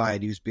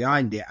onside, he was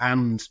behind it,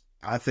 and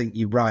I think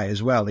you're right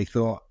as well. He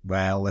thought,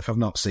 well, if I've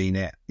not seen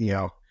it,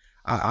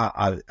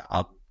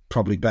 I'll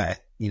probably better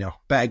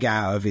get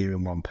out of here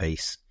in one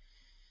piece.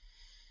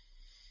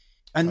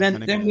 And then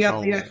we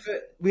had the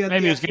effort. Maybe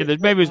he was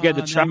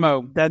getting the tram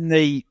home. Then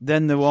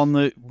the one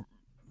that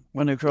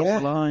went across the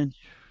line.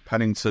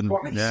 Pennington,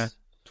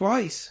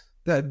 Twice.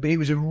 It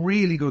was a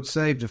really good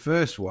save, the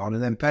first one,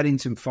 and then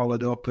Pennington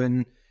followed up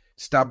and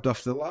stabbed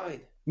off the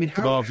line. I mean,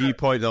 from our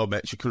viewpoint, though,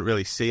 Mitch, you couldn't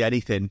really see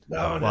anything.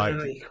 No,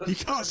 you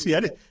can't see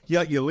anything.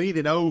 You're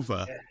leaning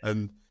over,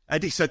 and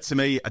Eddie said to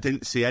me, I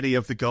didn't see any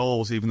of the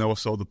goals, even though I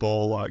saw the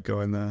ball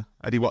going there.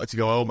 Eddie wanted to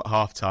go home at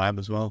half-time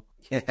as well.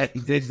 Yeah, he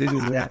did,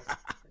 didn't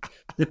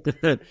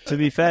he? To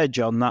be fair,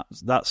 John,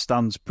 that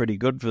stands pretty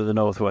good for the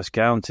Northwest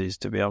Counties,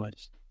 to be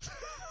honest.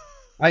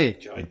 I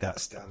enjoyed that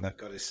stand, I've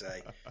got to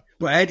say.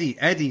 But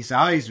Eddie's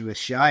eyes were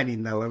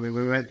shining, though, when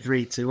we went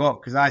 3-2 up,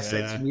 because I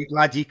said to him,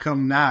 glad you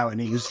come now, and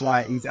he was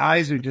like, his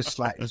eyes were just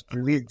like, it was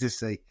brilliant to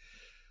see.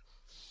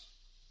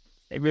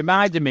 It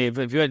reminded me of,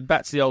 if you went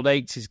back to the old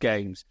 80s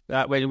games,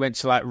 that when you went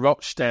to like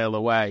Rochdale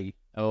away,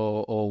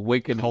 or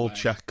Wigan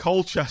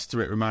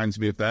Colchester, it reminds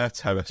me of their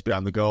terrace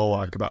behind the goal,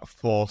 like about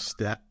 4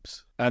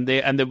 steps. And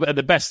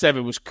the best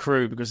ever was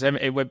Crewe, because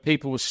when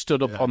people were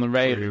stood up on the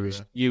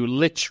railings, you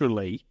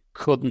literally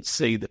couldn't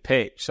see the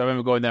pitch. So I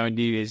remember going there on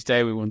New Year's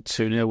Day. We won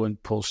 2-0 when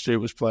Paul Stewart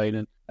was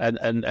playing, and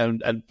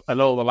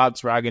all the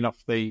lads were hanging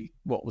off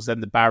what was then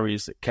the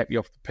barriers that kept you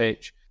off the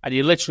pitch, and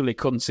you literally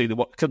couldn't see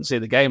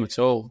the game at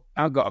all.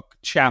 I got a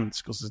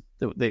chance because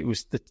there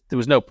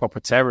was no proper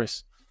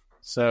terrace.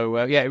 So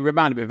it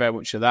reminded me very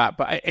much of that,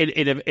 but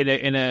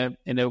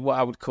in a what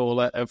I would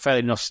call a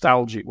fairly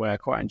nostalgic way. I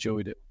quite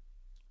enjoyed it.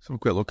 So a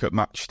quick look at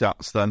match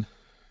stats then.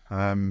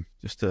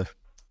 Just to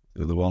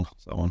the other one,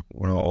 that one.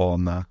 We're not all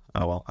on there.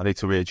 Oh well, I need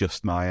to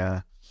readjust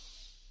my.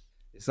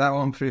 Is that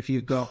one for if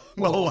you've got?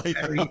 Well,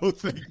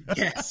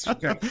 yes.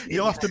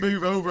 You'll have to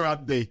move over,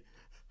 Andy.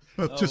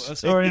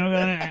 Sorry,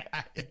 I'm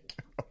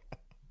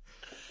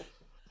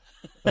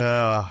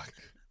gonna.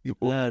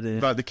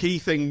 But the key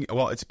thing I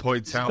wanted to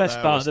point out, best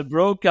part of the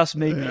broadcast,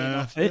 maybe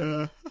off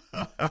it.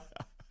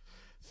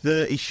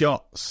 30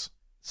 shots,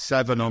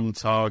 7 on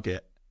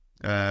target.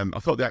 I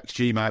thought the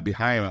XG might be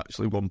higher,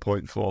 actually,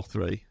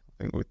 1.43.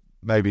 I think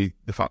maybe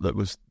the fact that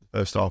the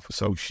first half was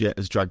so shit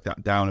has dragged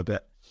that down a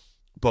bit.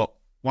 But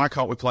why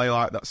can't we play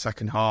like that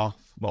second half?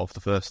 Well, for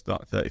the first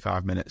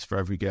 35 minutes for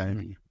every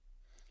game.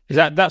 Is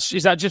that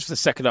just for the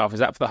second half? Is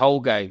that for the whole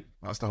game?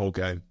 That's the whole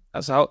game.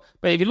 That's the whole.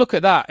 But if you look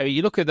at that,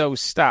 you look at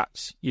those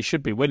stats, you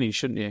should be winning,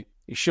 shouldn't you?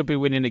 You should be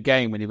winning a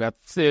game when you've had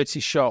 30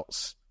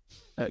 shots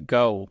at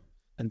goal.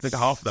 And I think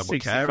half of them were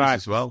carries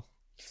as well.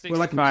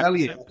 Well, I can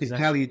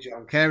tell you,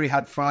 John. Carey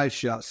had 5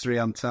 shots, 3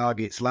 on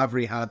targets.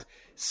 Lavery had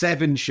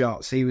 7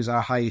 shots. He was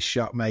our highest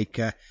shot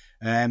maker.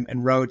 And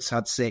Rhodes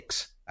had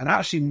 6. And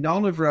actually,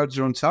 none of Rhodes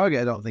were on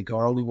target, I don't think,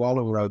 or only one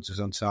of Rhodes was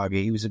on target.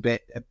 He was a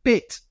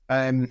bit,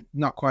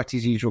 not quite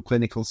his usual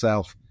clinical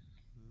self.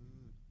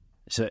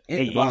 So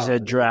it is a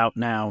drought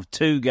now.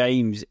 2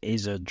 games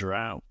is a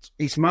drought.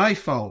 It's my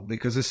fault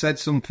because I said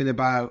something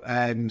about,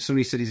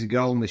 somebody said he's a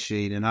goal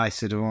machine, and I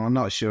said, well, I'm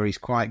not sure he's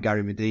quite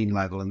Gary Medine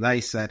level. And they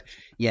said,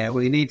 yeah,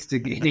 well, he needs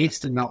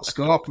to not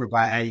score for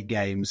about 8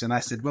 games. And I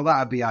said, well,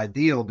 that'd be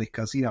ideal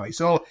because, it's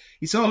all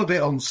a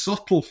bit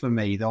unsubtle for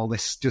me, all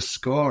this just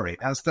scoring.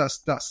 That's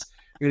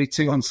really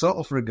too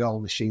unsubtle for a goal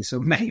machine. So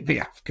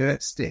maybe I've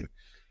cursed him.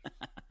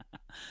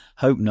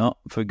 Hope not.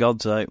 For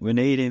God's sake, we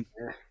need him.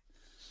 Yeah.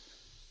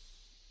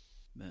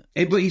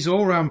 But his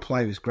all-round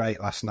play was great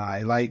last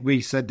night. Like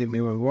we said, didn't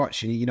we, when we were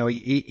watching?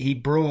 He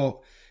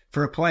brought,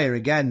 for a player,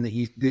 again,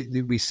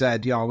 that we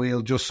said,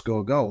 he'll just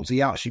score goals.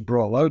 He actually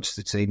brought loads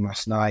to the team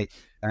last night,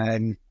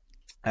 even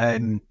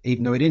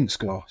though he didn't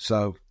score.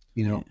 So,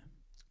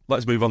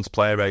 Let's move on to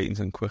player ratings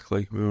and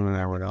quickly. We're on an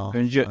hour and a half.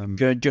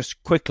 Can I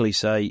just quickly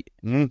say,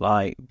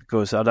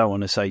 because I don't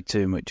want to say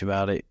too much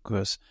about it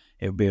because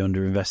it'll be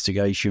under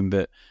investigation,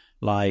 but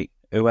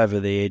whoever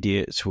the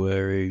idiots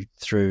were who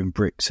threw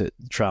bricks at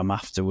the tram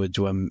afterwards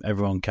when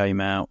everyone came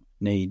out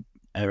need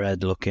their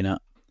head looking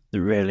at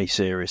really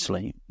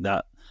seriously.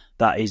 That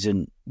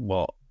isn't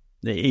it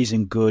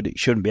isn't good. It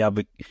shouldn't be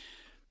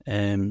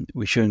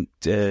we shouldn't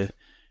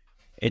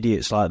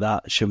idiots like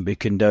that shouldn't be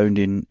condoned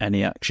in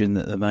any action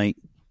that they make.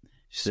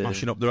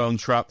 Smashing up their own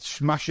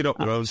smashing up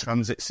their own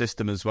transit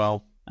system as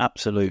well.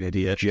 Absolute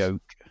idiots.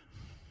 Joke.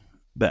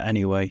 But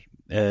anyway,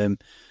 if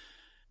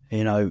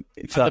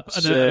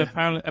that's...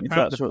 apparently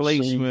the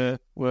police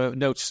were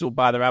noticeable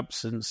by their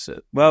absence.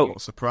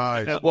 What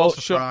surprise.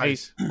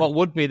 What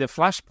would be the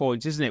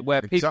flashpoint, isn't it?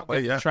 Where people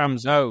get the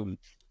trams home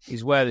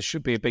is where there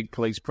should be a big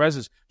police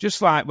presence.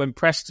 Just like when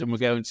Preston were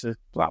going to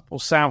Blackpool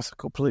South a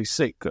couple of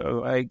 18 months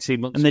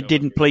ago. And they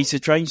didn't police the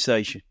train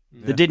station.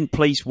 Yeah. They didn't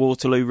police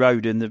Waterloo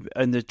Road and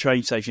the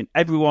train station.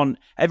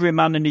 Every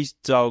man and his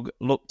dog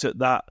looked at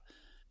that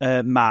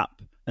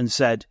map and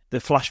said the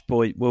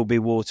flashpoint will be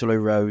Waterloo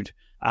Road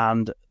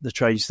and the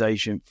train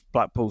station,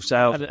 Blackpool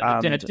South.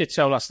 I did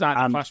tell last night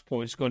the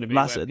flashpoint is going to be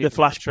the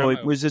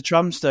flashpoint was the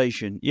tram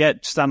station. Yeah,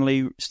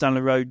 Stanley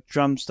Road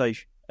tram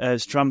station,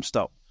 tram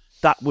stop.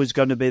 that was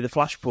going to be the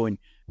flashpoint.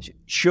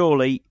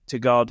 Surely, to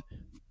God,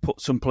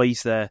 put some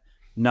police there.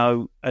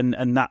 No,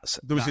 and that's...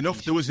 There was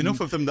enough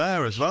of them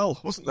there as well,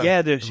 wasn't there?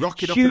 Yeah, there's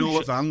rocking huge, up in all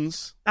the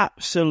vans.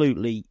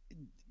 Absolutely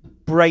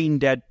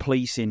brain-dead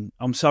policing.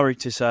 I'm sorry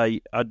to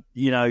say,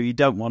 you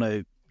don't want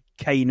to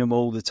cane them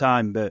all the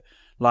time, but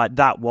like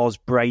that was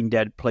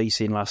brain-dead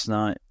policing last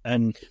night,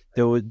 and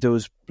there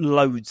was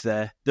loads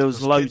there. There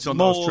was loads,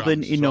 more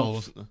than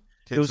enough. Well,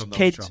 there was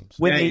kids,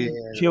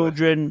 women,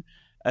 children.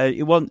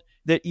 You're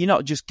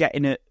not just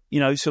getting it.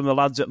 Some of the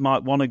lads that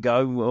might want to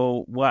go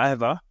or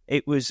whatever.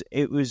 It was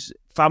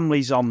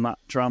families on that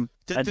tram.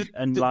 Did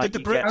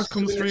the Brits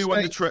come through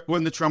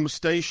when the tram was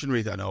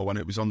stationary then, or when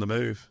it was on the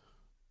move?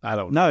 I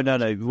don't know.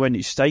 No. When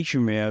it's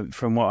stationary,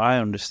 from what I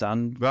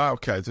understand. Right,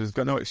 okay. They've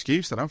got no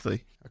excuse then, have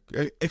they?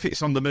 If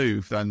it's on the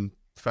move, then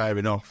fair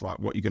enough. Like,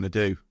 what you're going to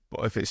do?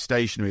 But if it's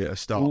stationary at a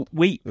stop,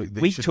 we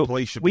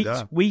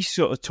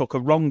sort of took a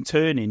wrong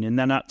turning and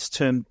then had to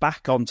turn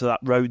back onto that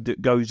road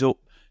that goes up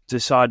to the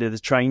side of the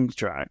train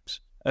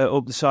tracks,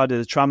 up the side of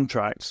the tram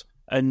tracks.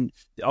 And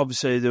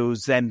obviously there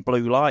was then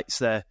blue lights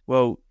there.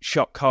 Well,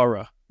 shock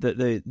horror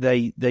that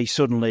they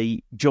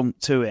suddenly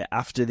jumped to it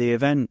after the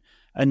event.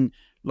 And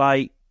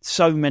like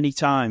so many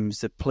times,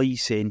 the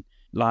policing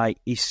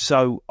is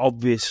so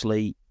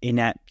obviously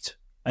inept,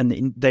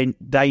 and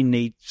they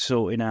need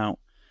sorting out.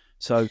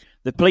 So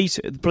the police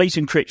in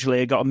Critchley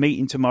have got a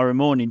meeting tomorrow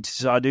morning to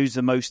decide who's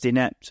the most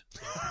inept.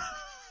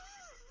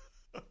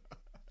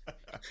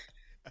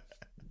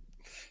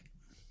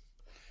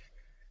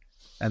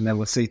 And then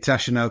we'll see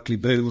Tash and Oakley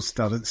Boole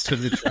stood at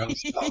the tram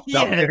stop.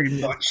 Not very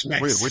much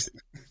next.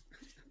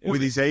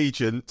 With his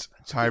agent,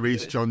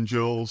 Tyrese John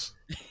Jules.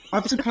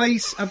 Have the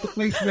police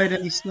made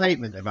any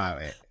statement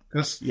about it?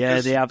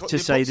 They have to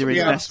say they're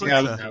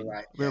investigating.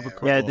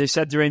 They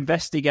said they're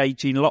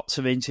investigating lots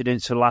of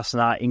incidents for last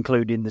night,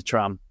 including the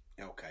tram.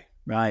 Okay.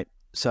 Right.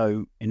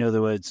 So, in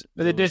other words...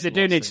 But they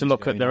do need to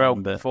look at their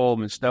own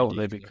performance, don't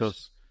they?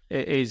 Because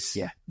it is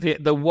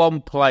the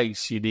one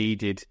place you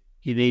needed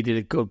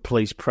a good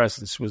police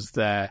presence was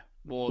there.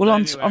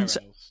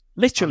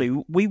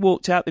 Literally, we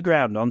walked out the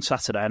ground on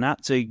Saturday and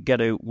had to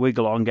get a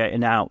wiggle on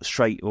getting out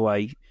straight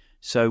away.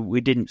 So we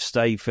didn't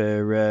stay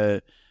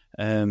for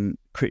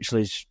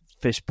Critchley's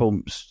fist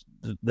pumps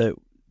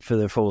for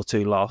the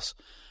 4-2 loss,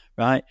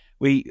 right?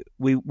 We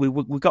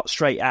got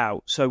straight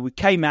out. So we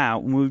came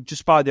out and we were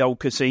just by the old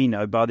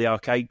casino, by the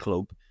arcade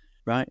club,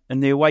 right?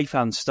 And the away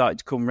fans started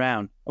to come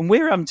round. And we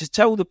were having to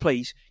tell the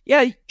police,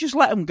 just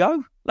let them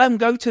go. Let them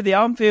go to the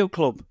Armfield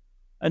Club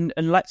and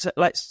let's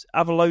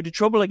have a load of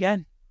trouble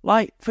again.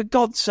 Like, for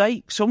God's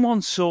sake,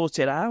 someone sort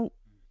it out.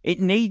 It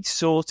needs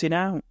sorting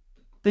out.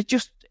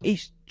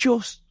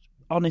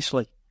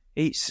 Honestly,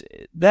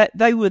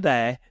 they were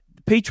there.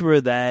 Peter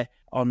were there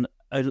on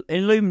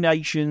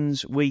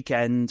Illuminations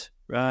weekend,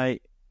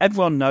 right?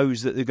 Everyone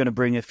knows that they're going to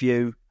bring a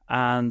few,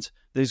 and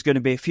there's going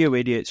to be a few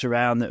idiots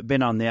around that have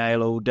been on the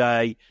ale all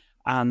day,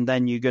 and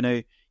then you're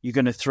going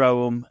to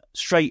throw them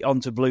straight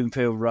onto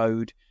Bloomfield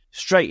Road,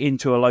 straight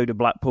into a load of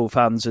Blackpool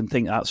fans, and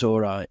think that's all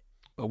right.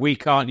 But we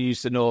can't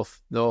use the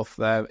north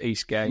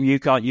east gate. You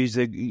can't use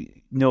the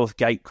north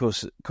gate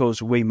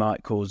because we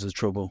might cause the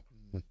trouble.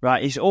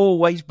 Right, it's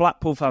always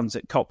Blackpool fans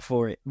that cop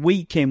for it,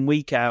 week in,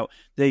 week out.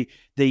 The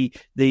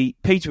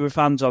Peterborough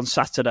fans on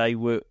Saturday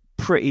were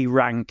pretty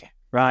rank,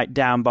 right,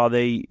 down by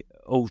the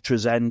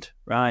Ultras end,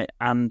 right,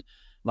 and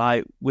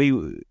like we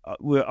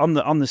were on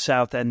the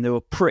south end, they were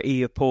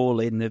pretty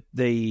appalling.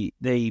 The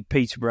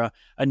Peterborough,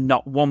 and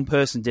not one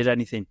person did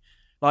anything.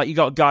 Like, you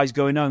got guys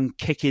going on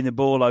kicking the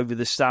ball over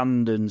the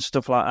stand and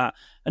stuff like that,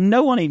 and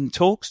no one even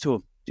talks to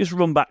them. Just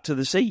run back to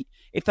the seat.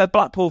 If a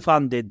Blackpool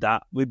fan did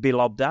that, we'd be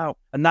lobbed out,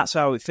 and that's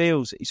how it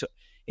feels.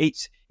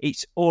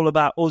 It's all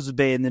about us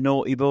being the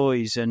naughty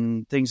boys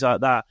and things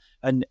like that,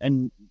 and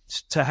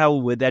to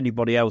hell with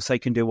anybody else. They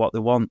can do what they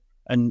want,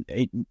 and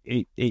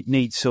it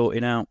needs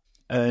sorting out.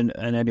 And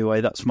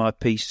anyway, that's my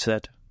piece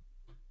said.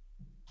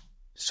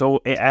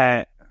 Sort it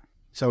out.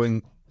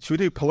 Should we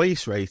do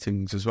police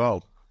ratings as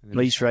well?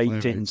 Police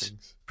ratings.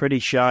 Pretty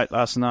shite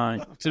last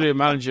night. To do a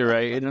manager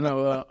rating, I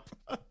know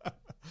that.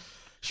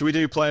 Should we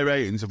do player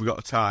ratings? Have we got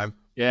a time?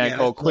 Yeah,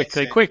 go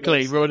quickly,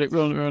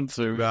 run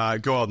through.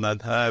 Right, go on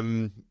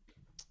then.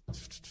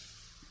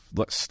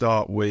 Let's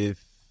start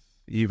with,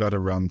 you've had a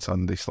rant,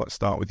 Andy, so let's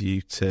start with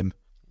you, Tim.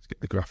 Let's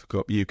get the graphic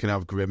up. You can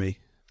have Grimmy.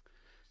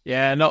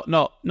 Yeah,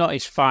 not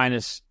his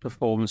finest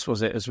performance,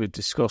 was it, as we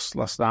discussed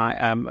last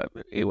night?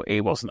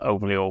 He wasn't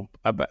overly old.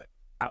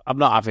 I'm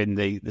not having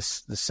the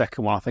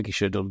second one. I think he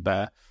should have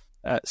done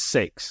better.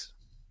 6.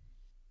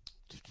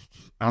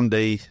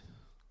 Andy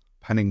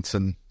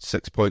Pennington,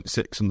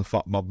 6.6 on the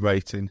FOTMob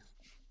rating.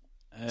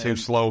 Too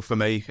slow for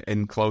me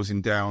in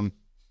closing down.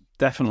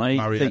 Definitely.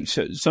 Marriott. I think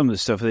some of the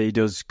stuff that he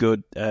does is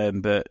good,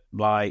 but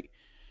like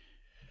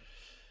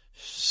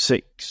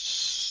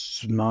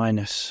 6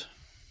 minus.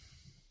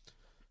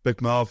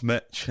 Big Marv,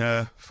 Mitch,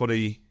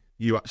 funny,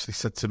 you actually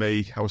said to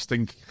me, I was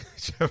thinking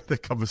of the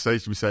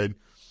conversation we were saying,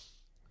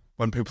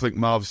 when people think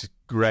Marv's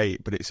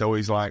great, but it's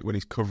always like when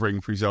he's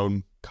covering for his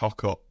own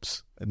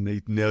cock-ups, and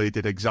he nearly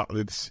did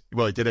exactly this.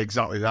 Well, he did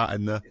exactly that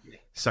in the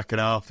second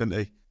half, didn't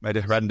he? Made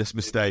a horrendous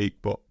mistake,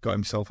 but got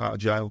himself out of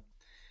jail.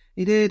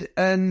 He did,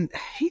 and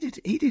he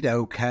did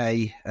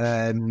okay.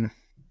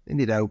 He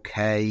did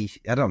okay.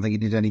 I don't think he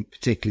did any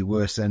particularly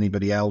worse than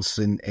anybody else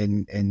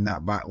in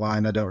that back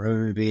line. I don't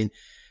remember being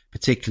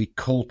particularly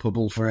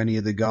culpable for any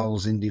of the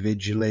goals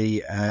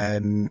individually.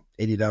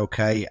 He did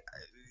okay.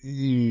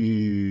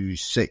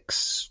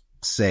 6-6.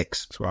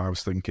 That's what I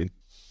was thinking.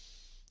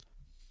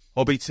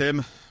 Hobby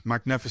Tim,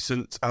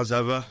 magnificent as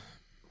ever.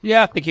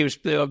 Yeah, I think he was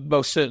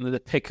most certainly the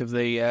pick of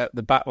the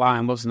back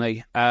line, wasn't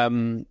he? I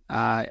don't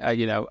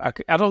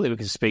think we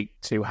can speak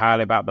too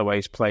highly about the way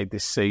he's played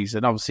this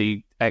season.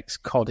 Obviously,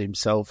 ex-COD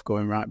himself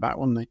going right back,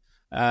 wasn't he?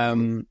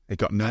 He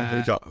got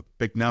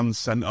Big Nan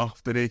sent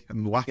off, did he?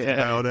 And laughed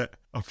about it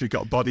after he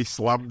got body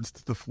slammed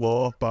to the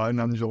floor by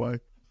Angelo.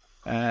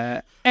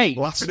 8.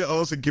 Laughing at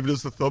us and giving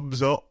us the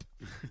thumbs up.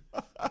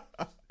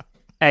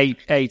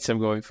 8 I'm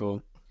going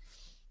for.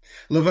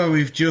 Love how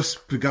we've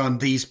just begun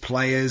these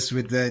players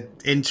with the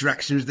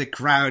interaction with the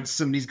crowd.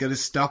 Somebody's going to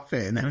stop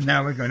it. And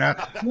now we're going out.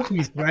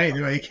 He's great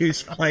the way he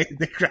keeps playing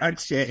the crowd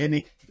shit, isn't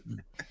he?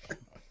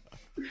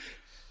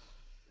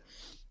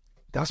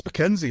 That's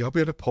Mackenzie. I'll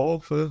be at a poor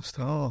first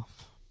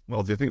half.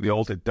 Well, do you think they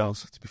all did,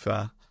 Daz, to be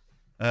fair?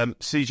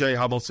 CJ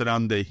Hamilton,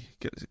 Andy,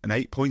 gets an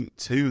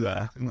 8.2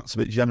 there. I think that's a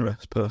bit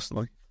generous,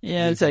 personally.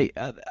 Yeah,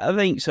 I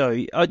think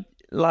so.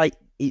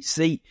 It's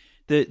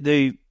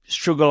the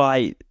struggle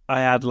I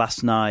had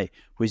last night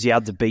was he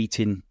had the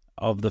beating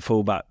of the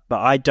fullback,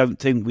 but I don't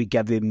think we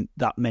gave him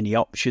that many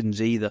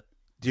options either.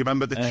 Do you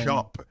remember the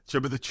chop? Do you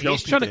remember the chop?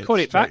 He's trying to cut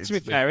it back, to be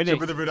fair, isn't he? Do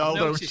you remember the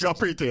Ronaldo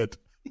chop he did?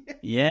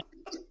 Yeah.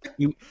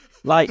 The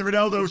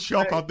Ronaldo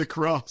chop on the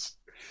cross.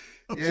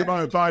 That's some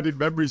abiding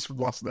memories from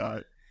last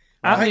night.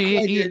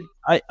 I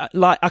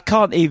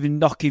can't even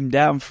knock him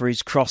down for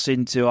his cross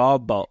into our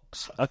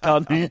box. I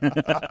can't.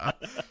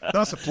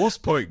 That's a plus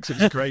point because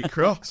it was a great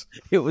cross.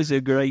 It was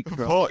a great cross.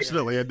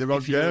 Unfortunately, in the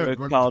wrong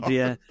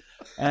game.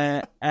 Yeah.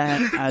 And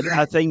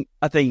I think.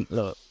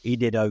 Look, he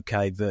did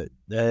okay, but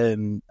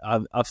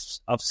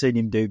I've seen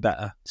him do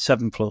better.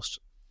 7+.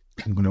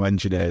 I'm going to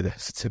engineer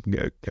this. Tim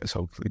gets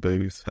Oakley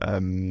Booth.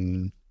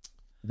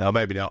 No,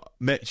 maybe not.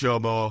 Mitch or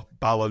more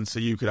balance, so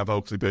you could have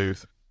Oakley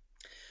Booth.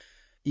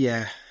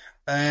 Yeah.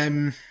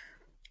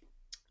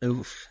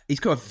 He's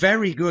got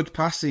very good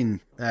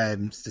passing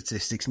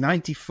statistics.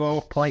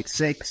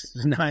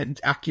 94.6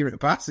 accurate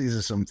passes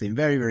or something.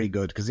 Very, very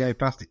good because he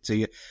passed it to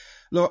you.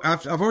 Look,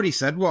 I've already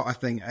said what I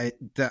think.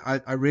 That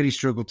I really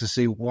struggled to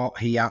see what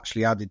he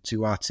actually added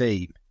to our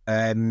team.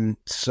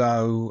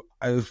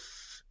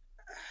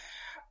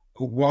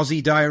 Was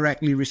he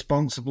directly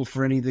responsible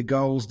for any of the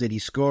goals? Did he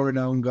score an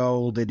own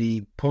goal? Did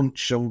he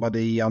punch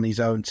somebody on his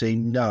own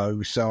team?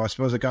 No. So I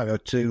suppose I can't go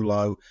too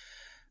low.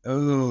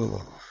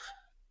 Oh,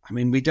 I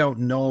mean, we don't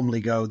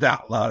normally go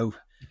that low.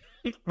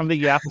 I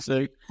think you have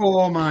to.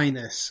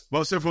 4-.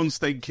 What's everyone's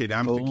thinking?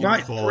 I'm thinking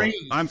 4.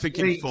 I'm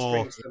thinking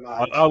 4.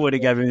 I would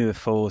have given him a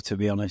 4, to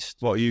be honest.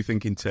 What are you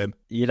thinking, Tim?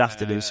 You'd have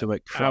to do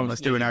something.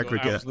 Let's do an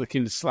aggregate. I was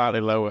looking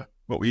slightly lower.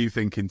 What were you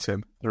thinking,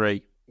 Tim?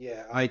 3.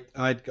 Yeah,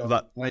 I'd go.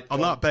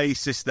 On that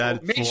basis, then.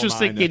 Mitch was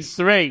thinking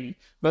 3,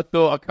 but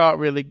thought I can't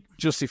really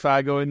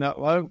justify going that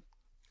low.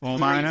 4-.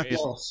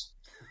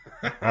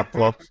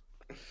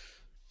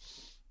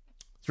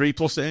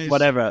 3+ it is.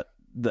 Whatever.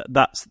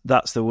 That's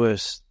the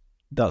worst.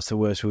 That's the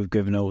worst we've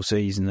given all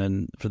season,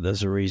 and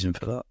there's a reason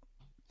for that.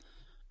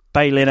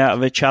 Bailing out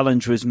of a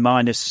challenge was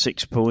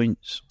 -6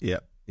 points. Yeah.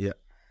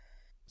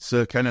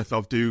 Sir Kenneth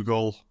of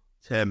Dougal,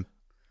 Tim.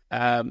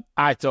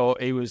 I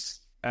thought he was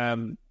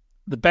the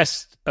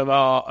best of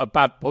a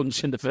bad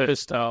bunch in the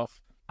first half,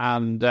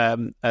 and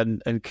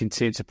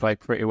continued to play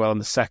pretty well in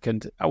the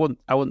second. I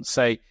wouldn't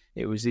say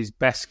it was his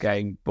best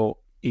game, but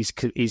he's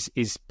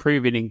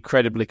proving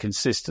incredibly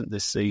consistent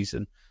this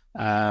season.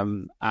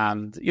 And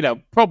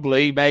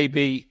probably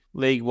maybe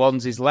League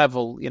One's his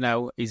level.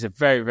 He's a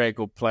very, very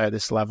good player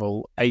this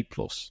level.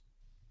 8+.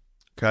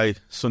 Okay,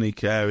 Sonny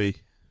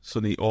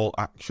all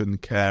action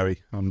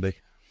Carey, Andy.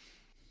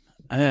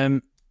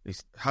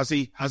 Has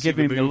he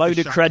given him a load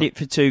of credit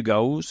for 2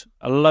 goals,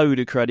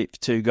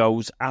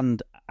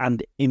 and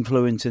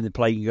influencing the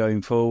play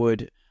going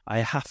forward. I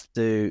have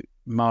to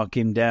mark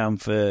him down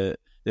for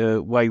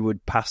the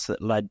wayward pass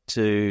that led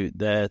to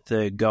their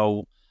 3rd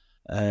goal.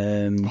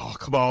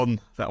 Come on!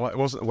 It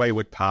wasn't a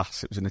wayward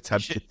pass. It was an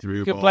attempted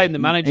through ball. You could blame the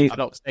manager for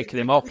not taking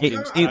him off.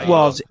 It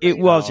was.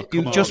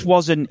 It just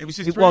wasn't. It was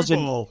his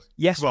ball.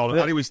 Yes,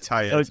 and he was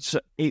tired.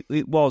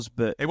 It was,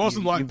 but it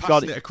wasn't like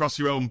passing it across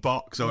your own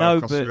box or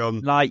across your own.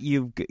 Like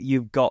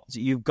you've got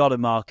to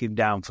mark him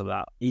down for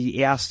that. He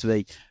has to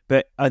be.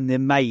 But on the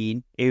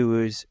main, it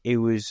was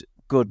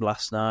good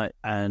last night,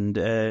 and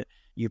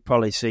you've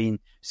probably seen,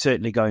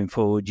 certainly going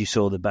forward, you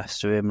saw the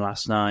best of him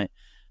last night.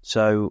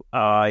 So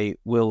I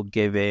will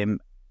give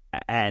him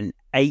an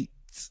 8+.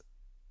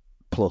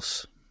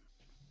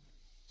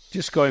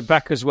 Just going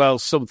back as well,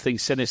 something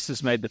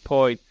Sinister's made the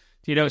point.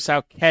 Do you notice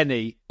how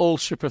Kenny,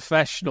 ultra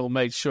professional,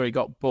 made sure he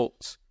got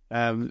booked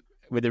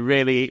with a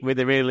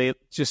really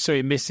just so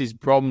he misses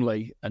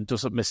Bromley and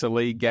doesn't miss a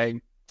league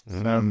game.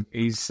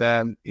 He's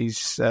going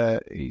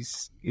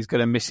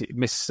to miss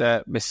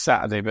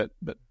Saturday, but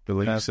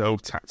believe so.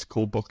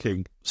 Tactical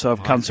booking. So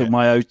I've cancelled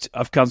my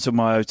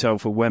hotel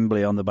for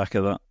Wembley on the back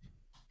of that.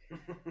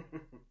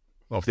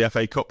 Well, for the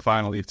FA Cup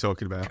final you're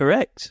talking about.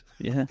 Correct.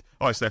 Yeah.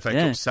 Oh, it's the FA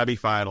Cup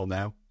semi-final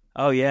now.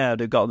 Oh yeah,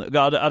 I'd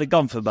have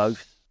gone for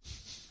both.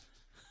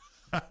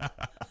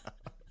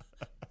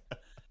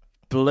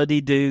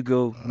 Bloody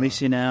Dougal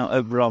missing out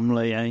at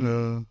Bromley, eh?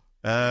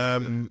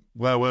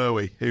 Where were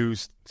we?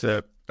 Who's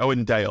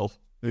Owen Dale?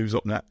 Who's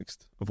up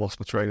next? I've lost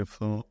my train of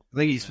thought. I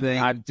think it's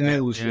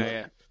Dale's.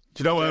 Yeah.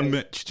 Do you know,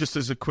 Mitch, just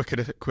as a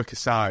quick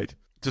aside,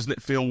 doesn't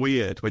it feel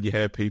weird when you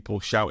hear people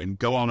shouting,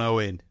 "Go on,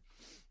 Owen"?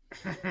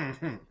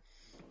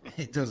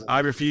 It doesn't. I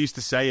refuse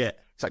to say it.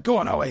 It's like, "Go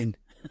on, Owen."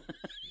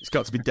 It's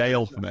got to be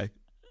Dale for me.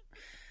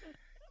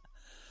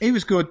 He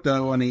was good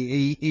though, and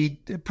he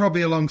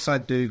probably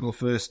alongside Dougal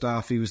first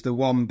half. He was the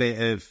one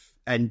bit of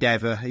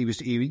endeavour. He was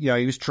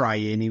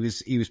trying. He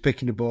was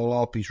picking the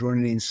ball up. He's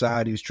running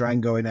inside. He was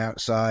trying going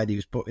outside. He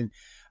was putting.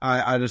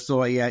 I just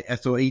thought I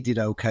thought he did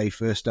okay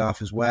first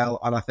half as well,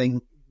 and I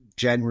think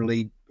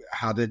generally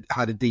had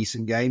a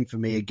decent game for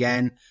me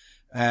again.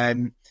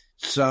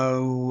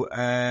 So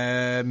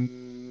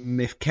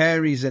if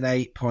Carey's an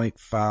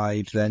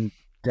 8.5, then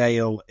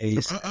Dale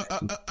is.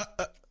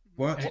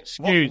 What?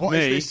 Excuse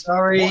me.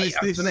 Sorry, what is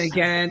this I've done it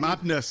again.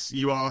 Madness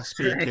you are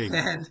speaking.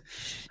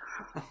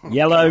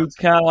 Yellow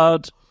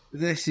card.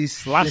 This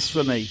is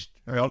Blasphemy.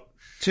 Hang on.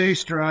 2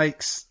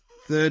 strikes.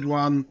 Third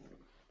one,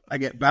 I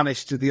get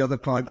banished to the other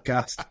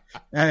podcast.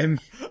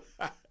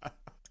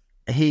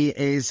 He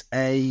is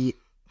a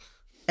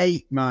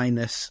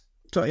 8-.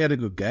 Thought he had a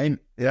good game.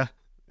 Yeah,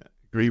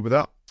 agree with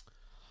that.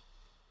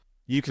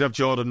 You could have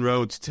Jordan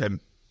Rhodes,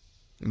 Tim,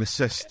 an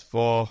assist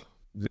for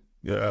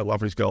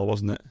Lavery's goal,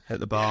 wasn't it?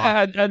 Hit the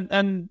bar.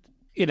 And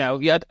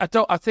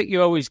I think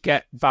you always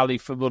get value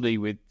for money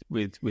with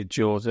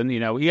Jordan.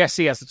 Yes,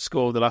 he hasn't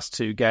scored the last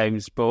 2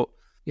 games, but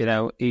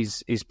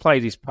he's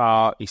played his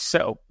part. He's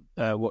set up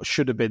what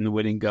should have been the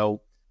winning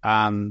goal,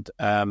 and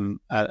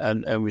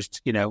was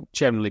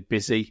generally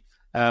busy.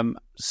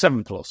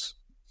 7+.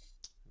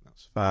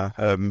 That's fair.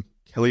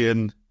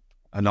 Killian,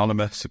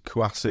 Anonymous,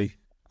 Kouassi,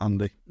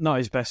 Andy. Not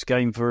his best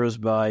game for us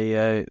by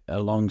a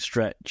long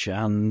stretch,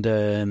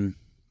 and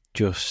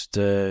just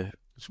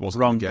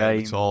wasn't wrong the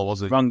game at all,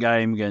 was it? Wrong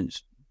game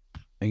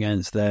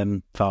against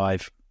them.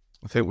 5.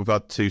 I think we've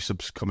had 2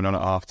 subs coming on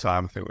at half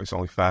time. I think it's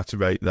only fair to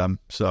rate them.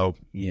 So,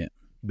 yeah,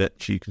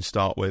 Mitch, you can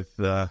start with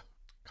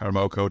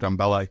Karamoko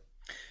Dembele.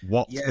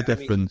 What's the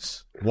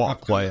difference? What a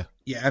player!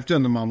 I've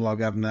done the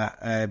monologue, haven't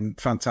I?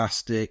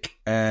 Fantastic.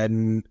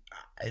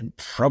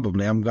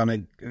 Probably I'm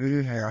gonna.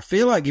 I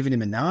feel like giving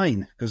him a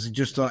 9 because it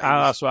just thought.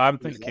 That's what I'm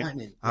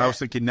thinking. I was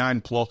thinking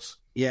 9+.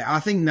 Yeah, I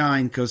think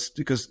 9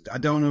 because I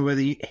don't know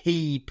whether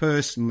he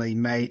personally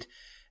made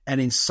an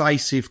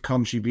incisive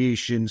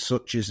contribution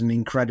such as an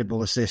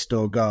incredible assist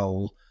or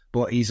goal,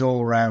 but his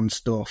all-round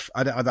stuff.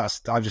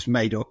 I've just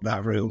made up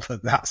that rule.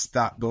 That's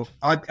that. But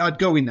I'd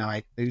go with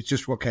 9. It was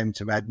just what came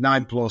to my head.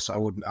 9+. I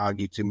wouldn't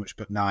argue too much,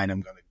 but 9.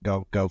 I'm going to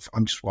go.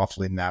 I'm just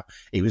waffling now.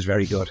 He was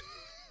very good.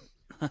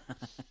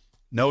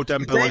 No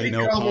Dembele,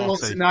 no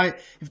party.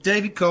 If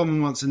David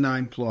Coleman wants a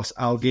 9+,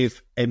 I'll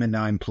give him a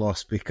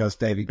 9+ because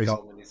David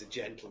Coleman is a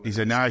gentleman. He's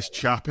a nice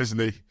chap, isn't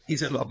he?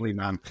 He's a lovely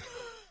man.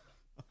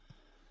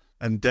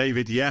 And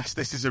David, yes,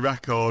 this is a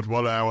record,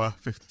 1 hour,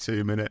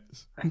 52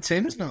 minutes. And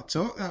Tim's not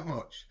talked that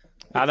much.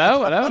 I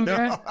know.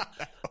 Yeah.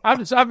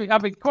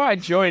 I've been quite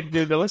enjoying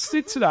doing the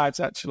listening tonight,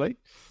 actually.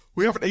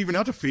 We haven't even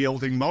had a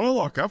fielding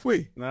monologue, have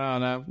we?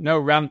 No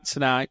rant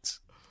tonight.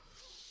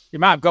 You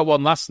might have got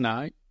one last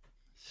night.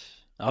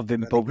 I've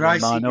been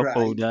bubbling mine up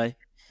all day.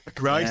 A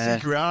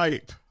Gricey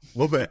gripe.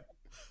 Love it.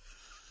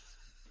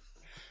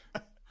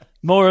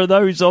 More of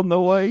those on the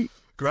way.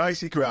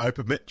 Gricey gripe,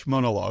 a Mitch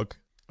monologue,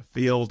 a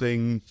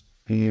fielding.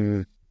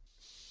 Fatwa.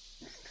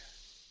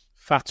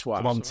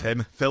 Come on,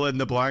 Tim. Fill in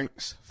the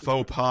blanks.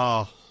 Faux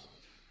pas.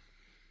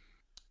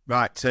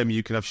 Right, Tim,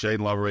 you can have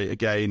Shane Lavery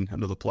again,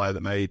 another player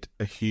that made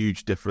a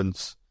huge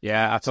difference.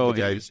 Yeah, I thought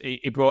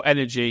he brought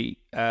energy.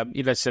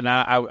 Listen,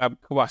 I'm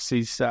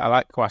Kouassi's. I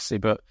like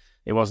Kouassi, but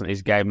it wasn't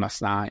his game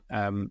last night.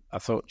 I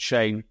thought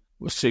Shane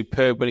was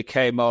superb when he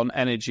came on.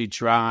 Energy,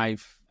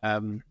 drive,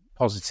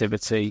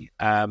 positivity.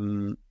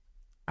 I'm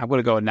going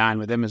to go a 9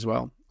 with him as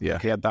well. Yeah,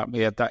 he had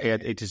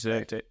that. He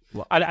deserved it.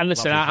 And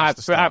listen,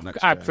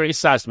 I've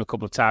criticised him a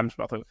couple of times,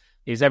 but I thought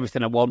he's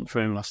everything I want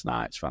from him last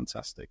night. It's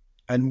fantastic.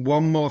 And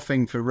one more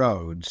thing for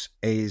Rhodes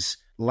is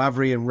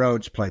Lavery and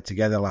Rhodes played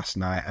together last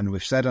night, and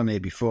we've said on here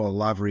before,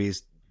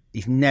 he's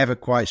never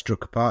quite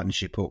struck a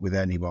partnership up with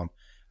anyone.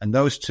 And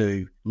those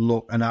two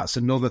look, and that's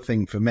another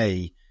thing for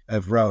me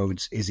of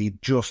Rhodes, is he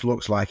just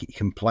looks like he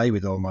can play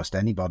with almost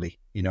anybody.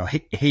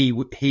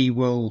 He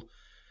will.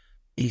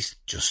 He's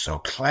just so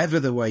clever,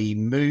 the way he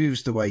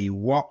moves, the way he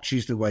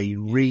watches, the way he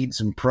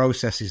reads and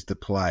processes the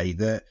play,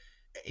 that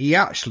he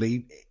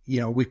actually,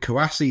 with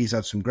Kouassi, he's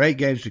had some great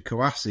games with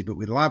Kouassi, but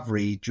with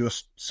Lavery, he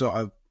just sort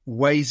of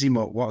weighs him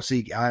up. I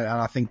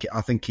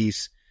think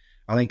he's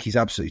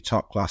absolutely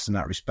top class in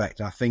that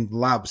respect. I think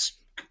Labs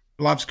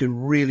can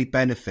really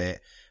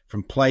benefit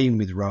from playing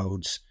with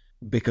Rhodes,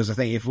 because I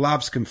think if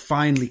Labs can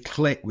finally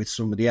click with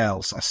somebody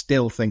else, I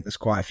still think there's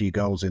quite a few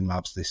goals in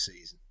Labs this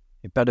season.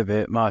 It better be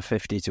at my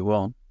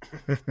 50-1.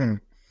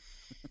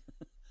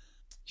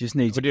 Just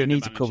needs a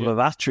couple of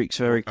hat-tricks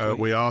very quick.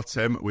 We are,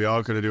 Tim. We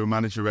are going to do a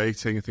manager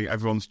rating. I think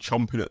everyone's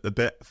chomping at the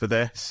bit for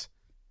this.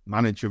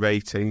 Manager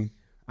rating.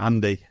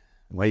 Andy,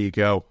 where you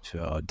go?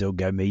 Oh, don't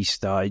get me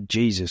started.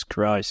 Jesus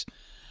Christ.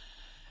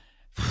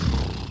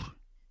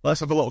 Let's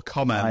have a little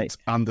comment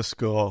and a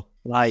score.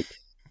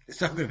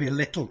 It's not going to be a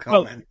little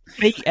comment.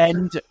 The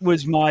end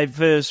was my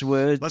first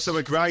word. Let's have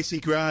a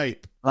gricey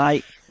gripe.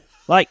 Like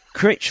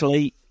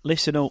Critchley,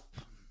 listen up.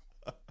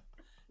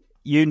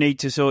 You need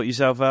to sort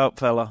yourself out,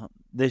 fella.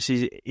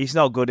 It's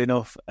not good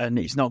enough, and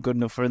it's not good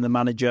enough for the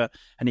manager.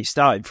 And it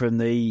started from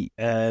the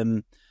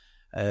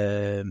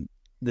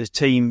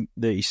team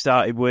that he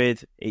started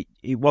with.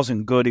 It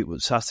wasn't good. It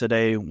was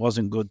Saturday. It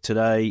wasn't good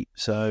today.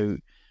 So,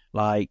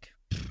 I'll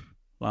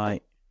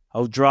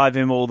drive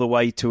him all the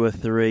way to a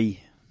 3.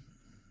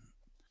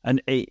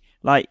 And he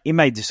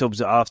made the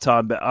subs at half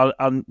time. But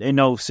in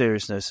all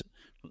seriousness,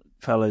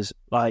 fellas,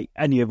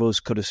 any of us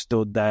could have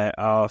stood there at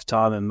half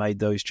time and made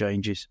those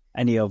changes.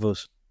 Any of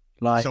us.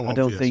 So I obvious,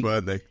 don't think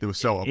weren't they? They were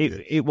so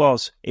obvious. It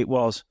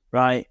was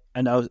right.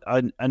 And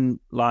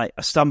I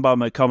stand by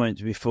my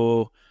comments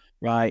before.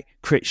 Right,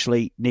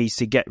 Critchley needs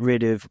to get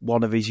rid of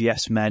one of his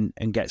yes men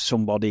and get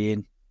somebody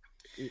in.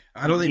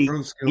 I don't think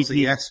Brunskill's a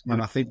yes man.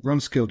 I think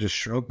Brunskill just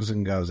shrugs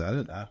and goes, I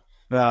don't know.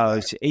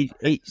 No,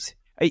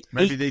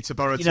 Maybe they need to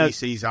borrow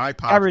TC's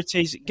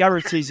iPad.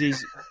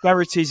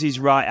 Garrett is his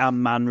right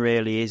hand man,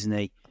 really, isn't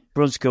he?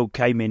 Brunskill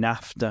came in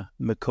after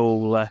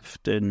McCall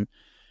left and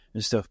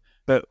stuff.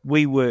 But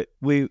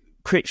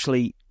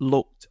Critchley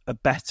looked a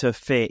better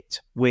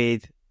fit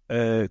with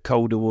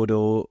Calderwood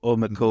or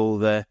McCall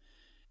there,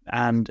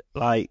 and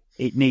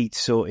it needs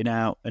sorting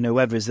out. And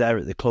whoever's there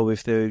at the club,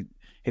 if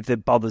they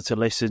bother to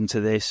listen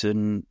to this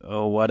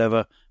or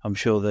whatever, I'm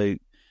sure they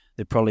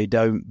probably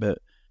don't. But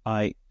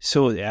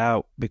sort it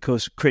out,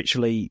 because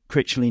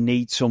Critchley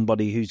needs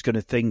somebody who's going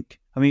to think.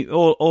 I mean,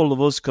 all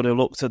of us could have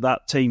looked at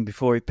that team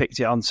before he picked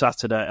it on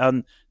Saturday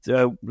and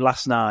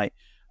last night.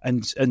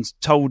 And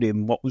told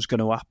him what was going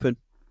to happen.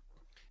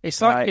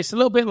 It's it's a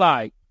little bit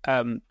like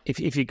if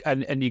you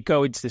and you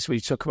go into this when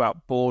you talk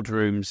about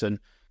boardrooms, and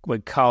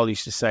when Carl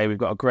used to say we've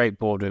got a great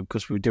boardroom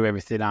because we do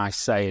everything I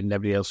say and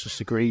nobody else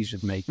just agrees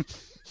with me.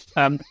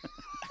 Do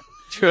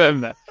you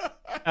remember?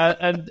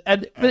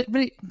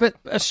 But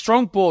a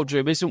strong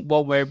boardroom isn't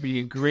one where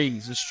everybody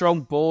agrees. A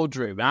strong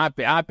boardroom, I've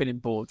been in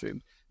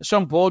boardroom. A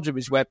strong boardroom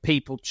is where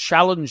people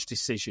challenge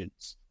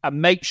decisions and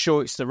make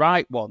sure it's the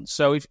right one.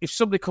 So if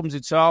somebody comes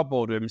into our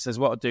boardroom and says,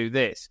 "What to do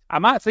this," I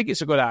might think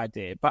it's a good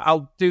idea, but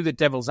I'll do the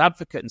devil's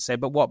advocate and say,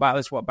 "But what about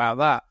this? What about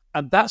that?"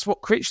 And that's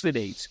what Critchley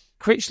needs.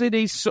 Critchley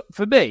needs,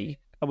 for me,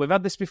 and we've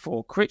had this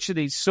before, Critchley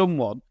needs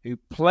someone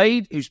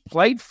who's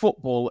played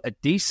football at a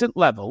decent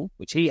level,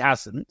 which he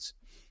hasn't,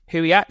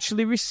 who he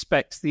actually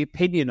respects the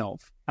opinion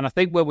of. And I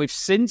think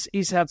since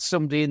he's had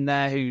somebody in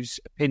there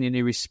whose opinion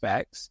he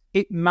respects,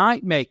 it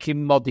might make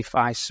him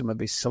modify some of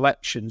his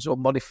selections or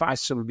modify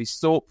some of his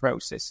thought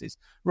processes,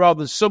 rather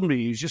than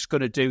somebody who's just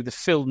going to do the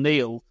Phil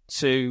Neal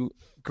to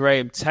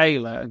Graham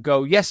Taylor and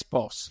go, "Yes,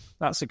 boss,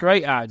 that's a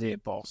great idea,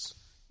 boss."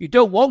 You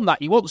don't want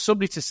that. You want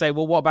somebody to say,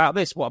 "Well, what about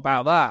this? What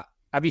about that?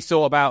 Have you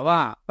thought about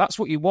that?" That's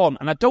what you want.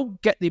 And I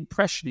don't get the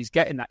impression he's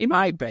getting that. He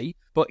might be,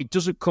 but it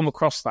doesn't come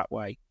across that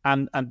way.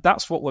 And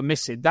that's what we're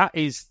missing. That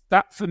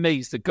for me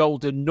is the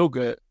golden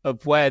nugget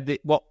of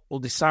what will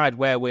decide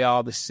where we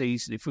are this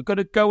season. If we're going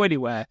to go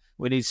anywhere,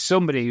 we need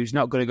somebody who's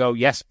not going to go,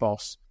 "Yes,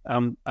 boss."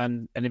 And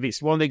if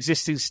it's one of the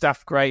existing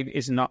staff, great. If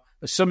it's not,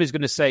 somebody's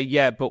going to say,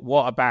 "Yeah, but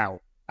what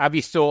about? Have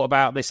you thought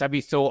about this? Have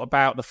you thought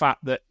about the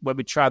fact that when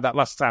we tried that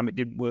last time, it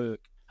didn't work?"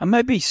 And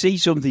maybe see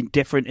something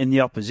different in the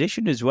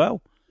opposition as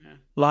well.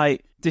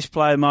 Like, this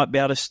player might be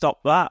able to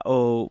stop that,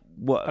 or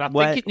what? I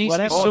think it needs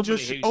to be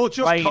somebody or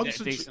just playing at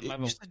a decent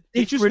level.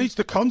 He just needs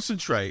to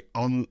concentrate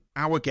on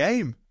our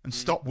game and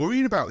stop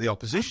worrying about the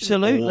opposition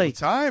Absolutely. all the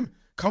time.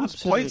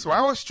 Play to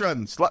our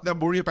strengths. Let them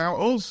worry about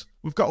us.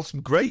 We've got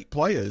some great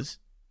players.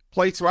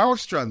 Play to our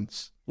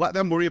strengths. Let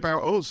them worry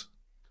about us.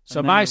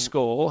 So my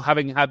score,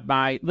 having had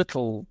my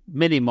little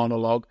mini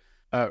monologue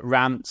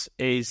rant,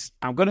 is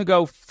I'm going to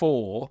go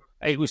 4.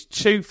 It was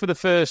 2 for the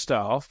first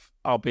half,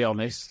 I'll be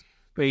honest.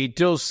 But he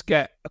does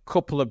get a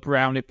couple of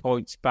brownie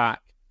points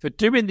back for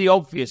doing the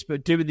obvious,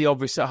 but doing the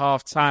obvious at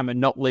half-time and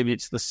not leaving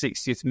it to the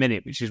 60th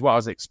minute, which is what I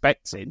was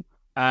expecting.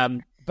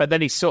 But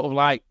then he sort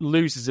of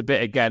loses a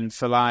bit again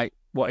for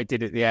what he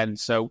did at the end.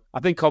 So I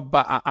think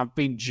I've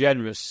been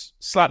generous,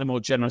 slightly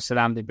more generous than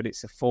Andy, but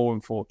it's a 4,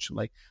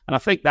 unfortunately. And I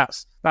think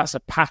that's a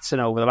pattern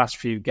over the last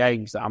few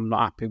games that I'm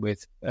not happy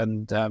with.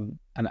 And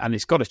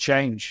it's got to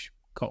change.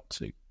 Got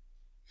to.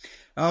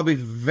 I'll be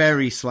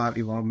very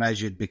slightly more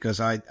measured because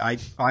I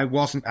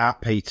wasn't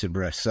at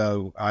Peterborough,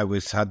 so I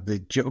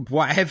had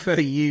whatever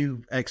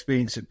you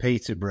experienced at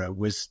Peterborough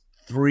was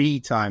 3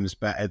 times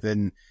better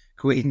than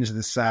Queens of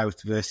the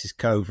South versus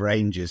Cove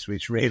Rangers,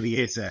 which really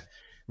is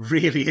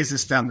a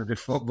standard of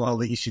football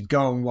that you should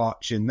go and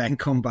watch and then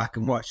come back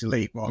and watch the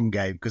League One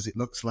game because it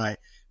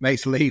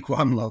makes League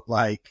One look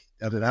like,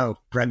 I don't know,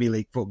 Premier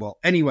League football.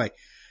 Anyway,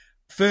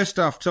 first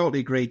off, totally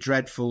agree,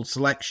 dreadful,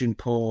 selection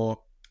poor.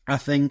 I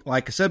think,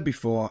 like I said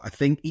before, I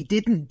think he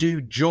didn't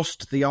do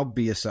just the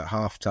obvious at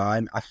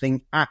halftime. I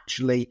think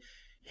actually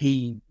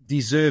he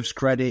deserves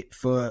credit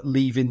for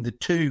leaving the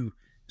 2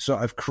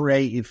 sort of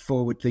creative,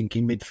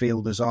 forward-thinking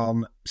midfielders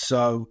on.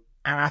 So,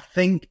 and I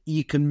think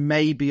you can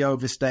maybe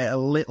overstate a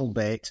little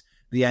bit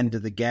the end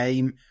of the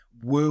game.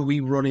 Were we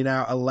running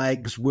out of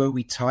legs? Were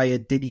we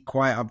tired? Did he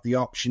quite have the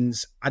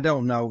options? I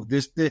don't know.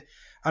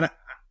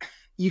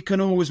 You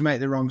can always make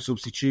the wrong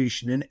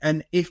substitution.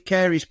 And if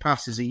Carey's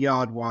pass is a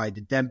yard wide,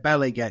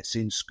 Dembele gets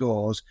in,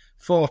 scores,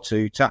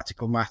 4-2,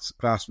 tactical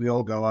masterclass, we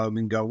all go home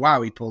and go,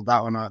 wow, he pulled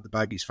that one out of the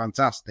bag. It's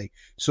fantastic.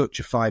 Such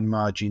a fine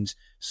margins.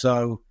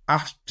 So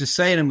after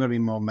saying I'm going to be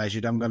more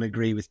measured, I'm going to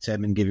agree with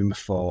Tim and give him a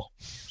 4.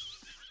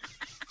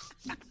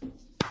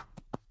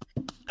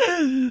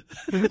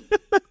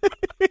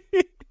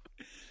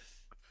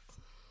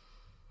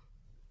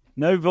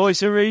 No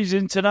voice of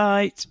reason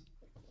tonight.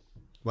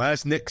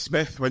 Where's Nick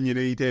Smith when you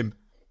need him?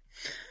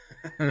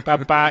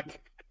 Bad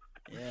back.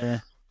 Yeah.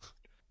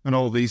 And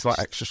all these like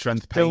extra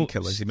strength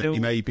painkillers. He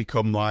may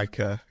become like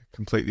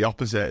completely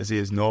opposite as he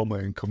is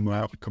normally and come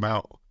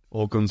out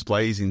all guns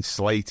blazing,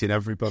 slating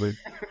everybody.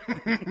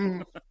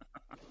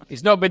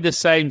 He's not been the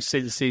same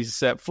since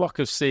his flock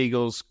of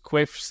seagulls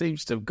quiff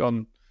seems to have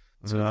gone.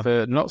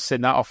 Not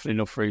seen that often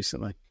enough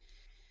recently.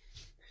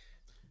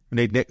 We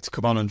need Nick to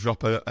come on and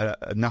drop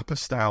a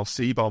Napa-style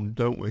C-bomb,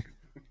 don't we?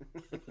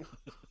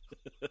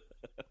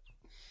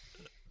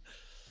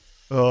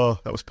 Oh,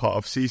 that was part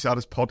of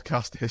Seaside's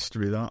podcast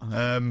history, that.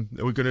 Are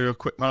we going to do a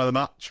quick man of the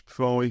match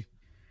before we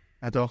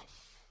head off?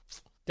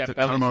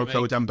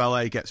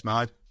 Dembele gets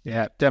mine.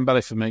 Yeah,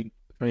 Dembele for me.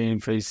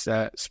 For his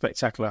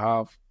spectacular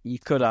half. You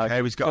could argue.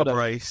 Carey's got a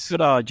brace.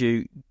 Could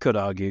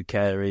argue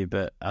Carey,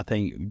 but I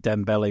think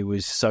Dembele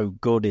was so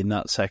good in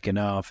that second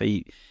half.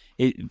 He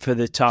for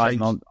the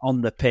time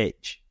on the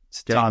pitch.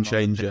 Game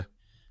changer.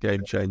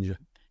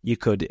 You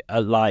could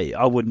I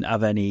wouldn't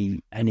have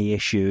any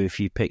issue if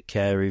you picked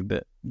Carey,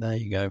 but there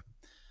you go.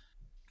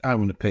 I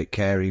want to pick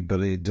Carey,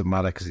 but it doesn't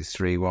matter because it's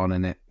 3-1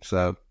 in it,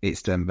 so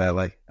it's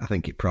Dembele. I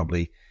think it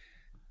probably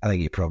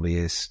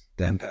is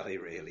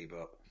Dembele, really,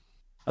 but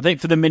I think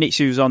for the minutes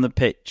he was on the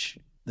pitch,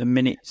 the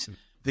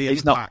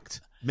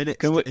impact. Minutes.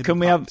 Can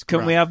we have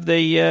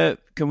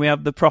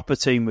the proper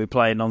team we're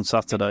playing on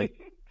Saturday?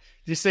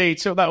 You see, he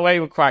took that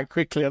away quite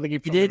quickly. I think he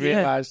probably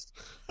realised.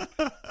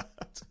 Yeah.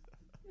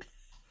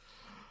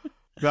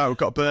 Right, we've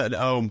got Burton at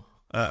home.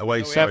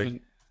 Away,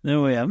 sorry.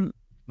 No, we haven't.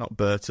 Not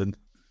Burton.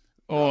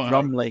 Oh,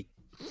 Bromley.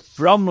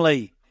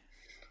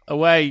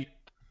 Away.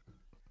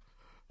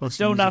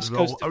 Don't ask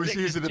us. I was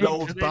using an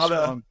old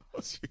banner.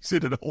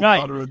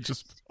 Banner and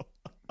just...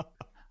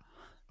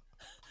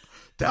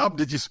 Damn,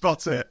 did you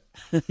spot it?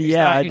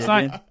 Yeah,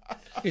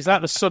 He's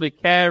like the son of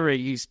Carey.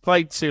 He's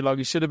played too long.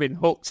 He should have been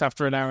hooked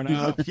after an hour and a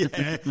half.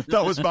 Yeah,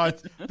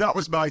 that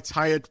was my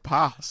tired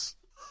pass.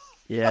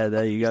 Yeah,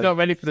 there you go. He's not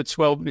ready for the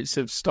 12 minutes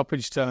of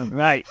stoppage time.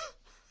 Right.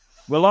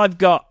 Well, I've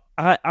got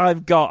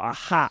a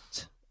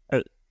hat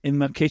in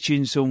my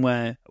kitchen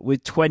somewhere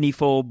with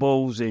 24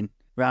 balls in.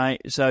 Right.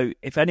 So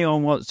if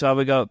anyone wants to have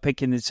a go at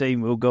picking the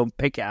team, we'll go and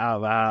pick it out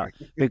of a hat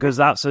because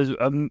that's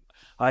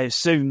I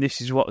assume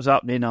this is what's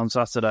happening on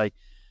Saturday.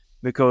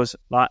 Because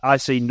I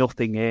see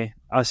nothing here.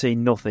 I see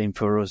nothing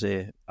for us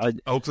here.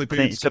 Oakley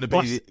Boo's going to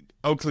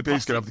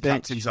have the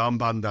captain's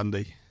armband,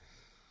 Andy.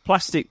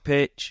 Plastic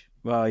pitch.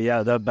 Well,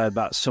 yeah, they'll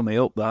about sum it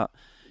up, that.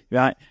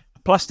 Right?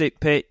 Plastic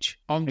pitch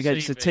on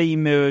against TV. a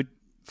team who are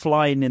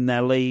flying in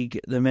their league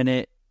at the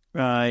minute,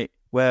 right?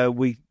 Where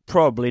we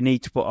probably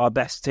need to put our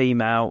best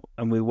team out,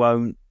 and we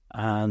won't.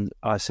 And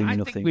I see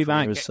nothing. I think we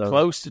might get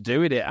close to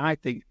doing it. I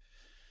think.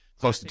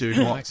 Close to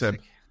doing what, Tim?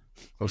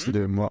 Close to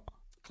doing what?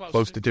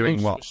 Close to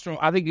doing what?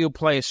 I think he'll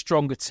play a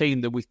stronger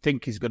team than we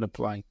think he's going to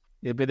play.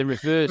 It'll be the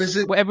reverse.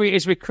 Whatever it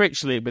is with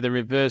Critchley, it'll be the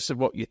reverse of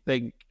what you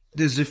think.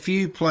 There's a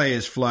few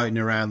players floating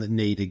around that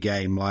need a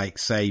game, like,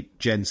 say,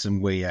 Jensen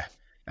Weir.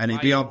 And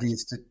it'd be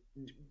obvious to...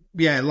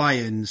 Yeah,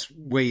 Lyons,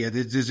 Weir.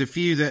 There's a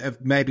few that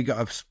have maybe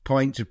got a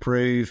point to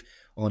prove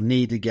or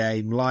need a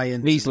game.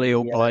 Lyons... Beasley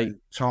will play.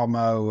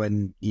 Tomo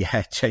and,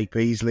 Jake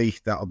Beasley.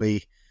 That'll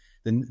be...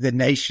 The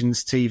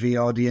nation's TV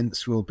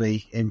audience will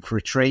be in for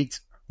a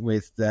treat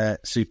with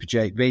Super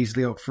Jake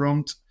Beasley up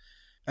front.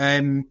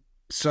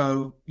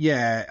 So,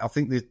 yeah, I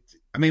think that...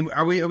 I mean,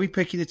 are we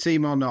picking a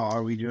team or not? Or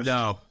are we just...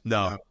 No.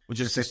 We're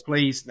just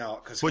please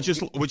not. Cause we're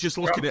just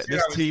looking at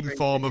this team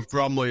form of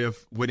Bromley of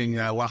winning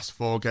their last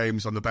 4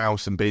 games on the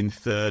bounce and being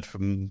third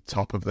from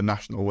top of the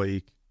National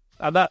League.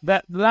 That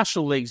the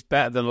National League's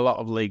better than a lot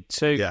of League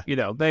Two.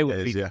 Yeah, they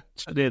would be near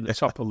the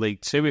top of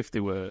League Two if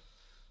they were.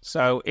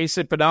 So it's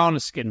a banana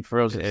skin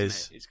for us. It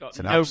is. It's got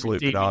an no absolute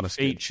redeeming banana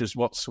skin. features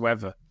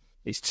whatsoever.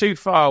 It's too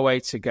far away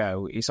to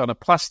go. It's on a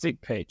plastic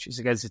pitch. It's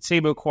against a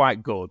team who are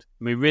quite good.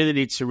 We really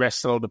need to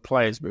rest all the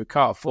players, but we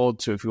can't afford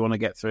to if we want to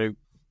get through.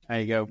 There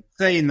you go.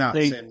 Saying that,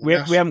 See, we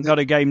haven't got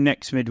a game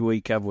next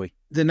midweek, have we?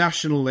 The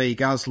National League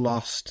has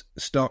lost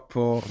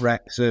Stockport,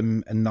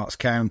 Wrexham, and Notts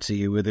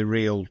County, who were the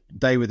real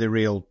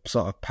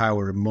sort of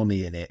power and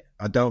money in it.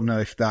 I don't know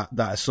if that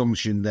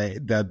assumption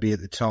they'd be at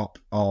the top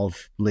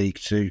of League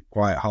Two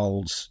quite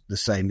holds the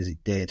same as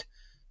it did.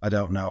 I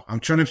don't know.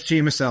 I'm trying to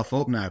cheer myself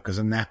up now because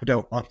I now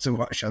don't want to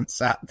watch on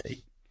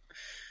Saturday.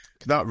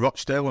 That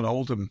Rochdale and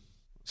Oldham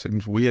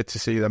seems weird to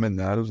see them in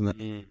there, doesn't it?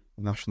 Mm.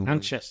 National And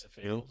League.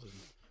 Chesterfield.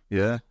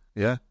 Yeah.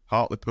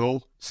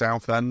 Hartlepool,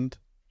 Southend.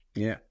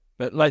 Yeah.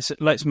 But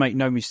let's make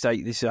no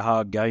mistake, this is a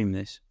hard game,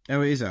 this.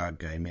 Oh, it is a hard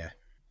game, yeah.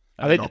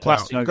 I think the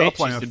plastic You've got to pitch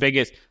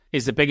play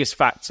is the biggest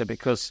factor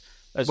because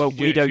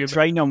we don't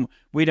train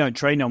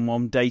on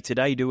one day to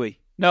day, do we?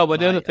 No, but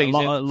the other thing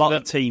a lot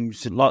of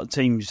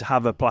teams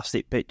have a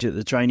plastic pitch at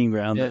the training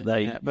ground that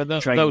they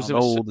train on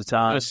all the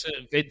time. A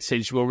certain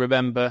vintage will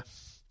remember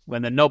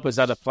when the Nobbers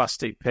had a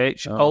plastic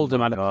pitch,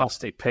 Oldham had a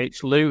plastic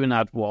pitch, Luton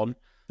had one.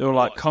 They were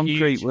like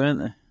concrete, weren't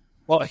they?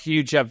 What a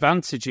huge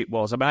advantage it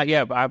was. I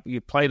mean,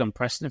 you played on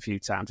Preston a few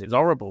times. It's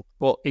horrible.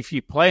 But if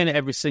you're playing it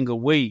every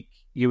single week,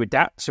 you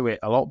adapt to it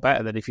a lot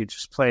better than if you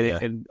just played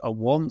it in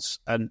once.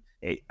 And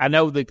I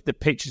know the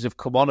pitches have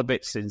come on a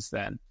bit since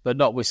then, but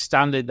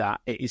notwithstanding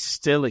that, it is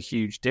still a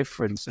huge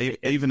difference.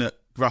 Even at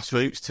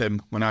grassroots,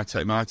 Tim, when I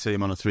take my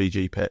team on a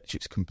 3G pitch,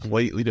 it's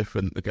completely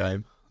different, the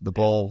game. The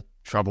ball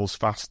travels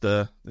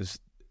faster. There's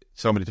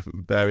so many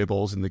different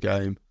variables in the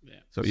game. Yeah.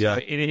 So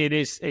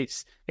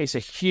it's a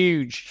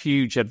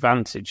huge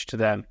advantage to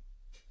them.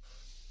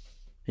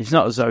 It's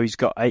not as though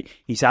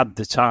he's had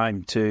the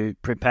time to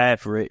prepare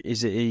for it,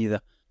 is it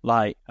either?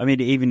 Like, I mean,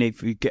 even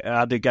if we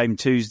had a game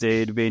Tuesday,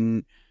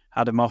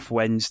 had him off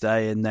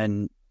Wednesday and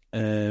then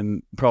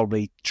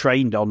probably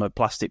trained on a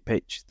plastic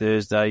pitch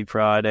Thursday,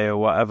 Friday or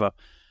whatever,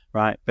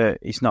 right? But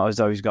it's not as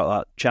though he's got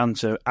that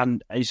chance.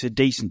 And it's a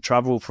decent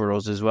travel for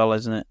us as well,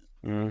 isn't it?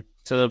 Mm.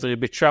 So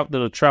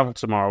they'll travel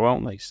tomorrow,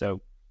 won't they?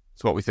 So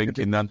that's what we're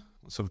thinking then.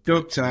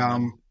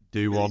 Ducktown,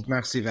 do one.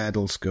 Massive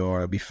Edel score,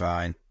 it'll be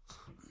fine.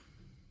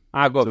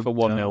 I'll go for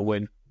 1-0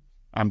 win.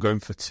 I'm going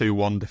for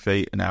 2-1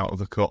 defeat and out of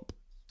the cup.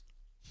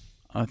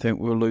 I think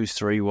we'll lose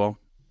 3-1.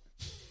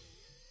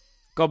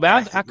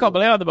 I can't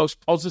believe I'm the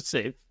most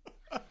positive.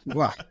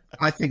 Well,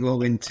 I think we'll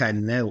win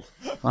 10-0.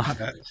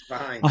 That's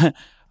fine.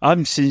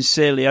 I'm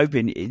sincerely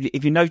hoping.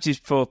 If you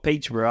noticed for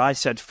Peterborough, I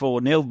said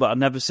 4-0, but I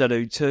never said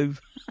 0-2.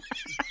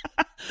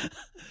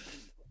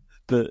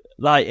 But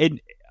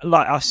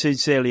I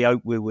sincerely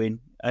hope we win,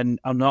 and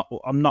I'm not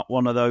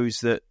one of those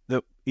that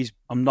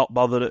I'm not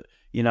bothered at.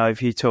 You know,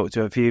 if you talk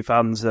to a few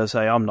fans, they'll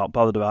say, I'm not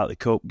bothered about the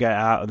cup, get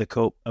out of the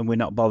cup, and we're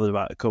not bothered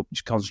about the cup,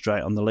 just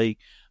concentrate on the league.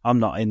 I'm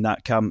not in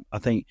that camp. I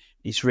think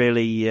it's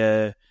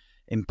really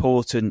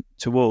important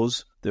to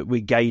us that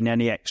we gain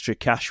any extra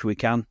cash we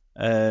can.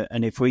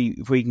 And if we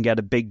can get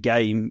a big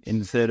game in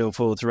the third or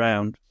fourth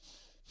round,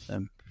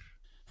 then...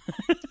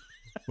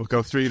 We'll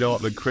go 3-0,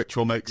 then Critch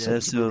will make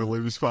something, we'll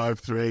lose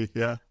 5-3,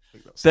 yeah.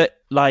 But,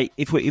 like,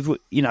 if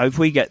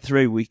we get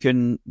through, we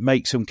can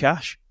make some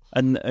cash,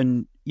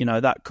 and you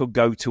know, that could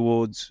go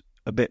towards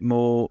a bit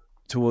more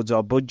towards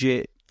our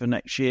budget for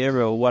next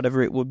year or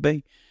whatever it would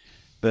be.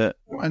 But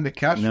and the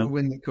cash will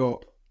win the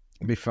cup.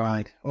 It'll be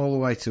fine. All the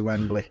way to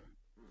Wembley.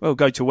 We'll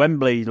go to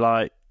Wembley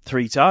like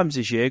 3 times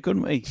this year,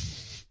 couldn't we?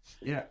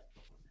 Yeah.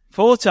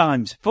 4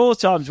 times. 4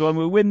 times when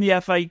we win the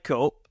FA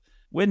Cup,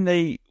 win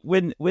the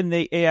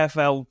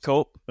EFL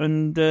Cup,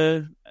 and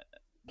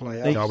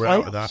play out. No, we're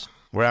out of that.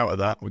 We're out of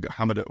that. We got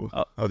hammered at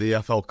the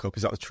EFL Cup.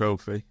 Is that the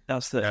trophy?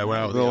 That's the. Yeah,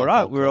 we're all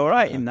right. We're all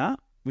right in that.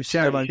 We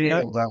shall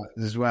that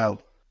as well.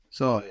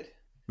 Sorted.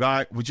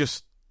 Right, we're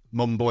just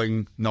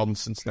mumbling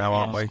nonsense now,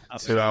 aren't we?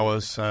 Absolutely. 2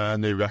 hours,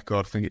 new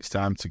record. I think it's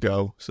time to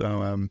go.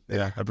 So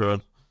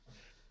everyone,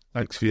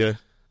 thanks for your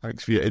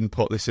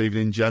input this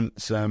evening,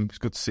 gents. It's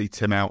good to see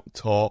Tim out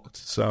talked.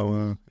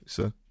 So it's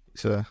a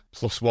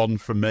 +1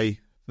 from me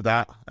for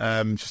that.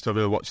 Just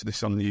over watching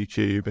this on the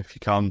YouTube if you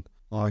can.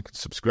 Like and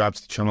subscribe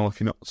to the channel if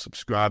you're not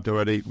subscribed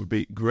already. It would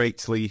be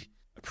greatly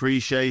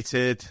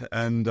appreciated.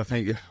 And I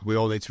think we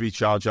all need to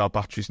recharge our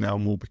batteries now,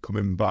 and we'll be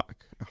coming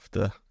back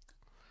after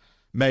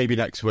maybe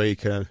next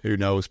week. Who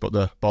knows? But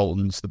the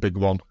Bolton's the big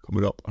one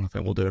coming up, and I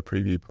think we'll do a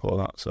preview before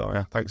that. So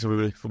yeah, thanks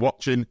everybody for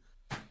watching.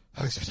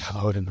 Thanks for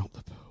downloading Up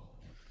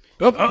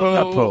the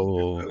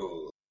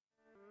Pool.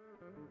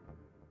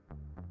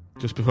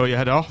 Just before you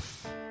head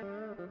off,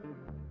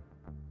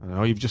 I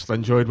know you've just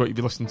enjoyed what you've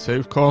listened to.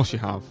 Of course you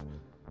have.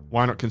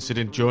 Why not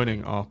consider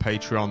joining our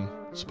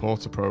Patreon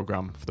supporter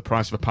program for the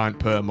price of a pint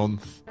per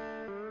month?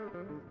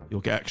 You'll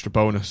get extra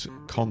bonus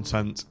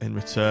content in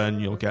return.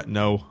 You'll get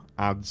no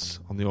ads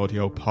on the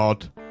audio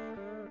pod.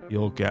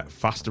 You'll get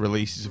faster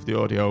releases of the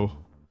audio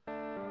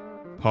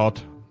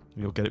pod.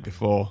 You'll get it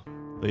before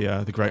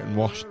the Great and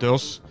Wash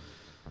does.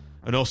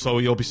 And also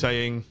you'll be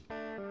saying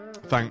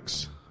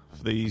thanks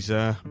for these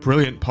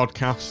brilliant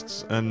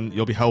podcasts, and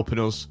you'll be helping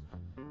us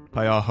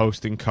pay our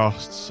hosting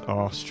costs,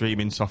 our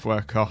streaming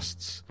software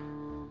costs,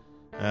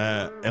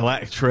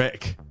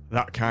 electric,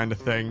 that kind of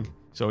thing.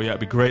 So yeah, it'd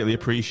be greatly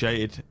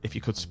appreciated if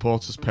you could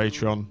support us.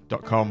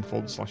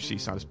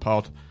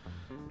 Patreon.com/SeasidersPod.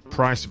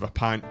 Price of a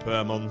pint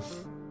per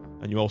month,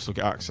 and you also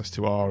get access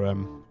to our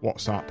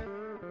WhatsApp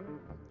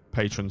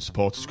patron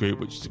supporters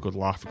group, which is a good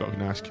laugh. We've got a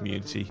nice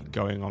community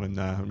going on in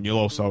there, and you'll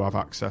also have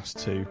access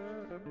to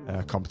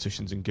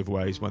competitions and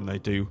giveaways when they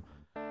do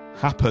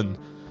happen.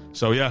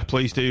 So yeah,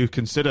 please do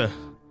consider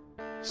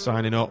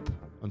signing up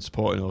and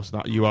supporting us.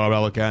 That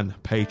URL again,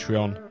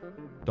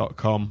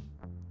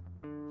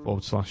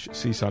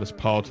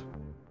 patreon.com/SeasidersPod.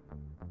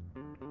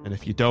 And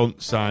if you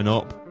don't sign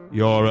up,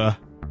 you're a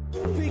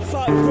big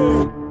fat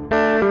boo.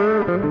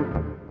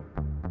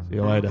 See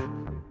you later.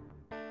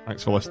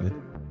 Thanks for listening.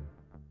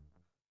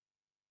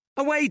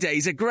 Away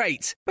days are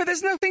great, but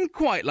there's nothing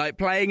quite like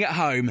playing at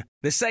home.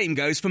 The same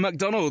goes for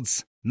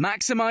McDonald's.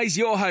 Maximise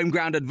your home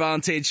ground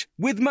advantage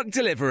with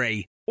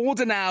McDelivery.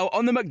 Order now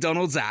on the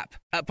McDonald's app.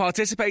 At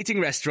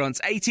participating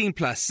restaurants, 18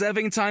 plus,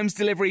 serving times,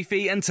 delivery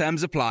fee and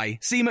terms apply.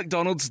 See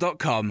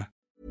mcdonalds.com.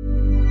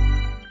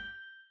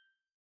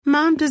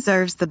 Mom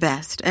deserves the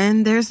best,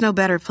 and there's no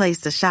better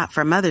place to shop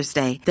for Mother's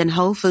Day than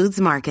Whole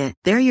Foods Market.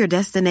 They're your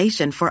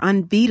destination for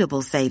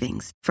unbeatable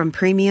savings, from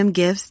premium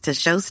gifts to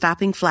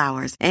show-stopping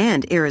flowers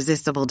and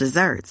irresistible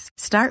desserts.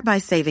 Start by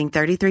saving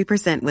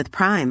 33% with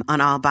Prime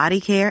on all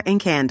body care and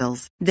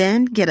candles.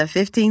 Then get a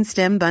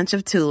 15-stem bunch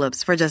of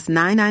tulips for just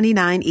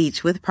 $9.99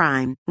 each with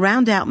Prime.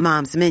 Round out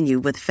Mom's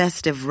menu with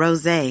festive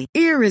rosé,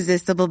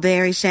 irresistible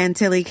berry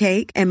chantilly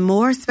cake, and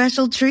more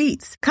special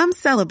treats. Come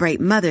celebrate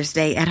Mother's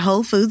Day at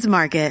Whole Foods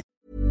Market.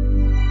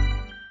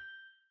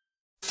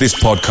 This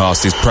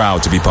podcast is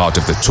proud to be part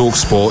of the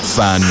TalkSport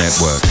Fan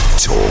Network.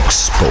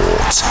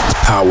 TalkSport.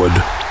 Powered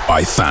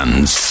by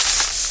fans.